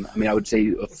 I mean, I would say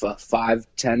 5'10"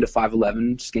 to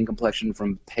 5'11", skin complexion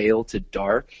from pale to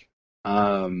dark. He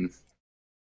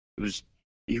was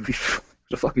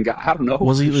a fucking guy. I don't know.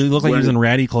 Was he look like he was in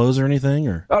ratty clothes or anything?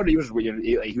 Or he was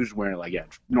wearing like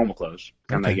normal clothes.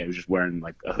 Kind of like he was just wearing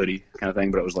like a hoodie kind of thing.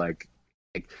 But it was like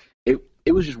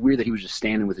it was just weird that he was just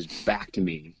standing with his back to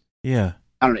me. Yeah.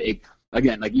 I don't know.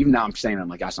 Again, like even now I'm saying, I'm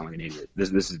like, I sound like an idiot.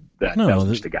 This is that was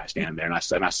just a guy standing there, and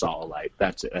I saw a light.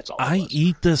 That's it. That's all. I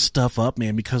eat this stuff up,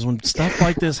 man, because when stuff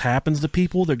like this happens to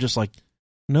people, they're just like,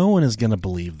 no one is going to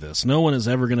believe this. No one is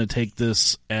ever going to take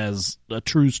this as a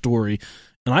true story.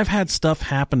 And I've had stuff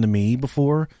happen to me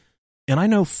before, and I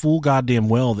know full goddamn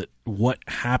well that what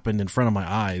happened in front of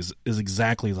my eyes is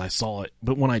exactly as I saw it.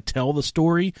 But when I tell the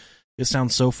story, it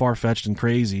sounds so far-fetched and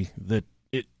crazy that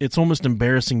it's almost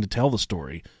embarrassing to tell the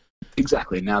story.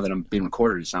 Exactly. Now that I'm being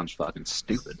recorded, it sounds fucking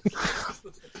stupid.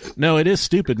 No, it is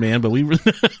stupid, man, but I'm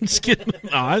just kidding. No,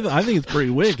 I think it's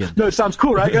pretty wicked. No, it sounds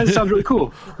cool, right, guys? It sounds really cool.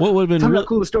 What would have been Tell me how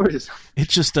cool the story is.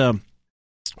 It's just, well,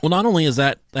 not only is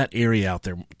that area out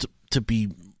there, to be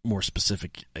more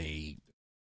specific,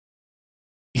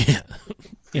 yeah,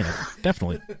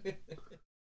 definitely.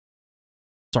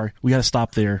 Sorry, we got to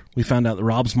stop there. We found out that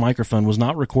Rob's microphone was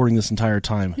not recording this entire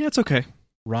time. Yeah, it's okay.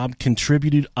 Rob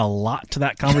contributed a lot to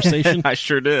that conversation. I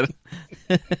sure did.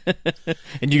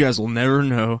 And you guys will never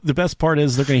know. The best part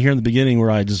is they're going to hear in the beginning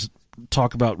where I just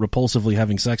talk about repulsively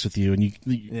having sex with you, and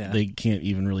they can't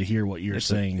even really hear what you're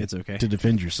saying. It's okay to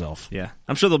defend yourself. Yeah,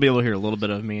 I'm sure they'll be able to hear a little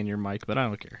bit of me and your mic, but I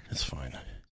don't care. It's fine.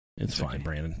 It's fine,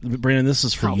 okay. Brandon, this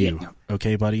is for you. Yeah.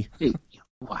 Okay, buddy?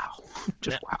 Wow.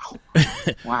 Just wow.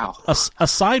 Wow.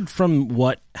 Aside from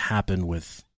what happened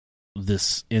with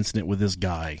this incident with this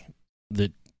guy,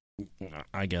 that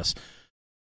I guess,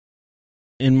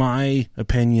 in my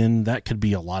opinion, that could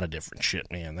be a lot of different shit,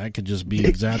 man. That could just be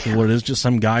exactly what it is. Just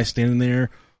some guy standing there,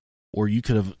 or you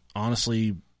could have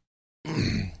honestly,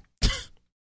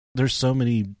 there's so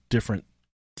many different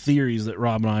theories that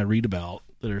Rob and I read about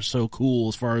that are so cool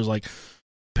as far as like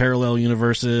parallel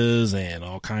universes and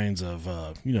all kinds of,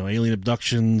 alien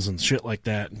abductions and shit like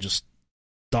that, and just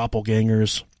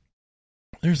doppelgangers.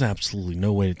 There's absolutely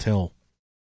no way to tell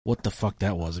what the fuck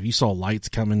that was. If you saw lights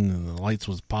coming and the lights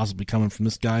was possibly coming from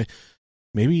this guy,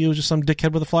 maybe it was just some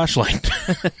dickhead with a flashlight.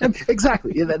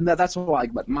 Exactly. Yeah, that's why.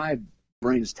 But my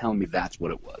brain is telling me that's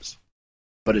what it was.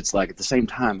 But it's like at the same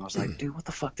time, I was like, dude, what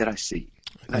the fuck did I see?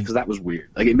 Because that was weird.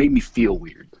 Like it made me feel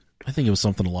weird. I think it was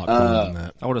something a lot cooler than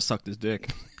that. I would have sucked his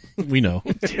dick. We know.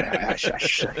 Yeah.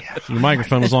 Your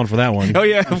microphone was on for that one. Oh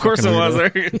yeah, of course it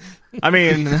was. I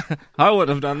mean, I would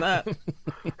have done that.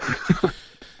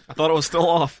 I thought it was still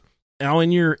off. Now,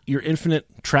 in your infinite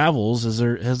travels, has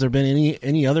there been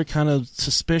any other kind of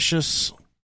suspicious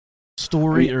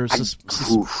story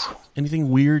anything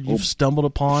weird you've stumbled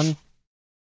upon?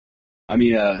 I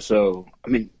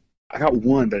got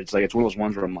one, but it's one of those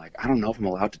ones where I'm like, I don't know if I'm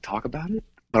allowed to talk about it,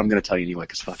 but I'm going to tell you anyway,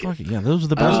 because fuck it. Yeah, those are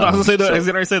the best. I was going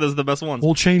to say those are the best ones.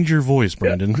 We'll change your voice,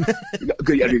 Brandon.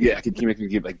 Yeah. Can you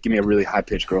give me a really high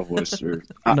pitched girl voice, or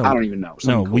I don't even know.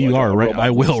 No, cool, you are right. I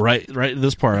will right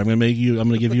this part. I'm going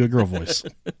to give you a girl voice.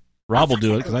 Rob will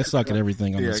do it because I suck at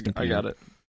everything on this computer. I got it.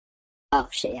 Oh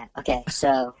shit! Yeah. Okay.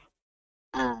 So,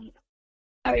 are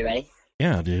we ready?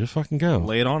 Yeah, dude. Fucking go.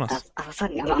 Lay it on us.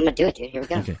 I'm gonna do it, dude. Here we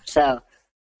go. Okay. So,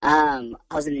 I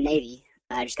was in the Navy.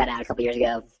 I just got out a couple years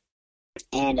ago.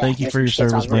 And thank you for your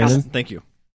service, Brandon. Thank you.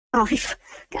 Oh,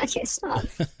 gotcha. Stop.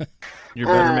 You're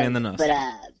a better man than us. But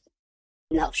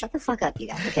no, shut the fuck up, you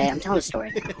guys. Okay, I'm telling a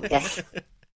story now. Okay.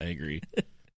 I agree.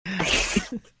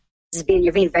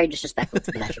 You're being very disrespectful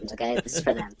to the veterans. Okay, this is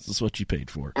for them. This is what you paid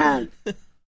for.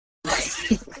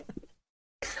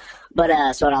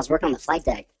 But so when I was working on the flight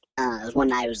deck, it was one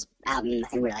night. I was out in, I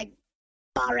think we were like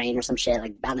Bahrain or some shit,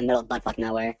 like out in the middle of buttfuck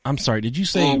nowhere. I'm sorry, did you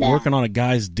say working on a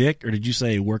guy's dick, or did you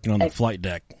say working on the flight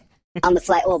deck? On the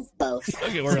flight, well, both.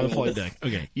 Okay, working on the flight deck.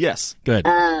 Okay. Yes. Good.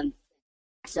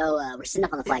 So we're sitting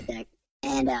up on the flight deck,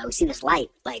 and we see this light,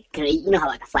 like, you know how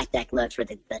like a flight deck looks with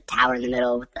the tower in the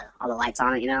middle with all the lights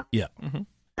on it, you know? Yeah. Mm-hmm.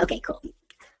 Okay, cool.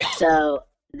 So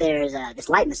there's this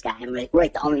light in the sky, and we're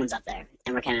like the only ones up there,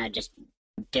 and we're kind of just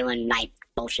doing night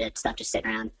bullshit stuff, just sitting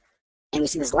around, and we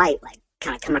see this light, like,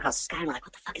 kind of coming across the sky, and we're like,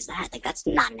 what the fuck is that? Like, that's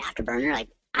not an afterburner. Like,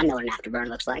 I know what an afterburner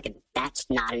looks like, and that's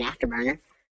not an afterburner.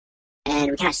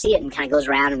 And we kind of see it, and kind of goes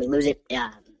around, and we lose it.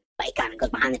 It kind of goes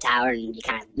behind the tower, and you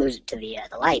kind of lose it to the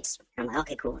lights. And I'm like,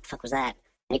 okay, cool. What the fuck was that?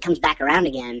 And it comes back around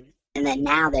again, and then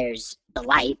now there's the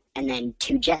light, and then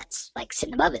two jets, like,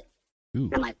 sitting above it. Ooh.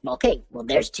 And I'm like, well, okay, well,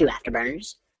 there's two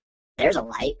afterburners. There's a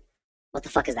light. What the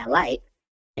fuck is that light?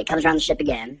 It comes around the ship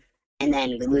again, and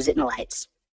then we lose it in the lights.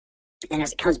 And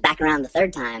as it comes back around the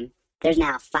third time, there's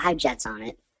now 5 jets on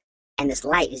it, and this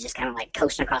light is just kind of like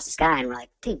coasting across the sky, and we're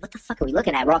like, dude, what the fuck are we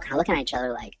looking at? We're all kind of looking at each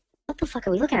other like, what the fuck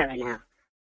are we looking at right now?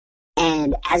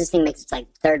 And as this thing makes its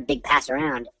like third big pass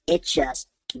around, it just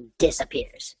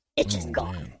disappears. It's just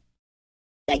gone. Man.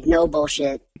 Like no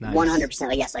bullshit, nice. 100%.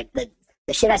 Like, yes, like the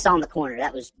shit I saw in the corner,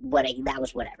 that was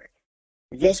whatever.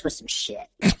 This was some shit.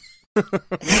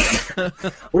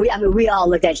 we all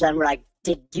looked at each other and we're like,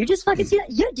 did you just fucking see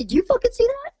that? Yeah, did you fucking see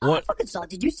that? What? I fucking saw it.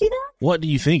 Did you see that? What do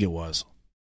you think it was?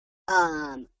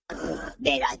 Man,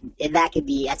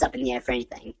 that's up in the air for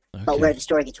anything. Okay. But where the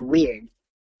story gets weird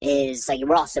is, like,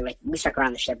 we're all sitting, we start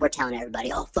around the ship, we're telling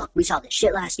everybody, oh, fuck, we saw this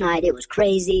shit last night, it was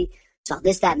crazy, saw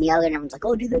this, that, and the other, and everyone's like,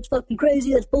 oh, dude, that's fucking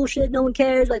crazy, that's bullshit, no one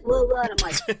cares, like, whoa, what? I'm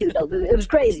like, dude, no, it was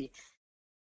crazy.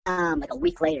 Like, a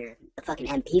week later, the fucking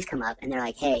MPs come up, and they're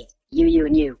like, hey, you,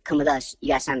 and you, come with us, you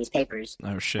guys sign these papers.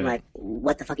 Oh, shit. I'm like,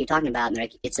 what the fuck are you talking about? And they're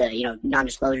like, it's a,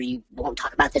 non-disclosure, you won't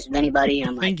talk about this with anybody,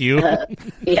 and I'm like, thank you.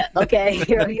 Yeah, okay,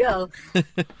 here we go.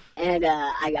 And,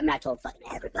 I told fucking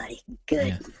everybody,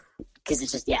 good, because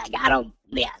it's just,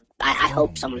 I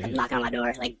hope someone comes knocking on my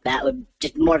door, like, that would,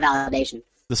 just more validation.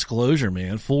 Disclosure,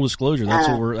 man, full disclosure, that's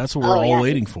what we're all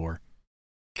waiting for.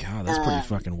 God, that's pretty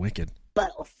fucking wicked.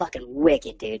 But fucking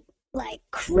wicked, dude. Like,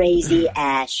 crazy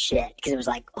ass shit. Because it was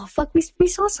like, oh, fuck, we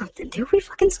saw something, dude. We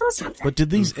fucking saw something. But did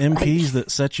these MPs that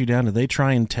set you down, did they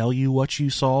try and tell you what you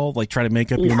saw? Like, try to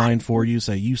make up your mind for you?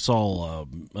 Say, you saw,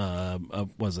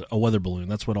 was it a weather balloon?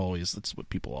 That's what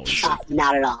people always say.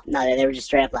 Not at all. No, they were just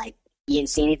straight up like, you didn't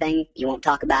see anything? You won't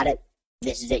talk about it?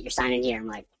 This is it. You're signing here. I'm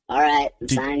like, all right, I'm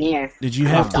signing here. Did you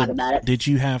have to talk about it? Did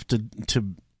you have to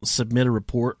submit a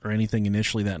report or anything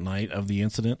initially that night of the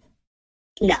incident?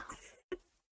 No.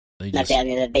 They just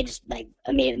like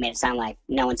immediately made it sound like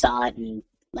no one saw it, and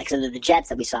like so the jets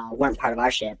that we saw weren't part of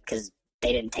our ship because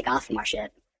they didn't take off from our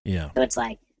ship. Yeah. So it's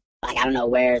like I don't know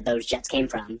where those jets came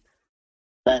from,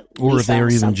 but or if they were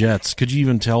even jets. Could you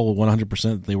even tell 100%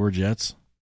 that they were jets?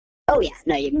 Oh yeah,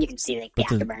 no, you can see like the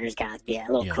afterburners kind of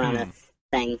a little Corona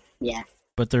thing. Yeah.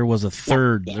 But there was a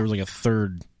third. Yeah. There was like a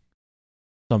third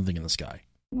something in the sky.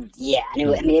 Yeah, and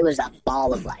it was a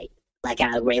ball of light, like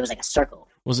it was like a circle.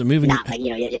 Was it moving? Not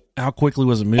like, how quickly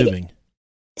was it moving?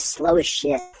 Slow as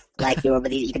shit. Like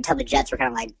you could tell the jets were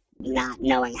kind of like not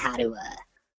knowing how to,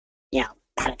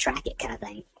 how to track it, kind of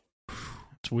thing.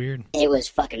 It's weird. It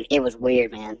was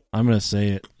weird, man. I'm gonna say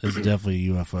it. It's definitely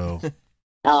a UFO.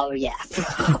 Oh yeah,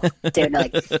 dude.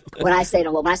 Like when I say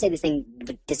this thing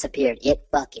disappeared, it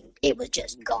was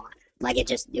just gone. Like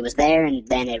it was there and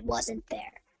then it wasn't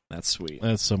there. That's sweet.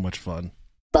 That's so much fun.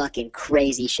 Fucking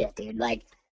crazy shit, dude. Like.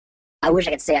 I wish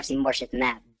I could say I've seen more shit than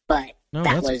that, but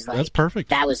that's perfect.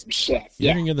 That was some shit.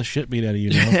 You're gonna get the shit beat out of you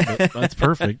now, but that's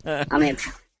perfect. I mean,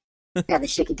 the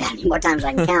shit beat out of me more times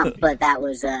than I can count, but that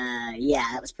was,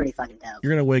 that was pretty fucking dope.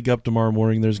 You're gonna wake up tomorrow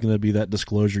morning, there's gonna be that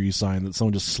disclosure you signed that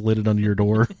someone just slid it under your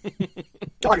door.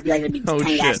 I want to be like,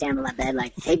 10 guys down on my bed,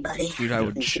 like, hey, buddy. Dude, I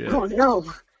would shit. Oh,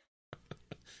 no.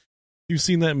 You've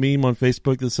seen that meme on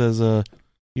Facebook that says,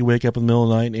 you wake up in the middle of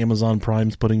the night and Amazon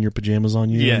Prime's putting your pajamas on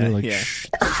you. Yeah, and you're like, shh,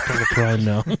 it's called a Prime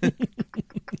now.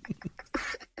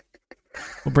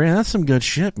 Well, Brandon, that's some good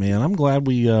shit, man. I'm glad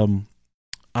we,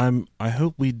 I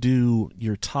hope we do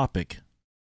your topic,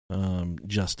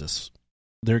 justice.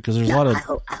 Because there's a lot of,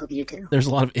 I hope you do. There's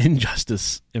a lot of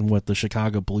injustice in what the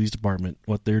Chicago Police Department,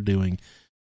 what they're doing.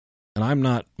 And I'm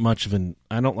not much of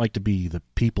I don't like to be the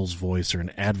people's voice or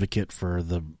an advocate for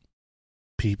the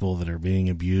people that are being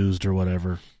abused or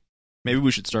whatever. Maybe we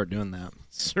should start doing that.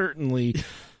 Certainly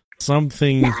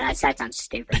something. No, that sounds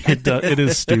stupid. It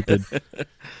is stupid.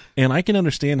 And I can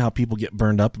understand how people get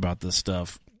burned up about this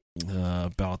stuff,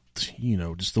 about,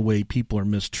 just the way people are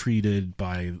mistreated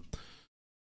by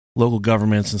local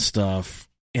governments and stuff.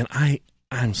 And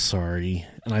I'm sorry,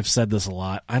 and I've said this a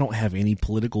lot, I don't have any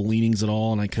political leanings at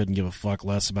all, and I couldn't give a fuck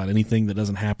less about anything that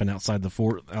doesn't happen outside the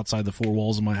four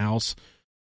walls of my house.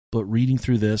 But reading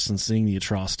through this and seeing the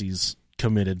atrocities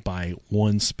committed by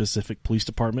one specific police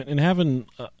department and having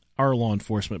our law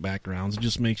enforcement backgrounds, it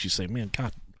just makes you say, man,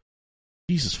 God,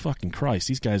 Jesus fucking Christ,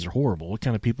 these guys are horrible. What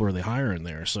kind of people are they hiring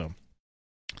there? So,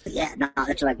 yeah, no,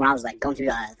 that's like when I was like going through,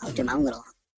 I was doing my own little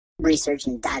research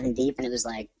and diving deep, and it was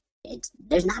like,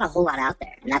 there's not a whole lot out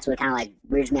there, and that's what kind of like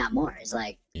weirds me out more. Is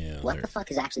like, what the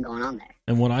fuck is actually going on there?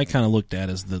 And what I kind of looked at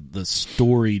is the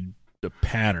storied. The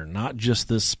pattern, not just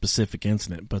this specific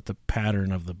incident, but the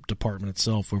pattern of the department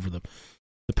itself over the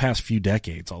past few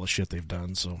decades, all the shit they've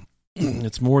done. So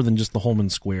it's more than just the Homan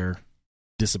Square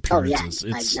disappearances.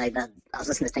 Oh, yeah. I was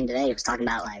listening to this thing today. It was talking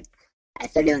about, like,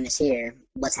 if they're doing this here,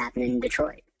 what's happening in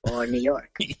Detroit or New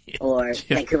York or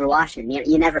Vancouver, Washington?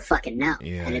 You never fucking know.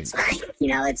 Yeah. And it's like,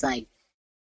 it's like,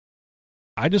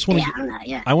 I just want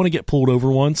to. I want to get pulled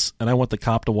over once, and I want the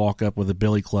cop to walk up with a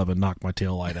billy club and knock my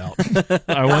tail light out.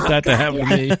 I want that to happen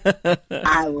to me.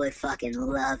 I would fucking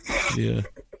love that.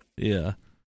 Yeah.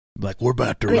 Like, we're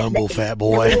about to rumble, fat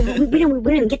boy. We didn't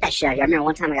even get that shit out here. I remember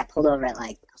one time I got pulled over at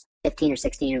like 15 or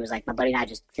 16. It was like my buddy and I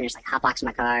just finished like hotboxing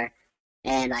my car,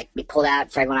 And like we pulled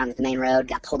out, started going on the main road,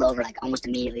 got pulled over like almost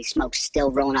immediately, smoke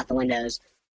still rolling out the windows.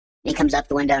 And he comes up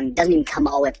the window and doesn't even come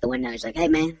all the way up the window. He's like, "Hey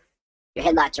man, your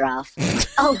headlights are off."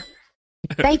 "Oh,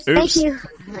 thank you."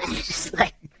 Just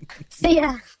like, "See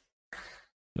ya."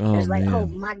 Oh, I was like, man. "Oh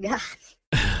my god."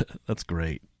 That's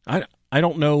great. I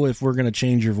don't know if we're going to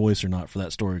change your voice or not for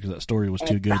that story, because that story was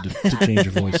too good to change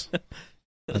your voice.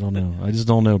 I don't know. I just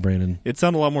don't know, Brandon. It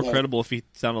sounded a lot more credible if he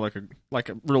sounded like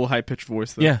a real high pitched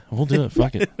voice. Though. Yeah, we'll do it.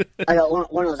 Fuck it. I got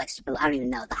one of those like super, I don't even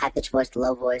know, the high pitched voice, the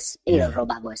low voice. Any of those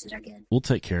robot voices are good. We'll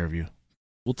take care of you.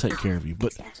 But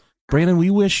Thanks, guys. Brandon, we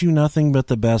wish you nothing but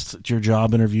the best at your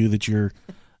job interview that you're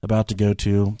about to go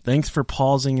to. Thanks for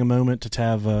pausing a moment to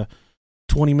have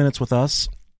 20 minutes with us.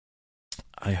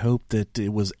 I hope that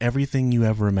it was everything you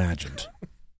ever imagined.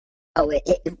 Oh,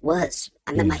 it was.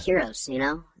 I met my heroes, you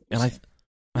know? And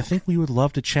I think we would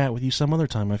love to chat with you some other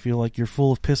time. I feel like you're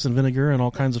full of piss and vinegar and all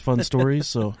kinds of fun stories.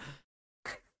 So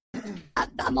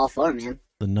I'm all for it, man.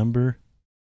 The number,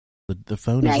 the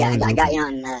phone is I got you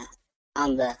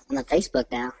on the Facebook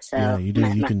now. So yeah, you do.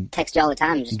 You can text you all the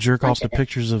time. And just jerk off the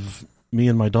pictures of me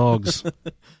and my dogs.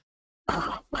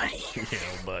 Oh, buddy.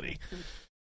 Yeah, buddy.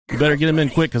 You better get them in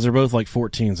quick because they're both like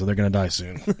 14, so they're going to die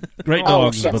soon. Great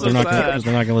dogs, but they're not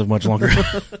going to live much longer.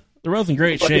 They're both in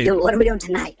great shape. What are we doing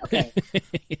tonight? Okay.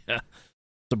 Yeah.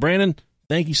 So, Brandon,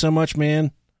 thank you so much,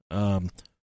 man. Do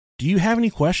you have any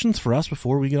questions for us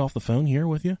before we get off the phone here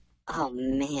with you? Oh,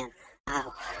 man.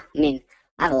 Oh, I mean,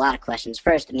 I have a lot of questions.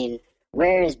 First, I mean,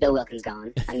 where is Bill Wilkins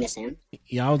gone? I miss him.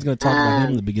 Yeah, I was going to talk about him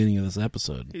in the beginning of this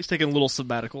episode. He's taking a little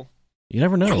sabbatical. You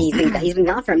never know. He's been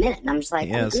gone for a minute, and I'm just like,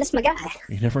 I miss my guy.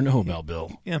 You never know about Bill.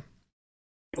 Yeah.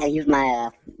 I used my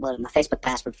Facebook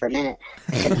password for a minute.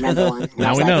 I couldn't remember one.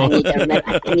 Now we know.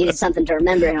 I needed something to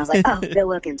remember, and I was like, oh, Bill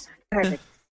Wilkins. Perfect.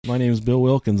 My name is Bill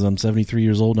Wilkins. I'm 73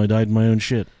 years old, and I died in my own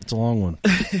shit. It's a long one.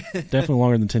 Definitely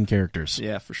longer than 10 characters.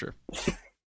 Yeah, for sure.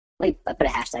 Wait, I put a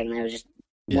hashtag in there. It was just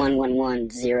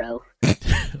 1110.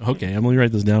 Okay, I'm going to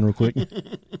write this down real quick.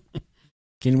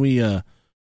 Can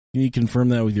you confirm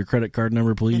that with your credit card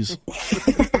number, please?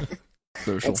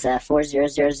 It's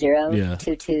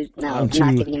 400022. No, I'm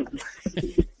not giving you.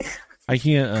 I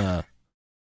can't.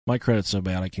 My credit's so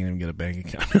bad I can't even get a bank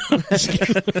account.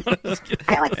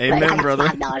 Amen, I got brother.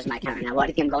 $5 in my account right now. What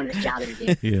if I'm going to this job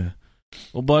interview? Yeah.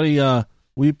 Well, buddy,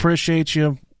 we appreciate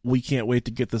you. We can't wait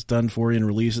to get this done for you and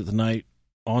release it tonight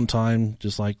on time,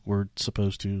 just like we're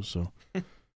supposed to. So.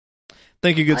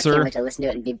 Thank you, good sir. I can't wait to listen to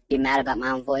it and be mad about my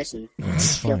own voice and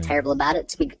feel terrible about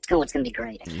it. It's going to be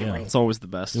great. I can't wait. It's always the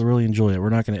best. You'll really enjoy it.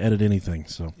 We're not going to edit anything,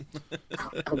 so.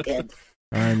 Oh, good.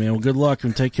 All right, man. Well, good luck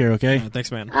and take care, okay?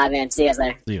 Thanks, man. All right, man. See you guys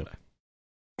later. See you.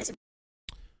 And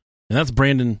that's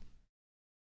Brandon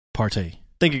Partey.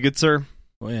 Thank you, good sir.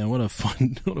 Well, yeah, what a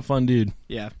fun dude.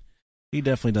 Yeah. He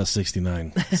definitely does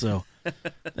 69. So,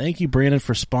 thank you, Brandon,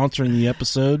 for sponsoring the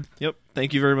episode. Yep.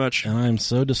 Thank you very much. And I'm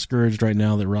so discouraged right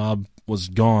now that Rob was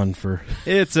gone for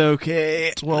it's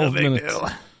okay. 12 minutes.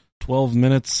 12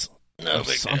 minutes. No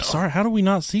big deal. I'm sorry. How do we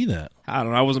not see that? I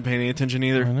don't know. I wasn't paying any attention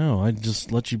either. I know. I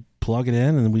just let you plug it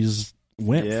in, and we just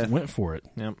went for it.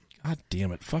 Yep. God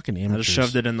damn it. Fucking amateurs. I just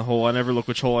shoved it in the hole. I never look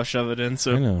which hole I shove it in.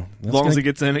 So I know. As long as it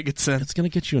gets in, it gets in. It's going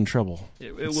to get you in trouble It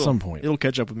at will. some point. It'll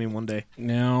catch up with me one day.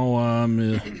 Now,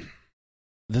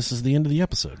 this is the end of the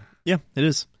episode. Yeah, it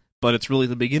is. But it's really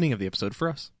the beginning of the episode for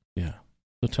us. Yeah.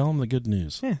 So tell them the good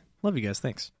news. Yeah. Love you guys.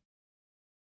 Thanks.